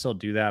 I might still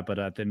do that, but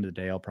at the end of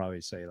the day, I'll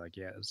probably say like,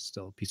 yeah, it's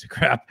still a piece of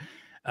crap.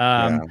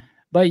 Yeah.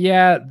 But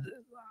yeah,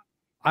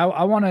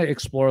 I want to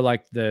explore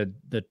like the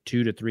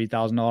 $2,000 to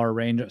 $3,000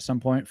 range at some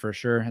point for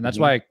sure. And that's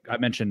why I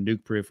mentioned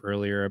Nuke Proof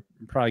earlier.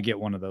 Probably get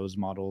one of those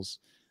models,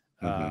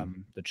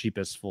 the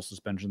cheapest full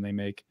suspension they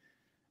make.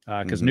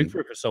 Because Nuke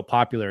Proof is so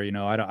popular,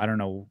 I don't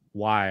know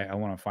why. I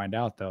want to find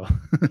out though.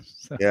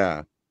 So.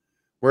 Yeah,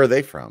 where are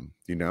they from?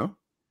 Do you know?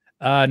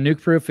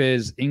 Nuke Proof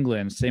is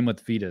England. Same with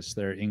Vetus,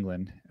 they're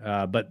England,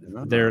 but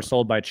they're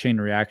sold by Chain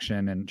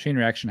Reaction, and Chain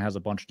Reaction has a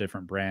bunch of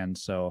different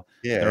brands, so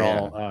they're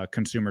all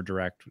consumer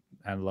direct.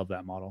 I love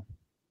that model.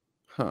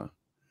 Huh?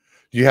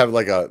 Do you have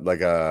like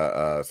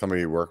a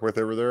somebody you work with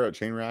over there at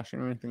Chain Reaction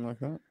or anything like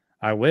that?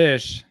 I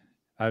wish.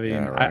 I mean,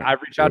 I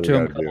reached out to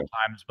him a couple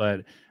times,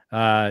 but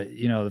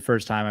the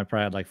first time I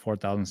probably had like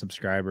 4,000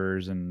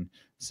 subscribers, and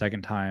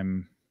second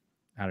time,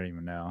 I don't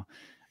even know.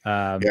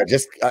 Yeah,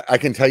 I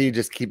can tell you,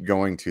 just keep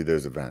going to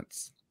those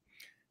events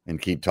and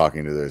keep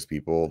talking to those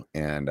people.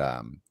 And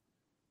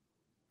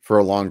for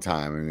a long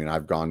time, I mean,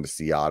 I've gone to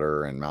Sea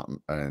Otter and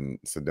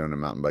Sedona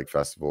Mountain Bike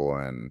Festival,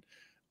 and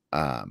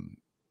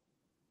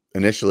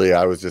initially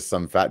I was just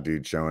some fat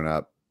dude showing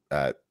up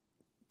at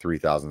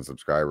 3,000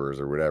 subscribers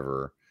or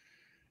whatever.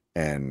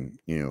 And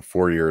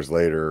 4 years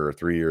later or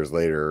 3 years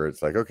later,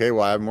 it's like, okay,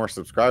 well, I have more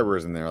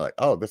subscribers, and they're like,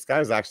 oh, this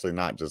guy's actually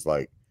not just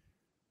like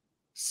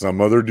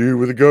some other dude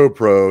with a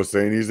GoPro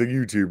saying he's a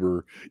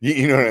YouTuber.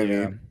 You know what I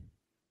mean?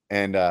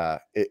 And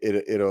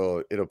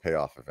it'll pay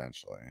off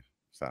eventually.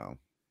 So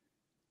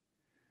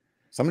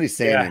somebody's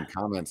saying in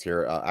comments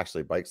here,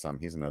 actually Bike Some,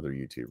 he's another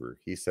YouTuber.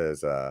 He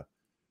says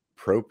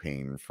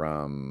Propane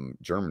from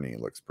Germany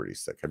looks pretty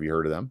sick. Have you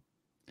heard of them?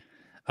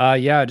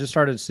 Yeah, I just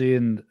started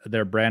seeing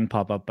their brand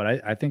pop up,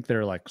 but I think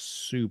they're like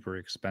super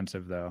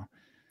expensive though.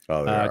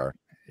 Oh, they are.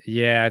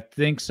 Yeah, I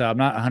think so. I'm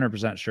not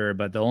 100% sure,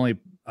 but the only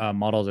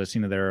models I've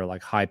seen there are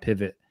like high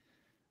pivot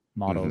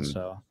models.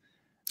 So,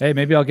 hey,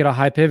 maybe I'll get a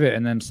high pivot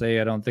and then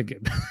say I don't think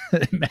it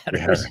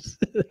matters.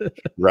 Yeah.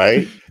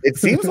 Right? It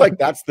seems like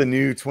that's the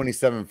new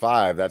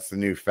 27.5. That's the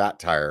new fat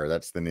tire.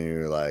 That's the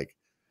new like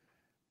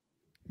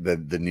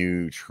the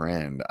new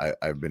trend.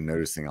 I've been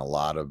noticing a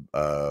lot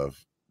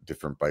of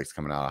different bikes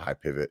coming out of high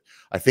pivot.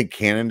 I think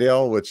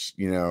Cannondale, which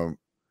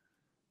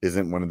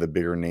isn't one of the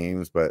bigger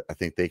names, but I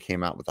think they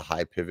came out with a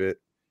high pivot.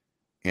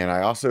 And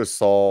I also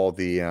saw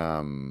the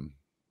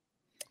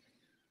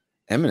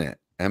Eminent.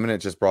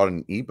 Eminent just brought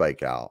an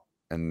e-bike out,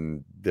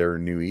 and their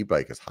new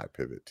e-bike is high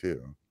pivot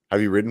too.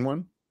 Have you ridden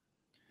one?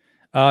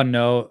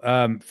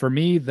 No. For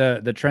me,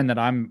 the trend that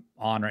I'm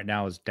on right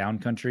now is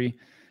downcountry.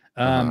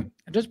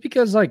 Just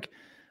because like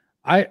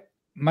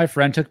my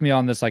friend took me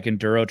on this like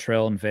enduro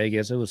trail in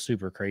Vegas. It was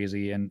super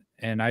crazy. And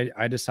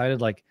I decided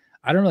like,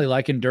 I don't really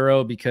like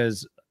enduro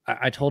because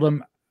I told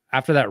him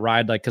after that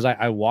ride, like, cause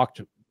I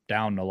walked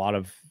down a lot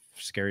of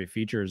scary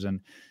features, and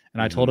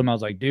I told him, I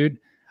was like, dude,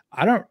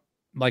 I don't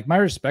like, my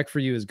respect for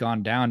you has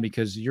gone down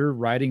because you're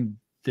riding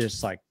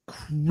this like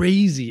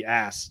crazy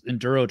ass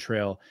enduro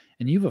trail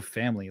and you have a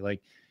family.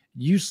 Like,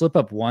 you slip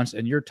up once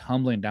and you're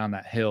tumbling down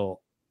that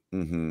hill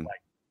like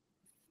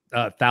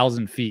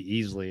 1,000 feet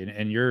easily,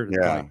 and you're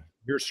like,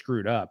 you're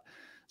screwed up.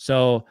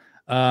 So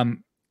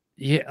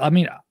yeah, I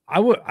mean,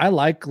 I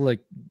like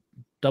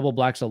double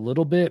blacks a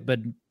little bit, but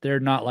they're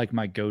not like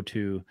my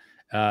go-to.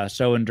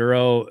 So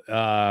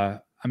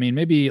enduro, I mean,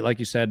 maybe like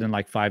you said, in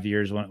like 5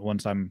 years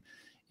once I'm,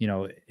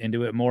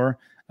 into it more.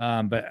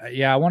 But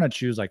yeah, I want to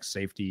choose like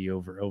safety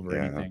over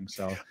anything.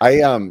 So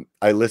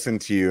I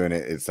listened to you, and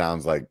it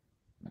sounds like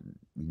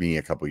me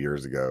a couple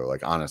years ago.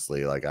 Like,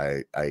 honestly, like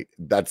I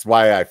that's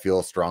why I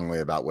feel strongly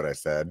about what I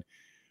said.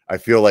 I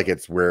feel like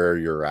it's where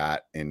you're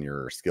at in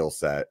your skill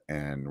set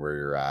and where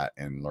you're at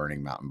in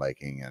learning mountain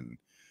biking.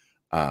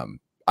 And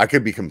I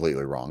could be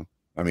completely wrong.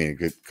 I mean,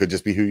 it could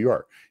just be who you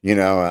are,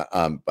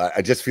 but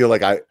I just feel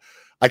like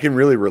I can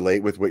really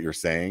relate with what you're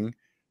saying,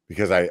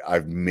 because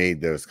I've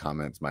made those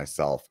comments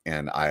myself.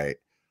 And I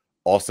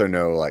also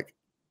know like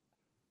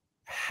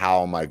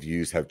how my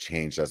views have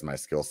changed as my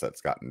skill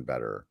set's gotten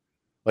better.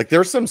 Like,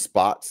 there's some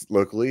spots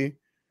locally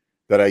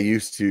that I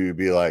used to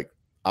be like,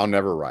 I'll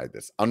never ride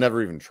this. I'll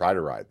never even try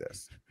to ride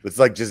this. It's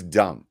like just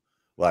dumb.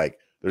 Like,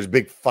 there's a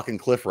big fucking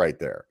cliff right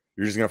there.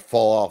 You're just gonna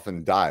fall off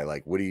and die.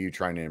 Like, what are you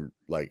trying to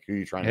like? Who are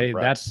you trying to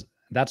impress?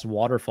 That's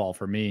waterfall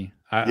for me.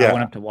 I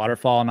went up to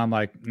waterfall and I'm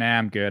like, nah,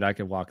 I'm good. I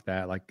could walk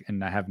that. Like,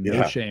 and I have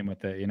no shame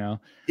with it.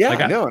 Yeah, like,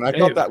 I know. And I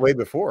felt that way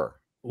before.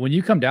 when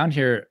you come down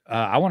here,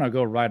 I want to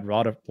go ride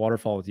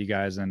waterfall with you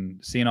guys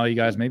and seeing all you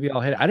guys. Maybe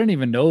I'll hit. I didn't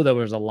even know there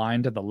was a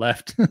line to the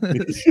left.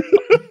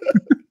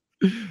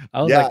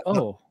 I was Yeah, like,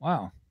 oh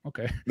wow,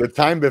 okay. the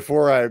time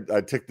before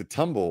I took the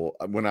tumble,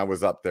 when I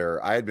was up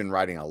there, I had been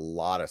riding a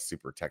lot of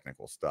super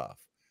technical stuff,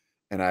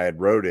 and I had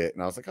rode it,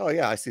 and I was like, oh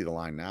yeah, I see the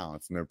line now.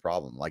 It's no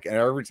problem. Like, and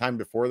every time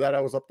before that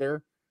I was up there,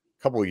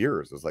 a couple of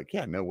years, I was like,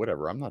 yeah, no,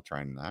 whatever. I'm not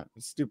trying that.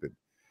 It's stupid.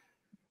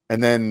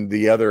 And then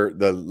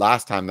the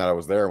last time that I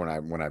was there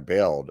when I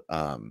bailed,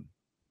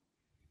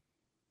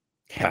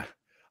 yeah,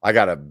 I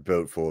got a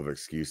boat full of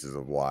excuses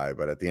of why,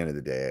 but at the end of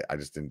the day, I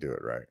just didn't do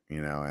it right,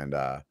 and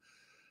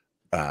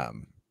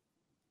um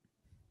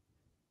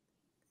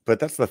but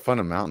that's the fun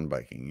of mountain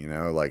biking,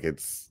 like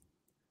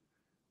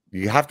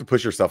you have to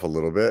push yourself a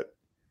little bit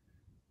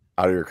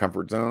out of your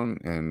comfort zone,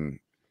 and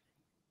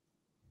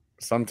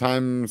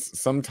sometimes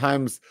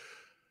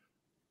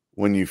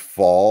when you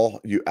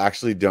fall, you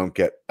actually don't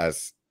get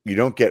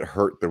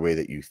hurt the way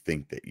that you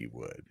think that you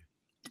would.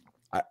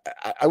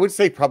 I would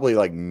say probably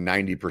like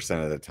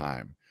 90% of the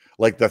time.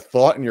 Like, the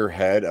thought in your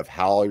head of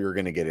how you're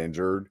going to get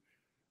injured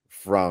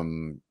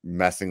from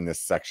messing this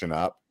section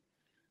up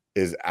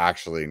is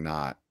actually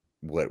not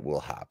what will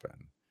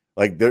happen.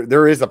 Like,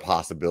 there is a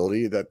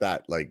possibility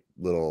that like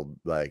little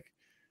like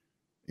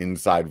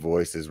inside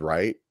voice is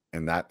right,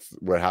 and that's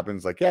what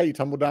happens. Like, yeah, you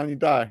tumble down, you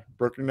die,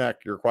 broke your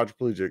neck, you're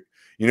quadriplegic,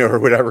 or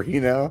whatever.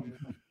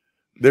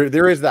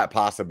 There is that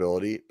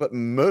possibility, but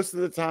most of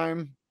the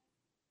time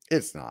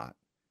it's not.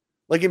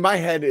 Like, in my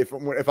head,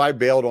 if I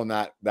bailed on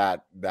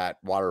that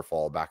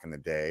waterfall back in the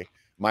day,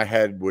 my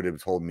head would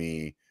have told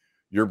me,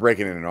 you're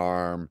breaking an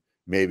arm,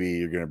 maybe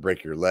you're gonna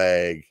break your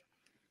leg,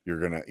 you're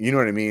gonna, you know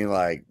what I mean?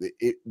 Like,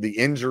 the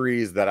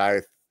injuries that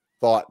I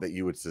thought that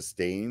you would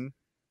sustain,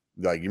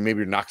 like you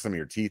maybe knock some of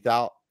your teeth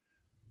out.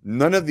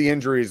 None of the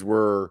injuries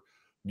were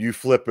you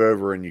flip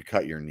over and you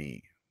cut your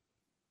knee.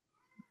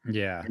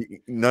 Yeah,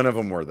 none of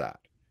them were that.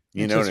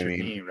 You it's know what just I your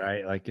mean? knee,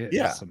 right? Like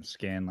Yeah. it's some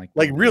skin, like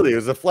Like, no big really, it deal.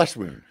 was a flesh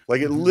wound.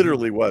 Like, it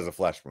literally was a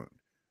flesh wound.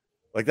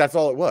 Like, that's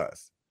all it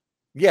was.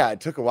 Yeah, it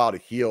took a while to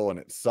heal and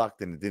it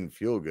sucked and it didn't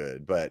feel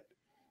good, but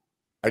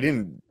I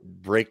didn't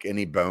break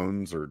any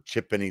bones or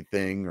chip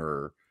anything,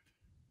 or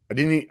I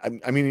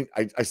didn't. I mean,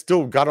 I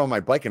still got on my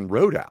bike and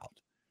rode out.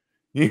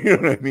 You know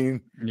what I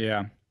mean?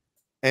 Yeah.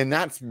 And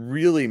that's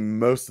really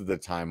most of the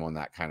time on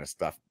that kind of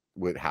stuff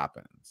what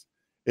happens.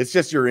 It's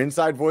just your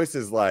inside voice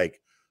is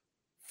like,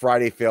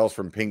 Friday fails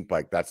from Pink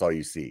Bike. That's all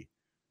you see.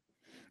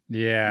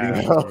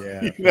 Yeah,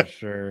 yeah, You know? for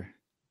sure.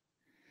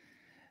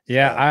 So,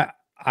 Yeah,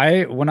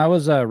 I when I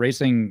was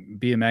racing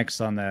BMX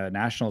on the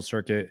national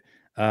circuit,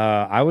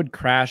 I would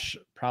crash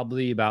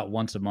probably about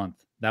once a month.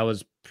 That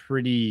was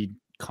pretty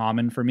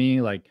common for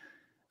me, like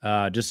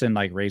just in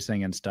like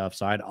racing and stuff.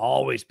 So I'd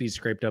always be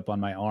scraped up on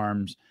my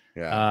arms.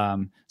 yeah.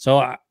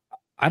 So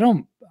I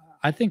don't.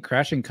 I think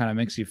crashing kind of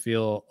makes you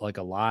feel like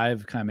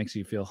alive, kind of makes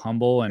you feel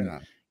humble, and Yeah.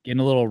 getting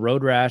a little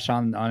road rash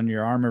on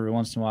your arm every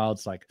once in a while.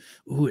 It's like,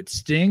 ooh, it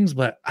stings,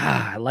 but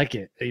I like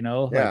it. Like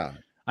Yeah.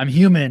 I'm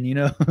human.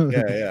 Yeah.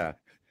 Yeah.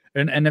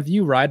 And if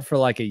you ride for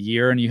like a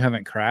year and you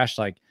haven't crashed,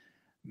 like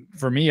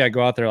for me, I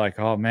go out there like,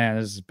 oh man,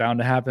 this is bound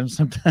to happen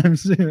sometime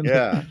soon. Like,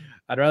 Yeah.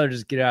 I'd rather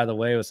just get out of the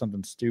way with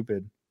something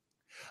stupid.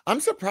 I'm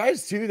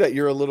surprised too that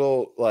you're a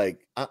little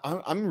like,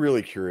 I'm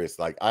really curious.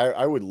 Like,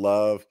 I would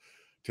love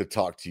to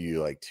talk to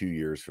you like 2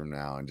 years from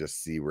now and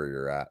just see where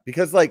you're at,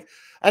 because like,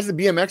 as a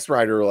BMX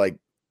rider, like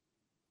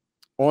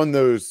on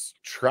those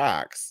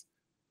tracks,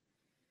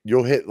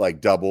 you'll hit like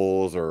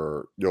doubles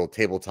or you'll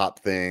tabletop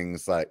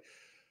things, like,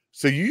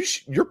 so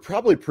you're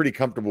probably pretty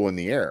comfortable in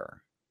the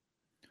air.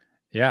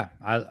 Yeah,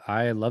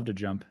 I love to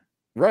jump.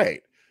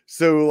 Right.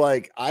 So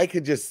like, I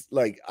could just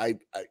like,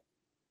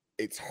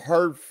 it's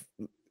hard.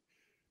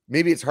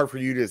 Maybe it's hard for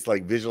you to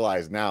like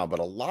visualize now, but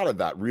a lot of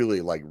that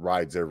really like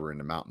rides over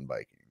into mountain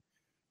biking.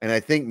 And I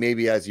think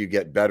maybe as you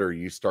get better,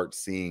 you start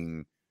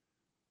seeing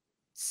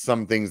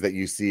some things that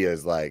you see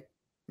as like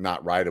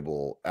not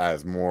rideable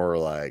as more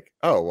like,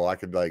 oh, well, I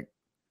could like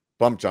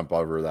bump jump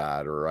over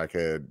that, or I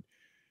could,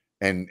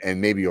 and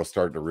maybe you'll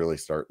start to really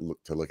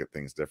look at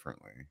things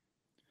differently.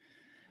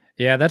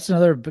 Yeah, that's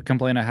another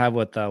complaint I have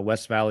with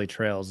West Valley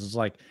trails. Is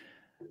like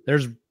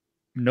there's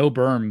no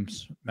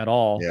berms at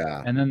all,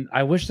 Yeah. and then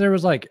I wish there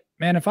was like,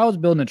 man, if I was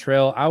building a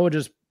trail, I would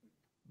just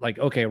like,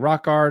 okay,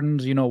 rock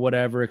gardens,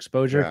 whatever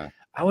exposure. Yeah.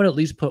 I would at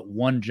least put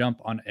one jump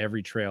on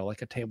every trail,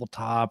 like a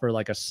tabletop or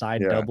like a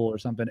side Yeah. double or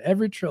something.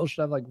 Every trail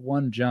should have like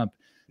one jump.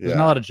 There's not a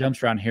Yeah. lot of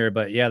jumps around here,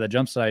 but yeah, the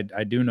jumps I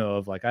do know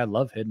of, like I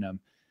love hitting them.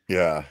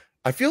 Yeah.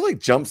 I feel like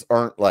jumps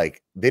aren't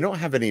like, they don't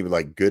have any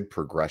like good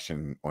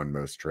progression on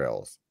most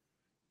trails.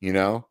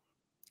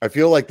 I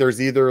feel like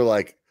there's either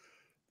like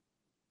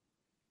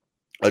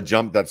a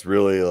jump that's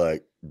really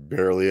like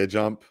barely a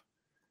jump,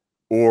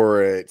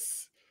 or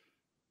it's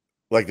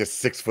like a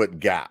 6 foot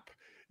gap.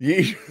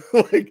 You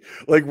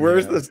like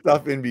where's Yeah. the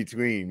stuff in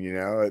between?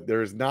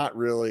 There's not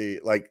really,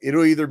 like,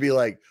 it'll either be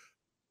like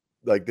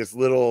this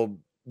little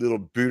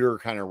booter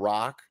kind of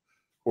rock,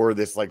 or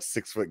this like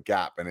 6 foot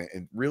gap, and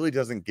it really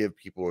doesn't give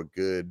people a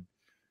good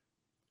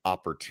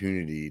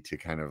opportunity to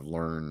kind of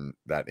learn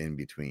that in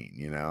between,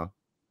 you know?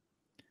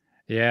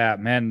 Yeah,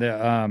 man.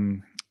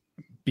 The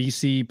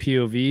BC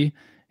POV,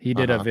 he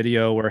did a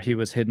video where he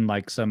was hitting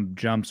like some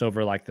jumps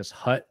over like this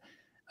hut.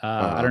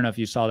 I don't know if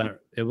you saw that.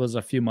 It was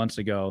a few months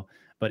ago,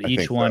 but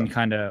each one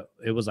kind of,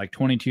 it was like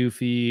 22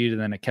 feet and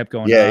then it kept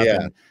going up.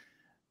 Yeah. And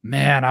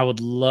man, I would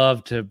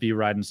love to be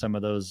riding some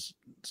of those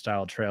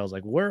style trails.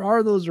 Like, where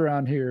are those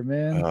around here,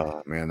 man?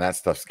 Oh man, that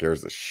stuff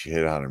scares the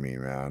shit out of me,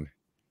 man.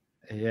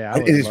 Yeah,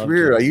 it's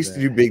weird. I used to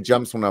do big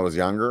jumps when I was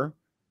younger,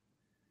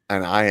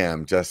 and I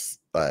am just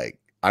like,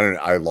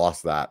 I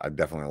lost that. I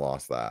definitely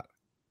lost that.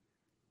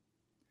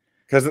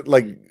 Because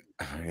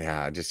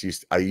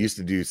I used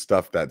to do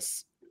stuff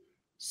that's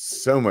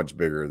so much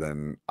bigger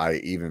than I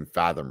even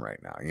fathom right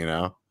now, you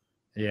know?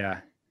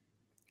 Yeah.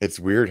 It's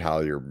weird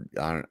how I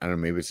don't know,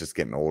 maybe it's just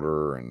getting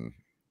older and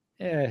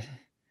yeah,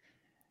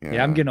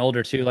 I'm getting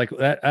older too. Like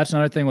that's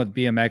another thing with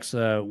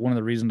BMX. One of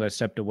the reasons I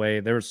stepped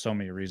away, there were so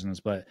many reasons,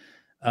 but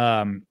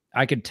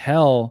I could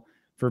tell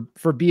for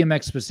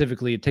BMX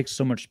specifically, it takes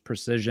so much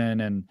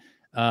precision,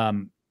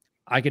 and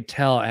I could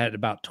tell at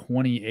about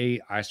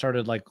 28, I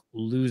started like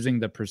losing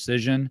the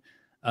precision,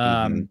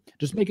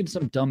 just making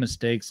some dumb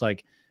mistakes,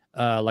 like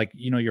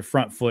your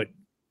front foot.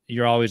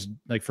 You're always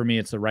like, for me,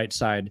 it's the right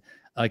side.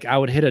 Like I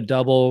would hit a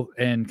double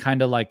and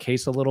kind of like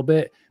case a little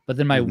bit, but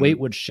then my weight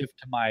would shift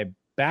to my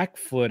back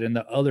foot and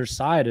the other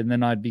side, and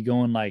then I'd be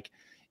going like,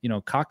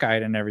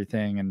 cockeyed and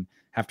everything and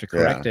have to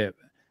correct it.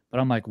 But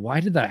I'm like, why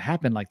did that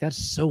happen? Like, that's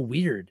so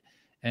weird.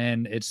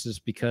 And it's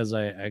just because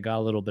I got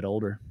a little bit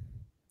older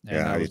and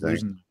I was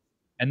losing.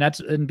 And that's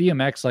in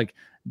BMX, like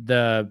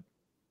the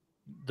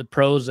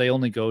pros, they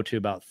only go to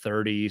about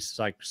 30. It's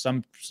like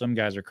some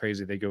guys are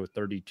crazy. They go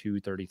 32,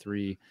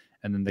 33,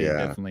 and then they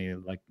definitely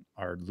like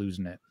are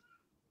losing it.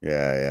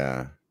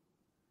 Yeah.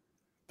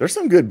 There's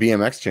some good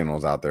BMX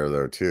channels out there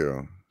though,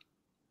 too.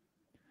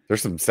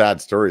 There's some sad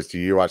stories. Do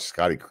you watch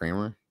Scotty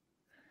Kramer?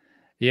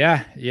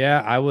 Yeah.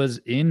 I was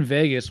in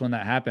Vegas when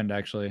that happened,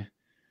 actually.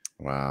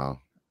 Wow.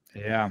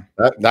 Yeah.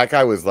 That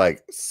guy was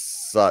like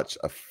such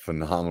a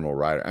phenomenal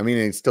rider. I mean,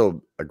 he's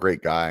still a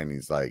great guy, and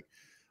he's like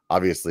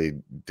obviously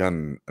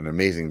done an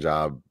amazing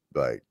job,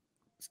 like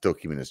still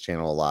keeping his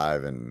channel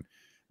alive and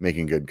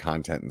making good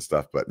content and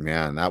stuff. But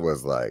man, that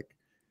was like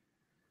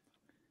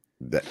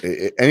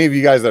any of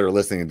you guys that are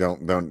listening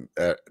and don't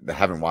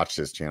haven't watched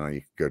his channel, you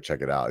can go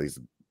check it out. He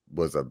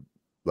was a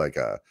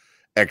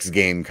X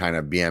game kind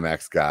of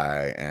BMX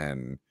guy,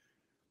 and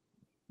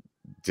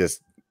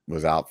just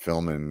was out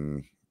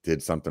filming,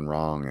 did something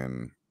wrong,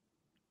 and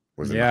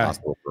was in the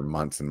hospital for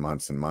months and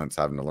months and months,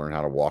 having to learn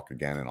how to walk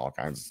again and all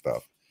kinds of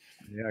stuff.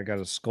 Yeah, I got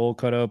a skull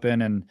cut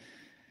open, and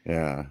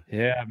yeah,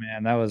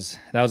 man, that was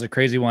a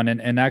crazy one.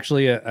 And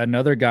actually,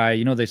 another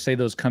guy, they say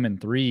those come in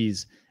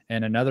threes,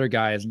 and another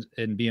guy is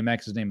in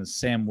BMX. His name is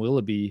Sam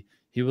Willoughby.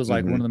 He was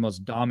like one of the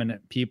most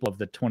dominant people of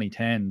the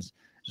 2010s.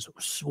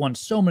 Just won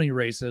so many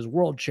races,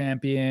 world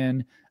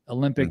champion,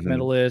 Olympic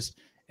medalist.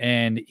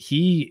 And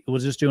he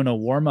was just doing a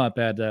warm up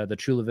at the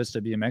Chula Vista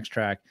BMX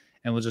track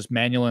and was just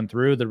manualing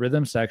through the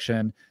rhythm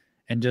section,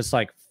 and just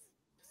like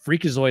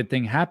freakazoid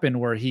thing happened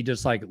where he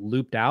just like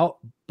looped out,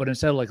 but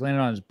instead of like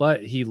landing on his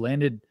butt, he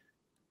landed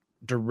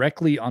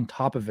directly on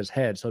top of his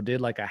head. So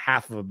did like a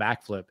half of a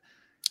backflip,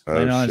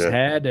 landed on his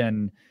head,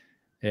 and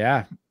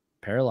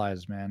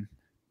paralyzed, man.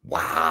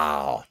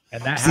 Wow.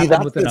 And that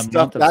happened within a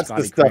month of That's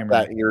Scotty the stuff Kramer.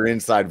 that your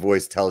inside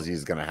voice tells you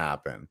is going to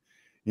happen.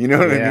 You know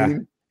what I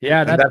mean?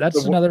 Yeah,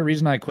 that's another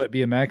reason I quit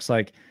BMX.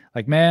 Like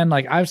man,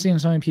 like I've seen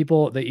so many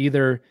people, they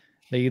either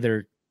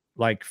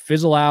like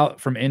fizzle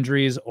out from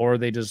injuries, or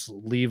they just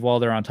leave while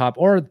they're on top,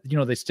 or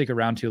they stick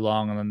around too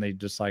long and then they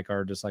just like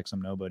are just like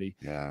some nobody.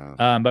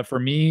 Yeah. But for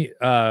me,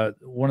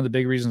 one of the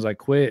big reasons I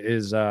quit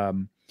is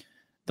the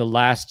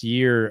last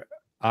year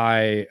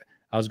I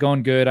was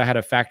going good. I had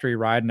a factory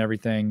ride and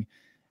everything,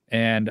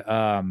 and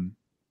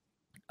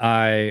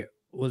I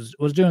was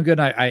doing good.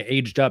 I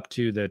aged up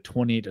to the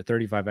 20 to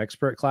 35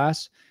 expert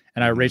class,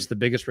 and I raced the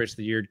biggest race of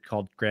the year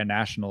called Grand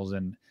Nationals,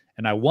 and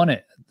I won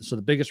it. So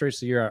the biggest race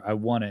of the year, I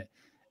won it.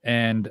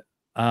 And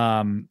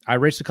I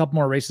raced a couple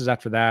more races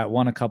after that,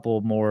 won a couple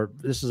more.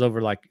 This is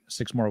over like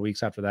 6 more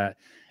weeks after that.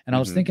 And I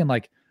was thinking,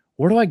 like,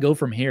 where do I go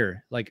from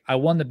here? Like, I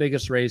won the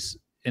biggest race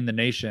in the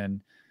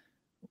nation.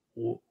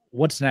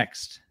 What's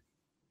next?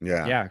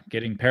 Yeah.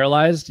 Getting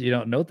paralyzed,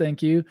 no,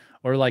 thank you.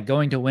 Or like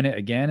going to win it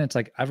again. It's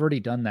like, I've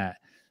already done that.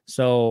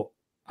 So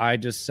I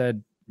just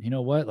said, you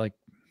know what? Like,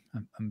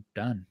 I'm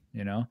done,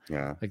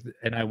 like,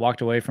 and I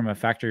walked away from a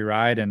factory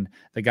ride, and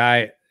the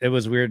guy, it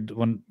was weird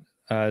when,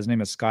 his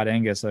name is Scott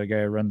Angus, the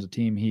guy who runs the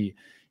team. He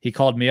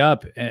called me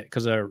up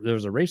because there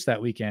was a race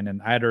that weekend,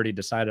 and I had already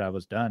decided I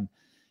was done.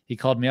 He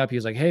called me up. He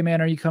was like, "Hey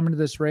man, are you coming to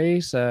this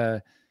race?"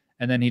 And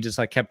then he just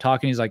like kept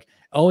talking. He's like,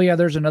 "Oh yeah,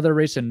 there's another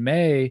race in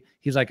May."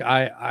 He's like,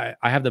 I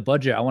have the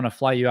budget. I want to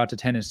fly you out to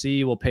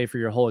Tennessee. We'll pay for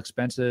your whole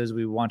expenses.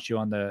 We want you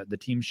on the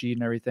team sheet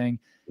and everything.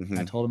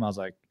 I told him, I was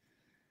like,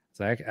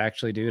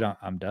 actually, dude,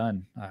 I'm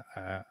done.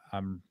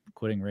 I'm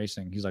quitting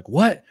racing. He's like,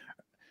 "What?"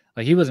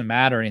 like he wasn't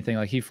mad or anything.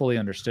 Like he fully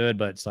understood,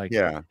 but it's like,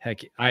 Yeah.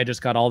 heck, I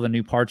just got all the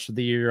new parts for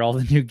the year, all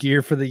the new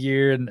gear for the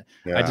year, and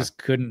I Yeah. just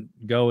couldn't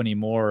go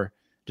anymore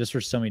just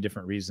for so many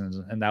different reasons.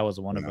 And that was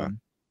one of Yeah.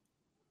 them.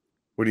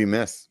 What do you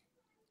miss?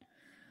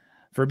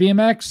 For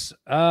BMX,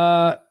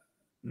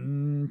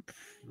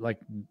 like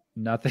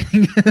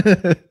nothing.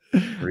 I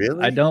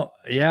Really? don't,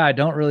 yeah, I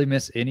don't really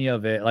miss any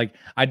of it. Like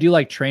I do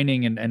like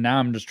training and now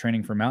I'm just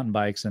training for mountain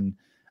bikes and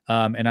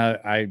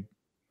I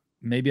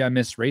maybe I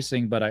miss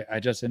racing, but I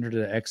just entered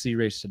the XC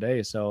race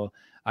today. So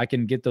I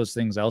can get those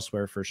things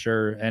elsewhere for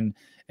sure. And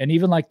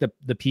even like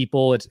the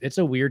people, it's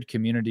a weird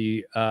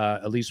community,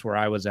 at least where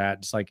I was at.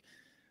 It's like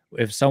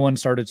if someone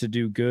started to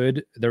do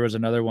good, there was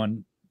another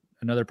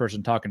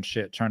person talking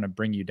shit, trying to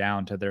bring you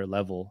down to their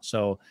level.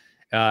 So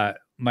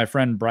my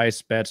friend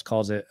Bryce Betts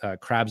calls it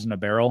crabs in a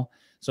barrel.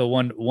 So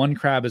one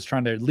crab is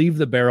trying to leave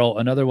the barrel,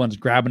 another one's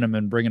grabbing them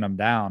and bringing them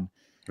down.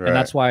 And Right.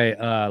 that's why,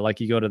 like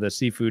you go to the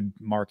seafood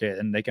market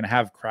and they can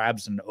have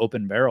crabs in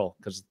open barrel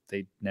because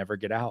they never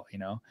get out, you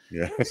know?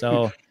 Yeah.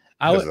 So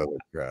I Those would, other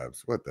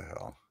crabs. What the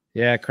hell?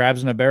 yeah,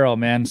 crabs in a barrel,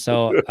 man.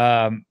 So,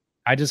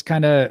 I just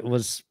kind of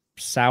was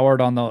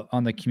soured on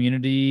the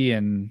community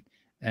and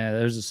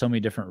there's just so many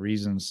different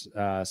reasons.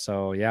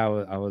 So yeah,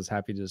 I was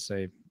happy to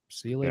say,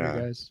 see you later, Yeah.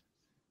 guys.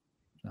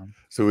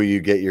 So will you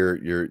get your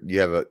you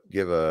have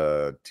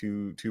a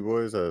two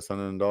boys, a son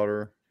and a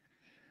daughter?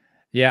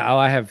 Yeah,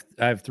 I have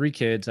 3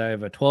 kids. I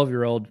have a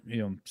 12-year-old,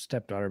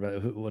 stepdaughter,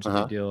 but what's a big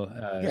Uh-huh. deal?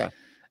 Yeah.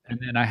 And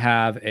then I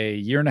have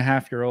a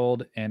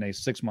 1.5-year-old and a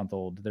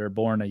 6-month-old. They're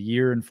born a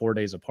year and 4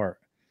 days apart.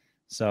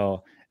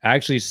 So I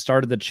actually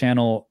started the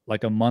channel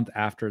like a month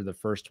after the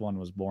first one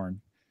was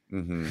born.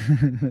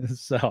 Mm-hmm.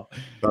 So,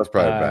 That's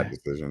probably a bad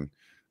decision.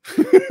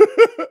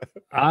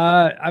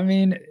 I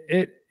mean,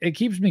 it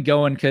keeps me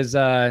going because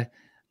I'm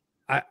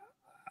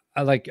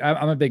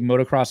a big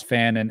motocross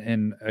fan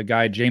and a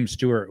guy, James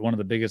Stewart, one of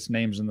the biggest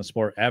names in the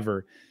sport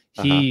ever.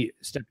 Uh-huh. He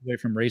stepped away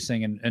from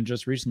racing and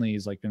just recently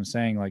he's like been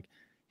saying like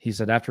he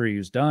said after he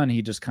was done,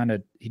 he just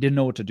he didn't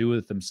know what to do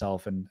with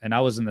himself. And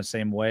I was in the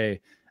same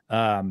way.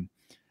 Um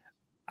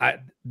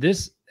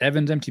this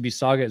Evans MTB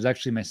Saga is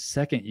actually my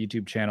second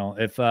YouTube channel.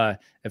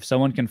 If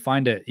someone can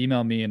find it,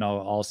 email me and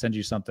I'll send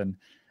you something.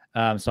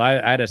 So I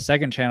had a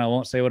second channel, I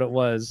won't say what it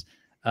was.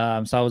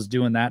 So I was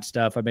doing that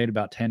stuff. I made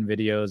about 10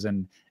 videos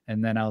and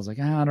then I was like,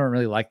 I don't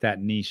really like that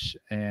niche.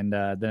 And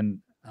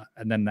then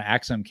the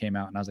Axum came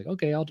out and I was like,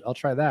 okay, I'll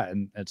try that.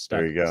 And it There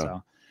stuck. you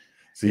go.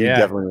 So you Yeah.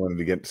 definitely wanted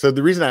to get. So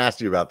the reason I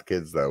asked you about the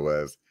kids though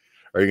was,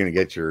 are you going to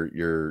get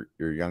your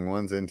young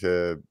ones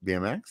into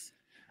BMX?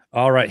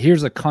 All right.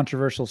 Here's a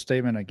controversial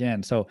statement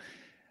again. So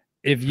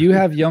if you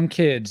have young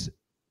kids,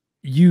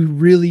 you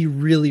really,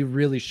 really,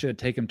 really should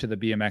take them to the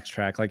BMX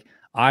track. Like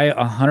I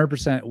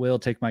 100% will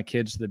take my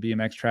kids to the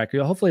BMX track.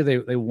 Hopefully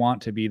they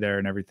want to be there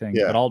and everything,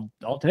 but Yeah.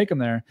 I'll take them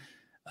there.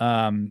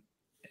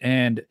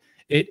 And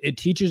it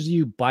teaches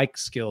you bike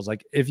skills.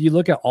 Like if you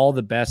look at all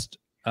the best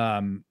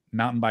mountain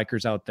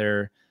bikers out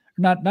there,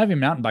 not even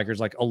mountain bikers,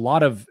 like a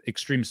lot of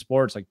extreme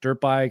sports, like dirt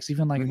bikes,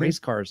 even like race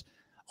cars,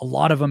 a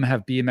lot of them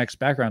have BMX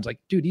backgrounds. Like,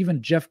 dude,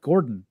 even Jeff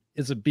Gordon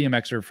is a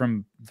BMXer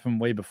from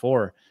way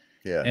before.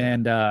 Yeah.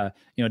 And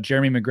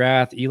Jeremy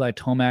McGrath, Eli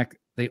Tomac,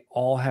 they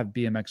all have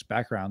BMX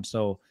backgrounds.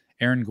 So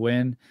Aaron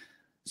Gwynn.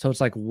 So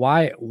it's like,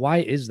 why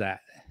is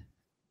that?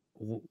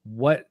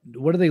 What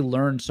do they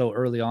learn so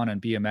early on in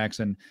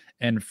BMX?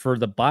 And for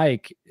the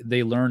bike,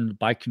 they learn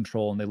bike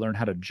control and they learn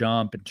how to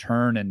jump and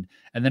turn and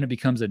then it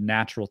becomes a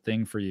natural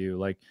thing for you.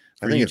 Like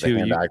I for think you it's a too.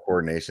 hand-eye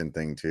coordination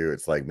thing too.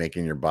 It's like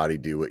making your body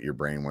do what your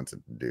brain wants it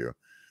to do,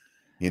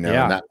 and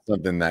Yeah. that's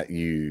something that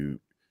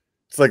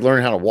it's like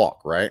learning how to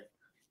walk, right?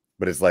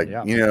 But it's like,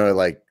 Yeah.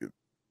 like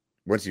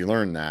once you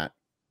learn that,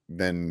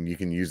 then you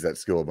can use that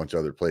skill a bunch of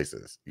other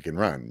places. You can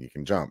run, you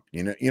can jump,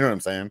 you know what I'm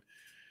saying?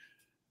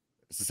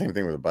 It's the same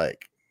thing with a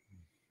bike.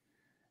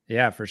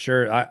 Yeah, for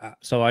sure.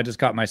 So I just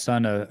got my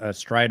son a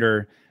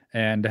Strider,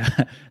 and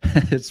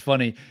it's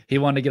funny. He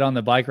wanted to get on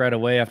the bike right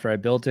away after I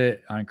built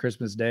it on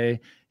Christmas Day.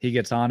 He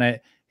gets on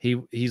it.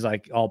 He's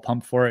like all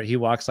pumped for it. He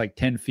walks like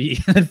 10 feet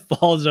and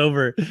falls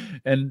over,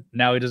 and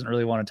now he doesn't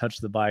really want to touch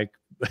the bike.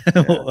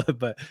 Yeah.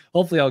 But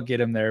hopefully I'll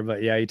get him there.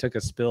 But yeah, he took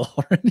a spill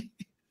already.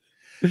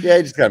 Yeah,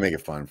 you just gotta make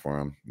it fun for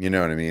him. You know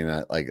what I mean?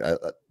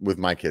 With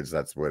my kids,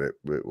 that's what it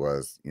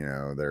was.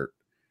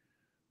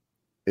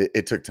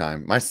 It took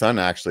time. My son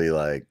actually,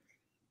 like,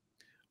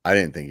 I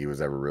didn't think he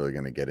was ever really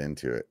going to get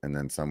into it, and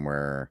then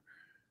somewhere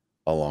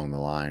along the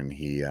line,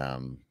 he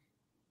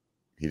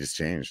just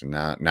changed, and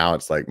now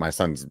it's like my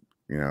son's,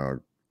 a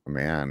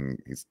man.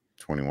 He's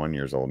 21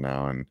 years old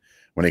now, and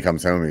when he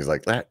comes home, he's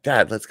like,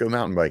 "Dad, let's go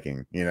mountain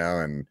biking,"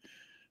 and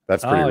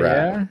that's pretty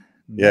rad.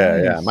 Yeah.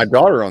 Yeah, yeah. My Nice.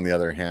 daughter, on the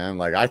other hand,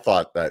 like I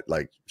thought that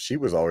like she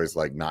was always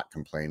like not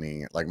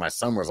complaining. Like my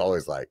son was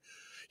always like,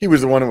 he was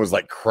the one who was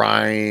like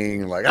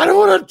crying, like, I don't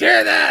want to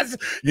do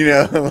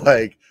this,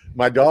 like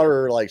my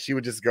daughter, like she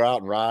would just go out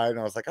and ride. And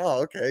I was like,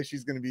 oh, okay,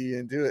 she's gonna be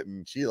into it.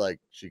 And she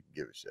could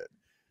give a shit.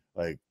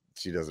 Like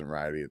she doesn't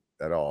ride it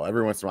at all.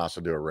 Every once in a while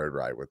she'll do a road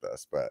ride with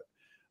us, but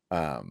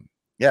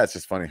yeah, it's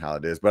just funny how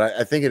it is. But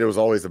I think it was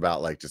always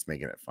about like just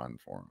making it fun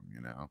for them,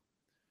 you know?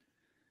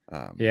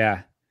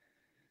 Yeah.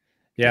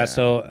 Yeah.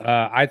 So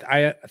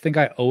I think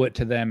I owe it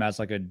to them as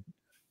like a,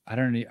 I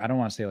don't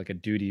want to say like a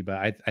duty, but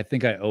I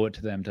think I owe it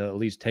to them to at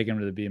least take them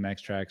to the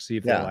BMX track, see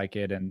if they Yeah. like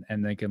it,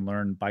 and they can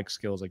learn bike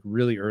skills like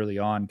really early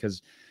on.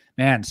 Because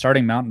man,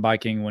 starting mountain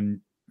biking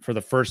when for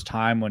the first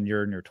time when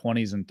you're in your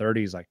 20s and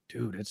 30s, like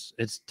dude,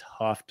 it's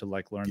tough to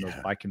like learn those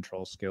bike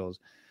control skills.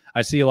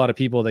 I see a lot of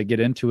people that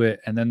get into it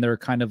and then they're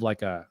kind of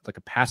like a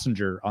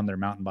passenger on their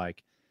mountain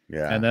bike.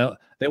 Yeah. And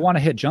they want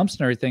to hit jumps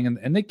and everything,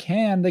 and they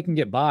can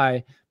get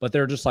by, but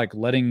they're just like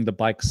letting the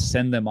bike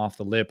send them off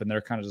the lip, and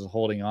they're kind of just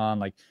holding on,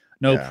 like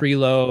no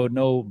preload,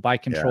 no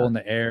bike control in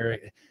the air.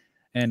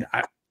 And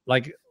I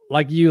like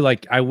you,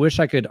 like I wish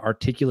I could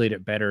articulate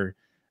it better.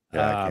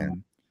 Yeah, I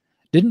can.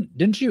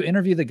 Didn't you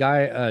interview the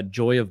guy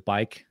Joy of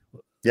Bike?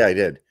 Yeah, I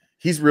did.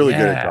 He's really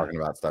good at talking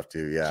about stuff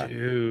too. Yeah.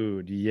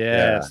 Dude,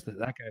 yes. Yeah.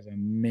 That guy's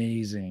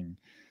amazing.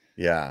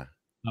 Yeah.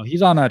 No,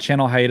 he's on a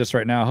channel hiatus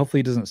right now. Hopefully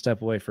he doesn't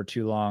step away for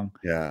too long.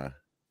 Yeah.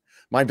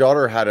 My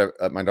daughter had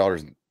my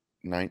daughter's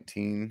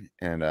 19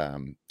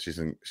 and she's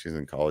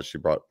in college. She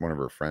brought one of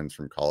her friends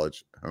from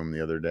college home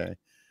the other day.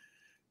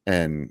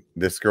 And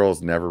this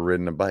girl's never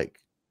ridden a bike.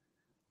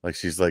 Like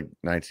she's like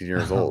 19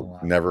 years old, wow.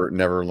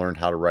 never learned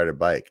how to ride a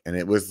bike. And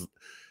it was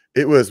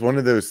one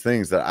of those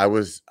things that I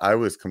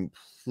was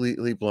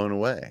completely blown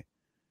away.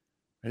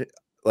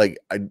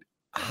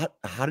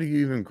 How do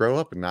you even grow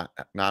up and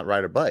not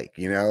ride a bike?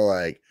 You know,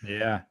 like,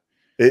 yeah,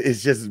 it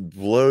just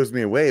blows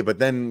me away. But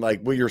then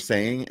like what you're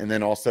saying, and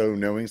then also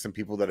knowing some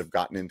people that have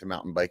gotten into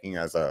mountain biking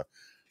as a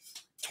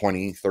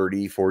 20,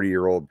 30,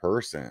 40-year-old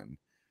person.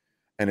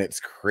 And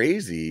it's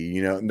crazy,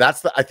 you know,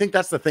 I think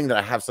that's the thing that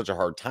I have such a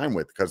hard time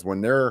with, because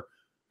when they're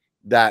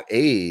that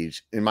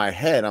age, in my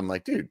head, I'm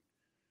like, dude,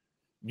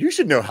 you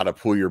should know how to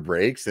pull your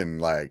brakes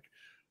and like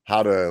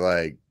how to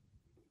like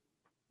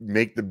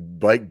make the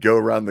bike go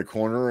around the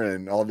corner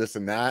and all this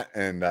and that.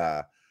 And,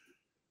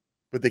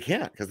 but they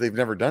can't because they've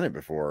never done it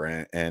before.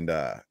 And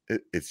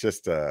it's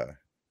just, I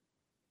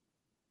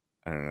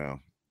don't know.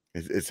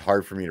 It's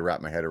hard for me to wrap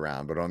my head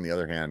around. But on the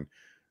other hand,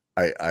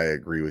 I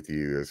agree with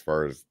you as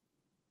far as,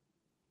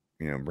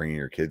 you know, bringing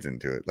your kids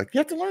into it. Like you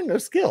have to learn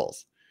those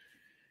skills,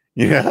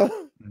 you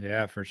know?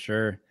 Yeah, for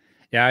sure.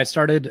 Yeah. I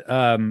started,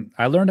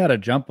 I learned how to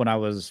jump when I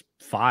was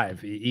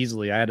 5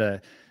 easily. I had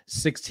a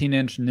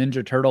 16-inch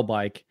Ninja Turtle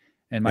bike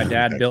and my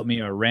dad built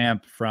me a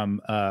ramp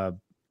from,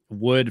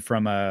 wood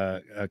from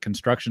a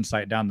construction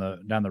site down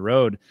the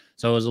road.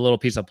 So it was a little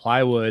piece of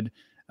plywood,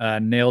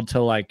 nailed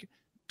to like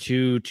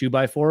two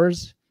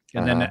 2x4s.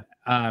 And then,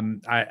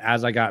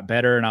 as I got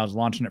better and I was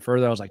launching it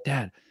further, I was like,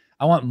 Dad,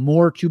 I want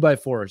more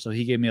 2x4. So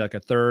he gave me like a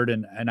third.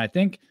 And I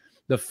think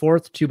the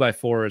fourth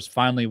 2x4 is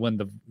finally when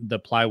the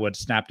plywood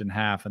snapped in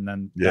half. And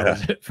then that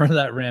was it for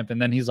that ramp. And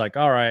then he's like,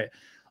 all right,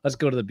 let's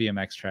go to the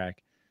BMX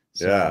track.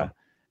 So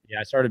yeah,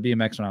 I started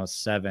BMX when I was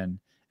 7.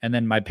 And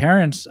then my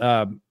parents,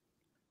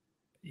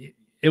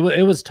 it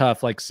was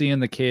tough. Like seeing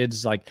the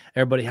kids, like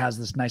everybody has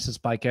this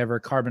nicest bike ever,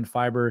 carbon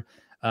fiber.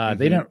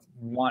 They didn't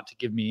want to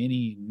give me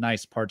any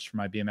nice parts for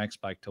my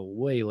BMX bike till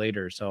way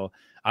later. So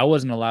I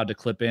wasn't allowed to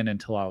clip in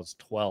until I was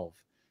 12.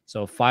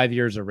 So 5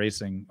 years of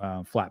racing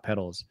flat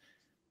pedals.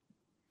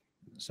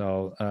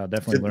 So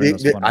definitely learned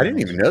those fundamentals. I didn't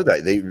even know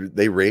that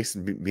they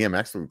raced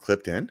BMX with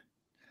clipped in.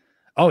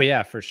 Oh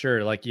yeah, for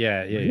sure. Like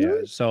yeah.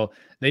 So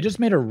they just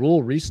made a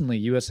rule recently,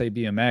 USA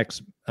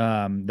BMX,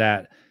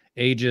 that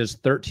ages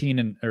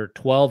 13 or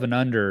 12 and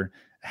under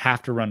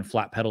have to run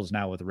flat pedals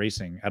now with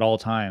racing at all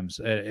times.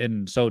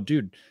 And so,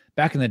 dude,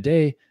 back in the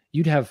day,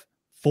 you'd have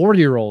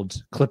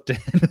 4-year-olds clipped in.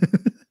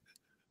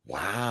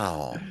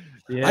 Wow.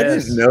 Yes. I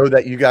didn't know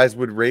that you guys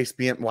would race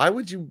BM. Why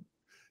would you?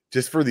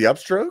 Just for the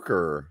upstroke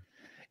or?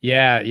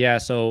 Yeah.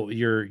 So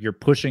you're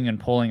pushing and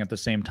pulling at the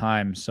same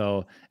time.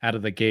 So out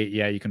of the gate,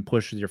 yeah, you can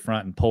push with your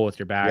front and pull with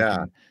your back.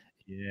 Yeah,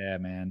 yeah,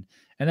 man.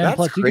 And then that's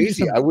plus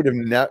crazy. I would have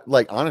not,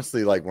 like,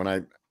 honestly, like when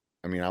I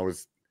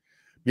was,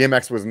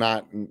 BMX was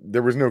not,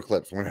 there was no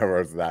clips whenever I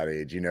was that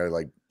age, you know,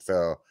 like,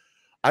 so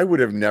I would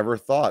have never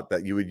thought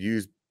that you would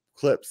use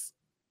clips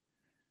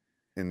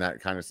in that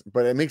kind of,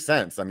 but it makes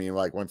sense. I mean,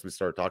 like once we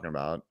start talking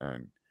about,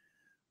 and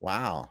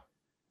wow.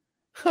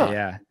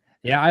 Huh.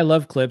 Yeah, I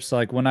love clips.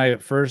 Like when I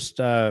first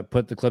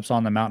put the clips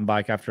on the mountain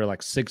bike after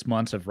like 6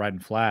 months of riding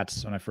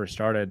flats when I first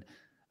started,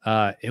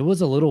 it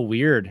was a little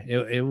weird.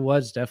 It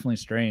was definitely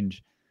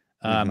strange.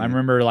 I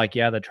remember like,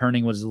 the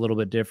turning was a little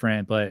bit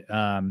different, but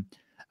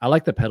I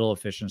like the pedal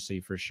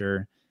efficiency for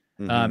sure.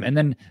 And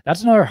then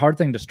that's another hard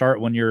thing to start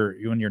when you're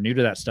new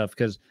to that stuff.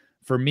 Because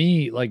for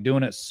me, like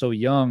doing it so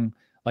young,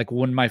 like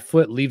when my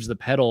foot leaves the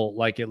pedal,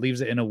 like it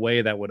leaves it in a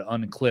way that would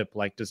unclip,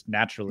 like just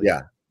naturally.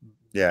 Yeah.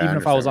 Even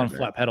if I was on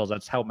flat pedals,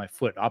 that's how my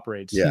foot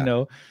operates, you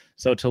know?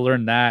 So to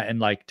learn that and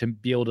like to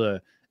be able to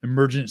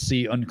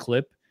emergency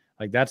unclip,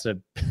 like that's a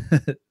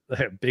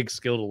big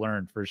skill to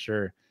learn for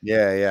sure.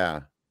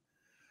 Yeah.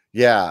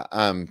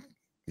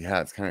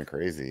 It's kind of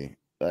crazy.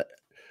 But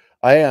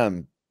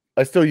I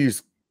still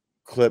use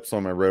clips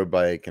on my road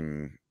bike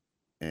and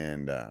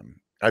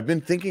I've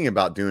been thinking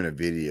about doing a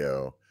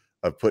video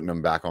of putting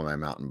them back on my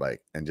mountain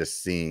bike and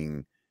just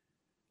seeing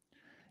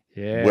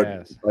what,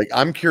 Yes. like,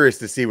 I'm curious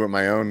to see what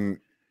my own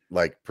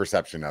like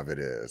perception of it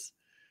is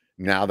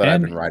now that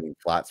I've been And riding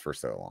flats for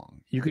so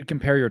long. you could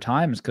compare your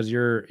times because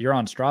you're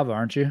on Strava,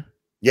 aren't you?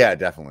 Yeah,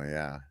 definitely.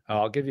 Yeah. Oh,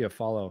 I'll give you a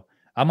follow.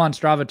 I'm on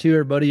Strava too,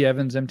 everybody.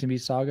 Evans MTB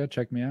Saga.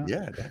 Check me out.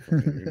 Yeah,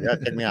 definitely. Yeah,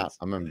 check me out.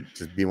 I'm gonna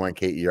just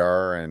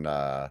B1KER, and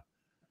I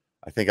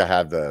think I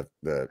have the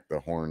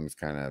horns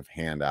kind of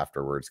hand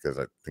afterwards because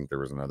I think there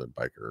was another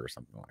biker or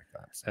something like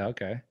that. So.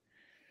 Okay.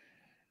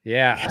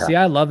 Yeah. See,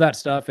 I love that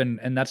stuff,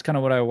 and that's kind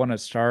of what I want to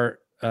start.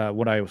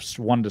 What I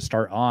wanted to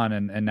start on,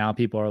 and now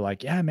people are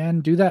like, yeah,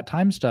 man, do that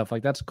time stuff.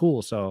 Like that's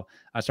cool. So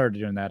I started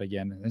doing that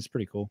again, and it's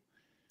pretty cool.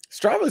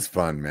 Strava's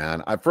fun,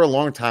 man. For a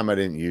long time I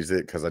didn't use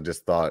it because I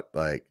just thought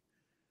like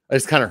I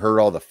just kind of heard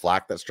all the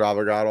flack that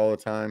Strava got all the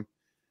time,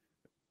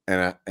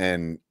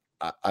 and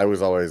I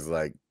was always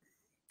like,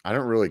 I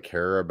don't really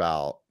care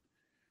about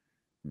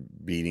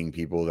beating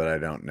people that I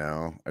don't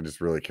know. I just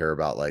really care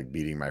about like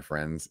beating my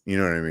friends. You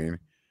know what I mean?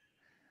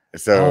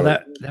 So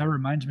that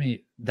reminds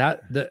me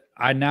that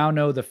I now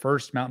know the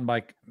first mountain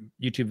bike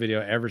YouTube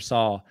video I ever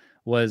saw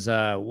was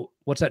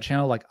what's that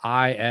channel, like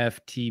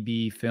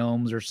IFTB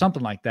Films or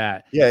something like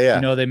that. yeah.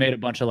 You know, they made a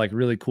bunch of like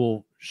really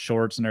cool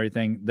shorts and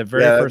everything. The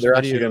very first they're video,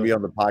 actually going to be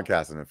on the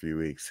podcast in a few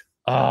weeks.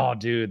 Oh,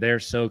 dude, they're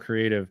so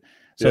creative.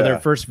 So their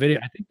first video,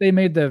 I think they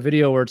made the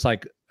video where it's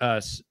like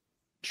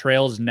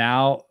trails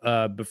now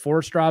before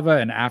Strava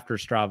and after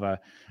Strava.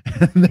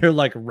 They're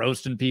like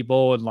roasting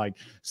people and like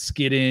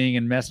skidding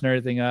and messing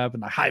everything up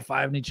and like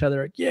high-fiving each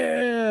other. Like,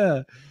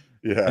 yeah.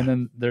 And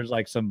then there's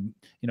like some,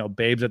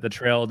 babes at the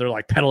trail. They're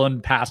like pedaling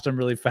past them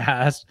really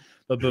fast.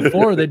 But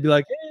before they'd be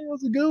like, hey,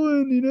 how's it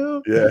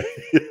going?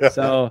 Yeah.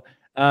 So,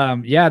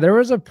 there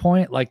was a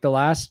point like the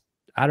last,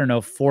 I don't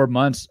know, 4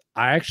 months,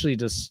 I actually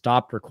just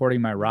stopped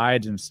recording my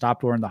rides and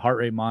stopped wearing the heart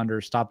rate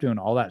monitor, stopped doing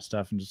all that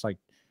stuff. And just like,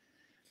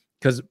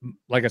 because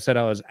like I said,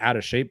 I was out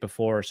of shape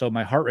before. So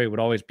my heart rate would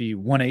always be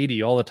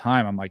 180 all the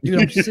time. I'm like, dude,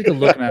 I'm sick of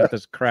looking at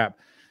this crap.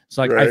 It's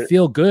like, I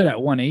feel good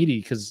at 180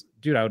 because,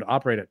 dude, I would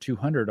operate at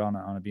 200 on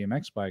a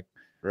BMX bike.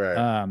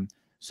 Right.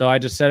 So I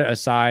just set it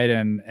aside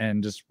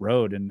and just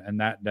rode. And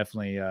that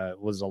definitely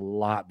was a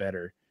lot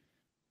better.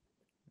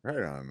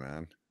 Right on,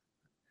 man.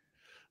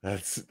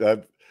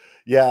 That.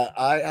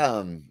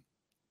 Yeah.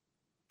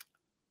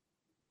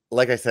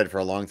 Like I said, for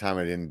a long time,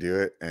 I didn't do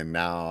it. And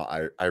now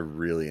I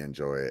really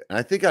enjoy it. And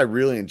I think I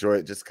really enjoy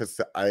it just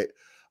because I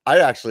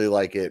actually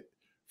like it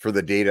for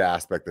the data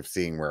aspect of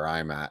seeing where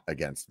I'm at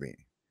against me.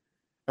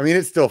 I mean,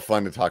 it's still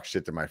fun to talk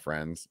shit to my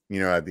friends,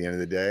 at the end of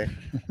the day,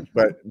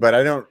 but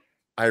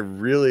I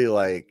really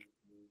like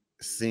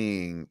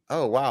seeing,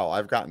 oh, wow,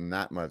 I've gotten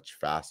that much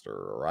faster,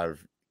 or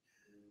I've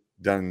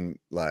done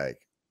like,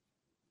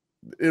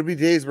 it'll be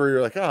days where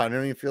you're like, oh, I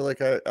don't even feel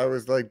like I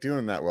was like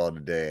doing that well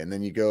today. And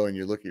then you go and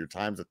you look at your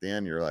times at the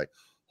end, you're like,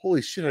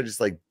 holy shit, I just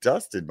like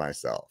dusted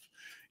myself.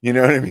 You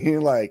know what I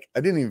mean? Like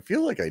I didn't even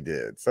feel like I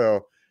did.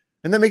 So,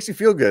 and that makes you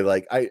feel good.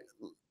 Like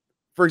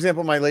for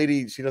example, my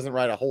lady, she doesn't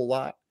ride a whole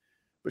lot,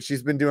 but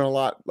she's been doing a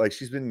lot. Like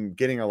she's been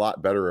getting a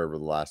lot better over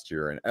the last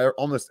year. And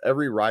almost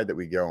every ride that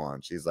we go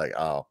on, she's like,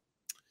 oh,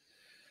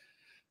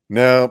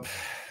 nope,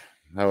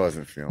 I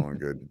wasn't feeling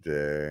good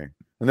today.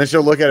 And then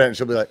she'll look at it and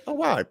she'll be like, oh,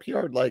 wow, I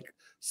PR'd like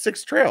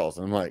 6 trails.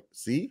 And I'm like,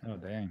 see, oh,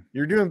 dang,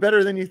 you're doing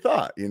better than you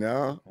thought,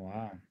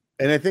 Wow.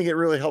 And I think it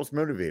really helps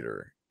motivate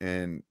her.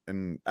 And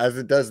as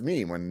it does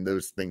me when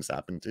those things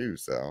happen too.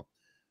 So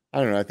I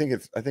don't know. I think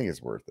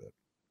it's worth it.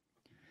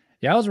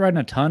 Yeah, I was riding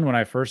a ton when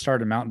I first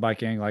started mountain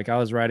biking. Like I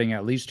was riding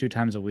at least 2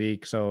 times a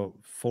week. So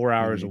 4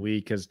 hours a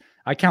week, because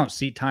I count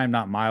seat time,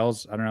 not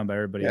miles. I don't know about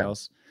everybody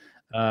else.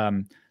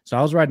 So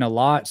I was riding a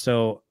lot.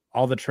 So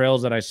all the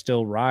trails that I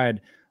still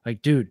ride,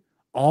 like, dude,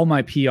 all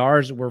my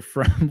PRs were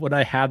from when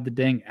I had the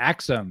dang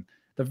Axum,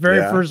 the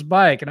very first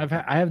bike. And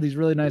I have these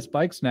really nice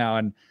bikes now.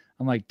 And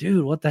I'm like,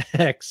 dude, what the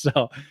heck?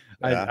 So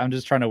I'm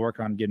just trying to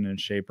work on getting in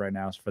shape right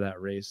now for that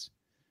race.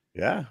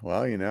 Yeah.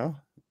 Well,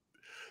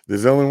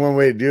 there's only one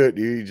way to do it,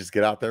 dude. You just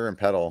get out there and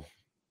pedal.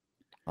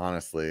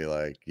 Honestly,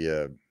 like,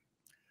 yeah.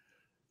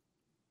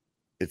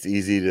 It's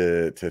easy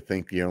to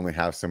think you only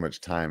have so much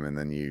time, and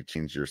then you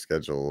change your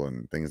schedule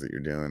and things that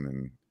you're doing,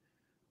 and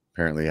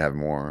apparently you have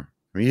more.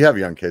 I mean, you have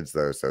young kids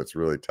though, so it's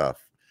really tough.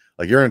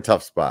 Like you're in a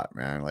tough spot,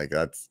 man. Like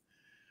that's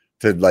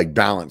to like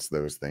balance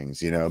those things,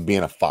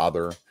 being a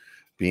father,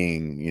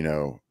 being,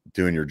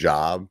 doing your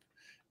job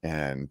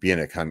and being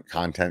a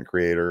content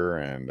creator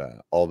and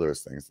all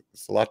those things.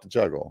 It's a lot to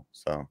juggle.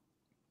 So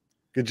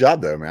good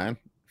job though, man.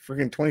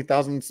 Freaking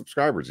 20,000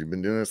 subscribers. You've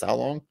been doing this how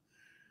long?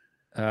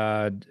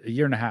 A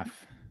year and a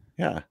half.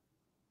 Yeah.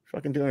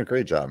 Fucking doing a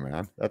great job,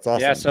 man. That's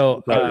awesome. Yeah.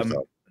 So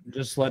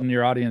just letting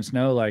your audience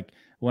know, like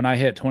when I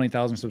hit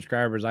 20,000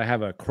 subscribers, I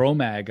have a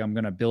Cro-Mag I'm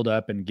going to build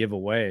up and give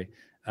away.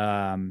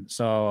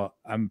 So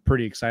I'm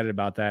pretty excited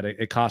about that.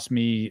 It cost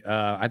me,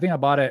 I think I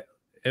bought it.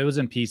 It was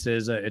in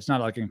pieces. It's not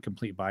like a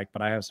complete bike,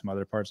 but I have some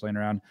other parts laying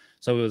around.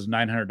 So it was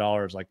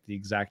 $900, like the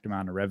exact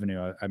amount of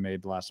revenue I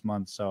made last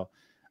month. So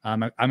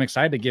I'm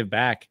excited to give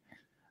back.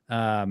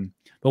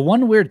 But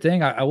one weird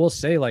thing I will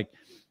say, like,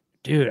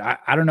 dude,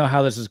 I don't know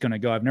how this is going to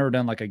go. I've never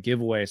done like a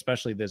giveaway,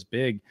 especially this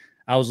big.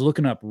 I was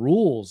looking up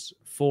rules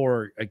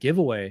for a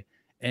giveaway,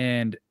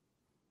 and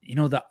you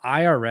know, the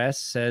IRS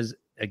says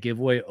a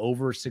giveaway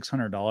over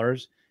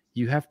 $600,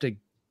 you have to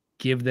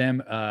give them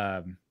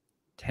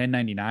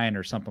 1099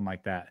 or something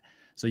like that.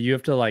 So you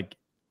have to like,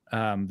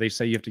 they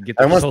say you have to get.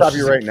 I want to stop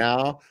you right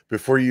now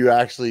before you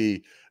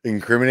actually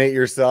incriminate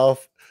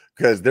yourself,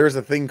 because there's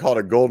a thing called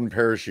a golden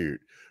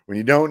parachute. When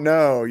you don't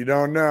know, you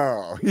don't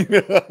know.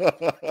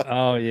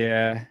 Oh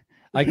yeah.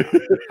 Like,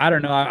 I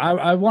don't know.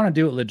 I want to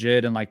do it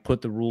legit and like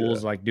put the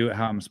rules, like do it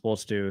how I'm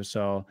supposed to.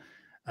 So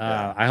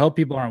I hope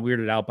people aren't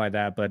weirded out by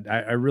that, but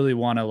I really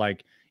want to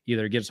like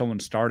either get someone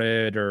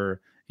started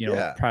or, you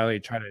know, probably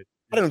try to.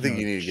 I don't think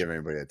you need to give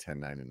anybody a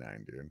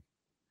 1099, dude.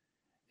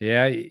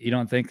 Yeah, you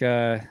don't think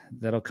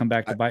that'll come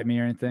back to bite me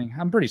or anything?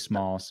 I'm pretty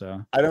small,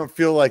 so I don't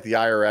feel like the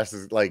IRS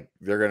is like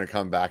they're gonna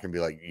come back and be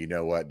like, you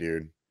know what,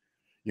 dude?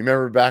 You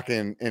remember back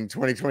in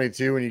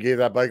 2022 when you gave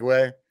that bike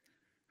away?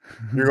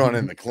 You're going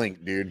in the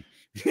clink, dude.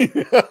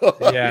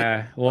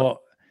 Yeah.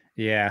 Well,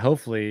 yeah.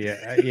 Hopefully,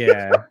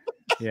 yeah.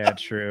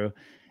 True.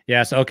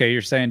 Yeah. So okay,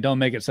 you're saying don't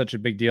make it such a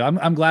big deal.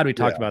 I'm glad we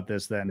talked about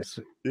this then.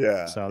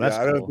 Yeah. So that's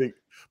I cool. don't think.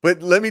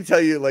 But let me tell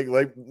you, like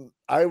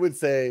I would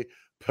say,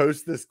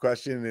 post this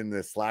question in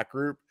the Slack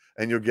group,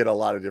 and you'll get a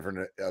lot of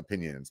different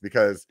opinions,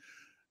 because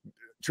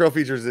Trail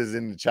Features is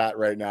in the chat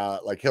right now.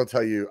 Like, he'll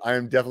tell you, I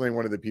am definitely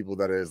one of the people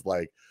that is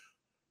like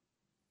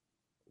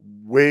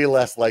way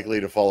less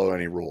likely to follow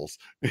any rules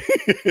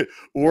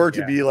or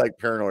to be like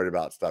paranoid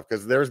about stuff,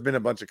 because there's been a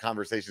bunch of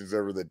conversations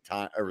over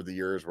the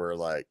years where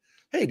like,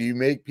 hey, do you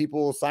make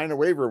people sign a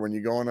waiver when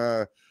you go on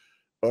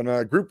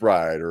a group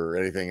ride or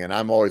anything? And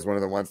I'm always one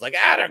of the ones like,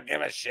 I don't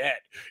give a shit,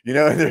 you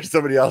know. And there's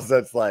somebody else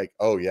that's like,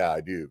 oh yeah,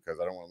 I do,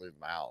 because I don't want to leave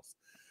my house.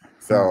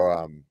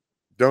 So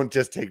don't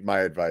just take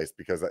my advice,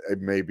 because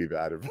it may be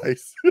bad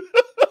advice.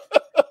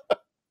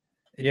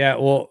 Yeah,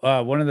 well,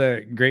 one of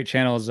the great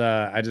channels,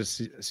 I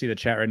just see the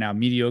chat right now,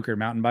 Mediocre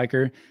Mountain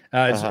Biker.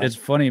 It's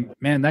funny,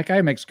 man. That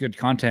guy makes good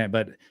content,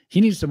 but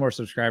he needs some more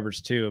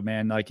subscribers too,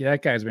 man. Like,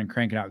 that guy's been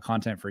cranking out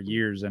content for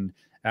years, and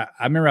I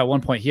remember at one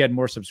point he had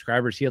more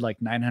subscribers. He had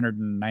like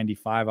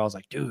 995. I was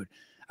like, dude,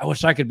 I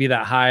wish I could be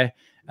that high.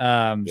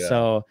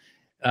 So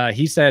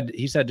he said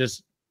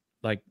just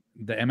like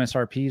the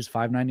MSRP is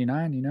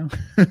 $599, you know.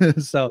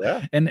 So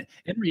and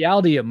in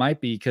reality it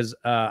might be, because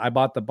I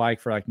bought the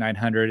bike for like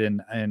 900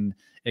 and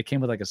it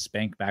came with like a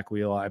spank back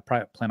wheel. I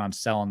probably plan on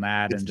selling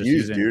that. It's and just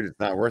used, dude. It's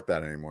not worth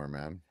that anymore,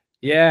 man.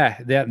 Yeah,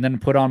 and then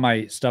put on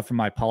my stuff from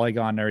my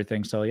Polygon and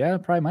everything. So yeah,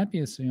 it probably might be,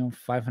 you know,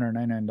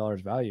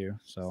 $599 value.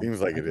 So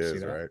seems like it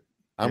is, right?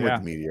 I'm with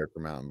the Mediocre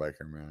Mountain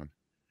Biker, man.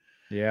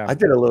 Yeah, I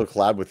did a little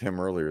collab with him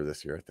earlier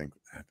this year. I think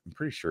I'm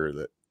pretty sure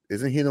that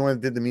isn't he the one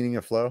that did the Meaning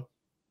of Flow?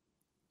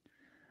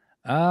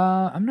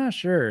 I'm not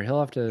sure. He'll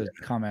have to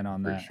comment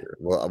on that. Sure.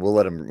 Well, we'll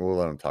let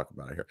him talk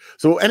about it here.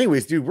 So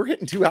anyways, dude, we're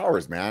hitting 2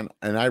 hours, man.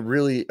 And I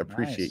really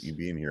appreciate you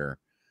being here.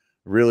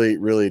 Really,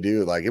 really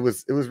do. Like, it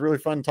was really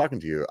fun talking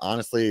to you.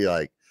 Honestly,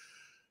 like,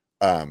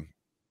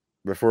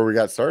 before we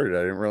got started,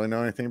 I didn't really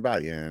know anything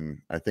about you.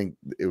 And I think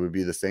it would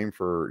be the same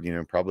for, you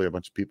know, probably a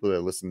bunch of people that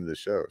listen to the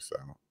show. So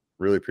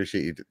really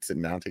appreciate you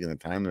sitting down, taking the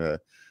time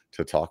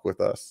to talk with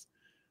us.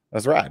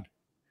 That's rad.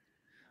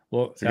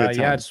 Well, I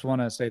just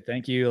want to say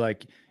thank you.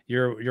 Like,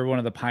 you're one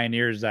of the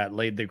pioneers that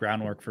laid the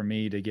groundwork for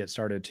me to get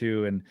started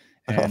too. And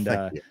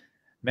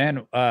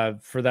man,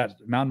 for that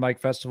mountain bike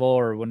festival,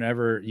 or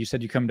whenever you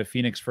said you come to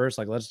Phoenix first,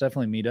 like, let's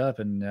definitely meet up.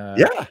 And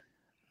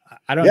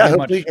I don't.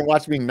 Hopefully you can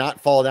watch me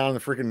not fall down the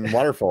freaking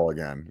waterfall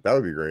again. That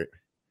would be great.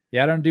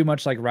 Yeah, I don't do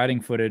much like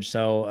riding footage,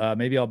 so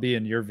maybe I'll be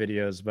in your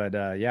videos. But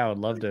yeah, I would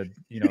love to,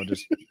 you know,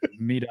 just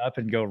meet up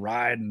and go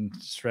ride and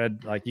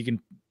shred. Like, you can,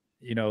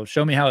 you know,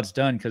 show me how it's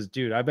done, because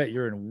dude, I bet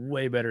you're in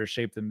way better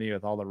shape than me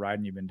with all the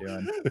riding you've been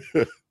doing.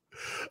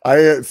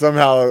 I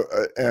somehow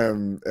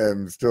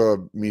am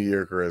still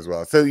mediocre as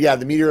well. So yeah,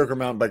 the Mediocre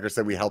Mountain Biker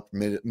said we helped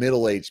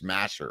middle-aged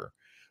Masher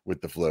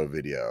with the Flow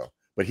video,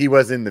 but he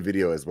was in the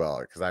video as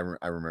well, because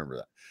I remember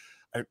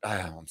that.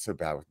 I'm so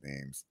bad with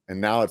names,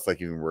 and now it's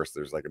like even worse.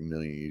 There's like a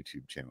million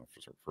YouTube channels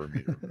for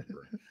me to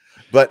remember.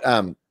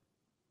 But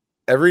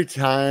every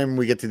time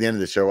we get to the end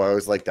of the show, I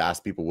always like to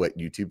ask people what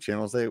YouTube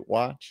channels they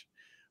watch,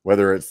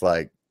 whether it's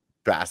like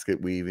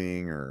basket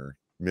weaving or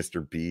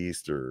Mr.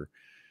 Beast, or,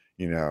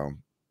 you know,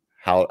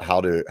 how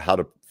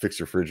to fix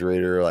your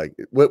refrigerator. Like,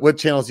 what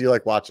channels do you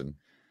like watching?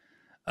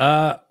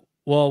 Well,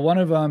 one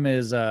of them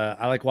is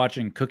I like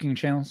watching cooking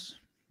channels.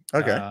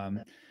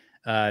 Okay.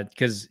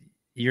 Because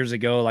years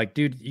ago, like,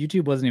 dude,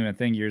 YouTube wasn't even a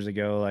thing years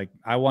ago. Like,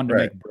 I wanted to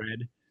make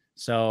bread.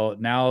 So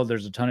now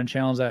there's a ton of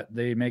channels that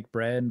they make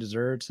bread and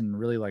desserts and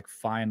really like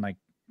fine, like,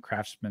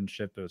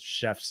 craftsmanship with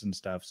chefs and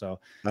stuff. So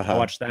I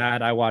watch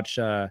that. I watch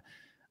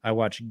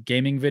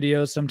gaming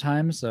videos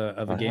sometimes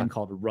of a game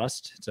called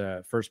Rust. It's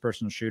a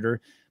first-person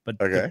shooter, but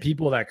the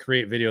people that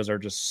create videos are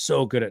just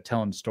so good at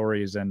telling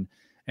stories. And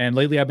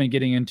lately I've been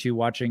getting into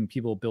watching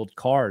people build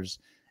cars.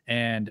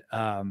 And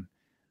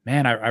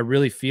man, I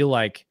really feel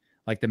like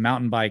like the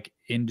mountain bike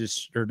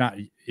industry, or not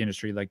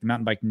industry, like the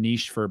mountain bike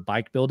niche for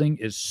bike building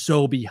is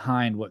so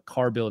behind what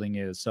car building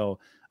is. So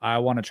I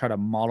want to try to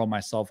model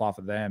myself off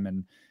of them.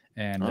 And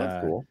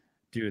that's cool.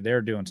 Dude,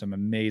 they're doing some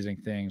amazing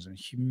things and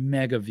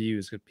mega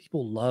views because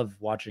people love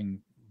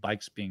watching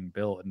bikes being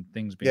built and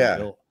things being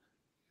built.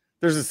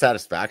 There's a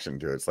satisfaction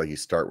to it. It's like you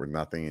start with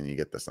nothing and you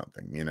get to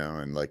something, you know,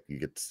 and like you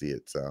get to see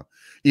it. So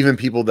even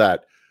people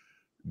that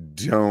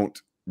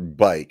don't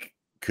bike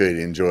could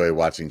enjoy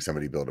watching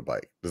somebody build a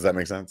bike. Does that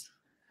make sense?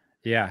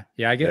 Yeah.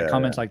 I get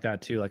comments like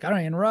that too. Like, I don't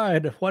even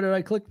ride. Why did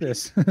I click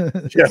this?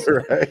 Yeah,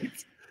 right.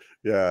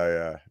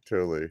 Yeah,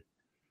 totally.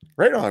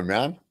 Right on,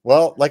 man.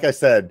 Well, like I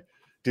said,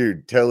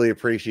 dude, totally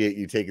appreciate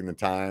you taking the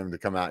time to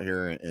come out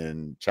here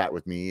and chat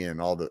with me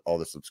and all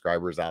the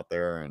subscribers out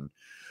there. And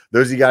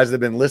those of you guys that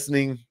have been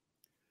listening,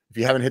 if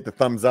you haven't hit the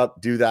thumbs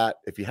up, do that.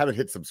 If you haven't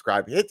hit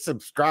subscribe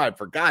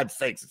for God's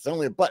sakes. It's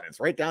only a button.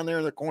 It's right down there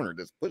in the corner.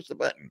 Just push the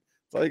button.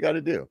 That's all you got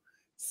to do.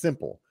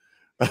 Simple.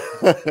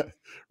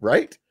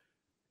 Right?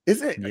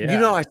 Isn't it? Yeah. You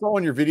know, I saw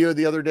on your video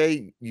the other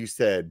day, you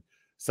said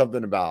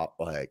something about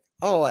like,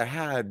 oh, I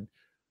had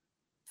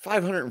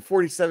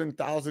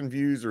 547,000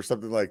 views or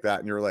something like that.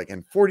 And you're like,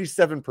 and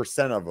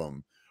 47% of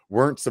them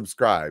weren't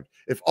subscribed.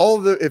 If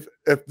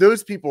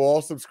those people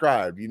all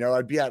subscribed, you know,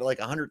 I'd be at like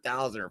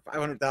 100,000 or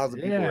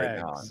 500,000 people right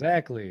now.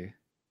 Exactly.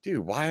 Dude,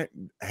 why?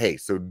 Hey,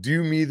 so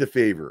do me the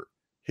favor,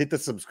 hit the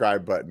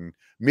subscribe button.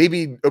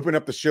 Maybe open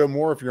up the show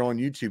more. If you're on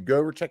YouTube, go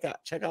over, check out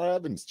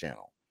Evan's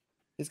channel.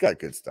 He's got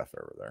good stuff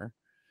over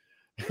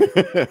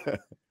there.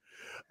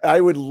 I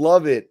would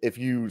love it if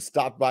you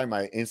stopped by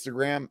my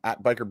Instagram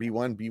at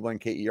BikerB1,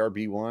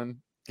 B1KERB1.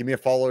 Give me a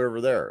follow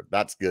over there.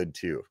 That's good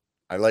too.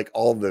 I like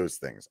all those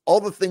things. All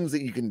the things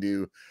that you can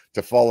do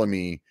to follow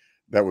me,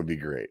 that would be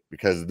great,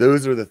 because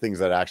those are the things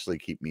that actually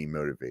keep me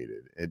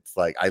motivated. It's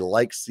like I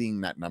like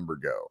seeing that number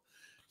go.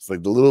 It's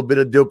like the little bit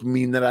of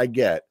dopamine that I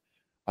get.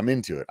 I'm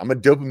into it. I'm a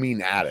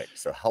dopamine addict,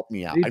 so help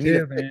me out. Me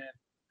too, man.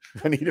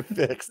 I need a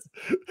fix.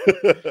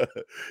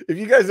 If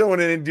you guys don't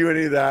want to do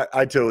any of that,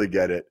 I totally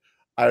get it.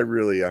 I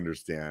really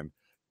understand.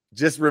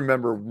 Just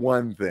remember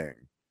one thing.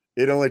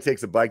 It only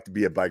takes a bike to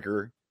be a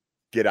biker.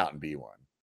 Get out and be one.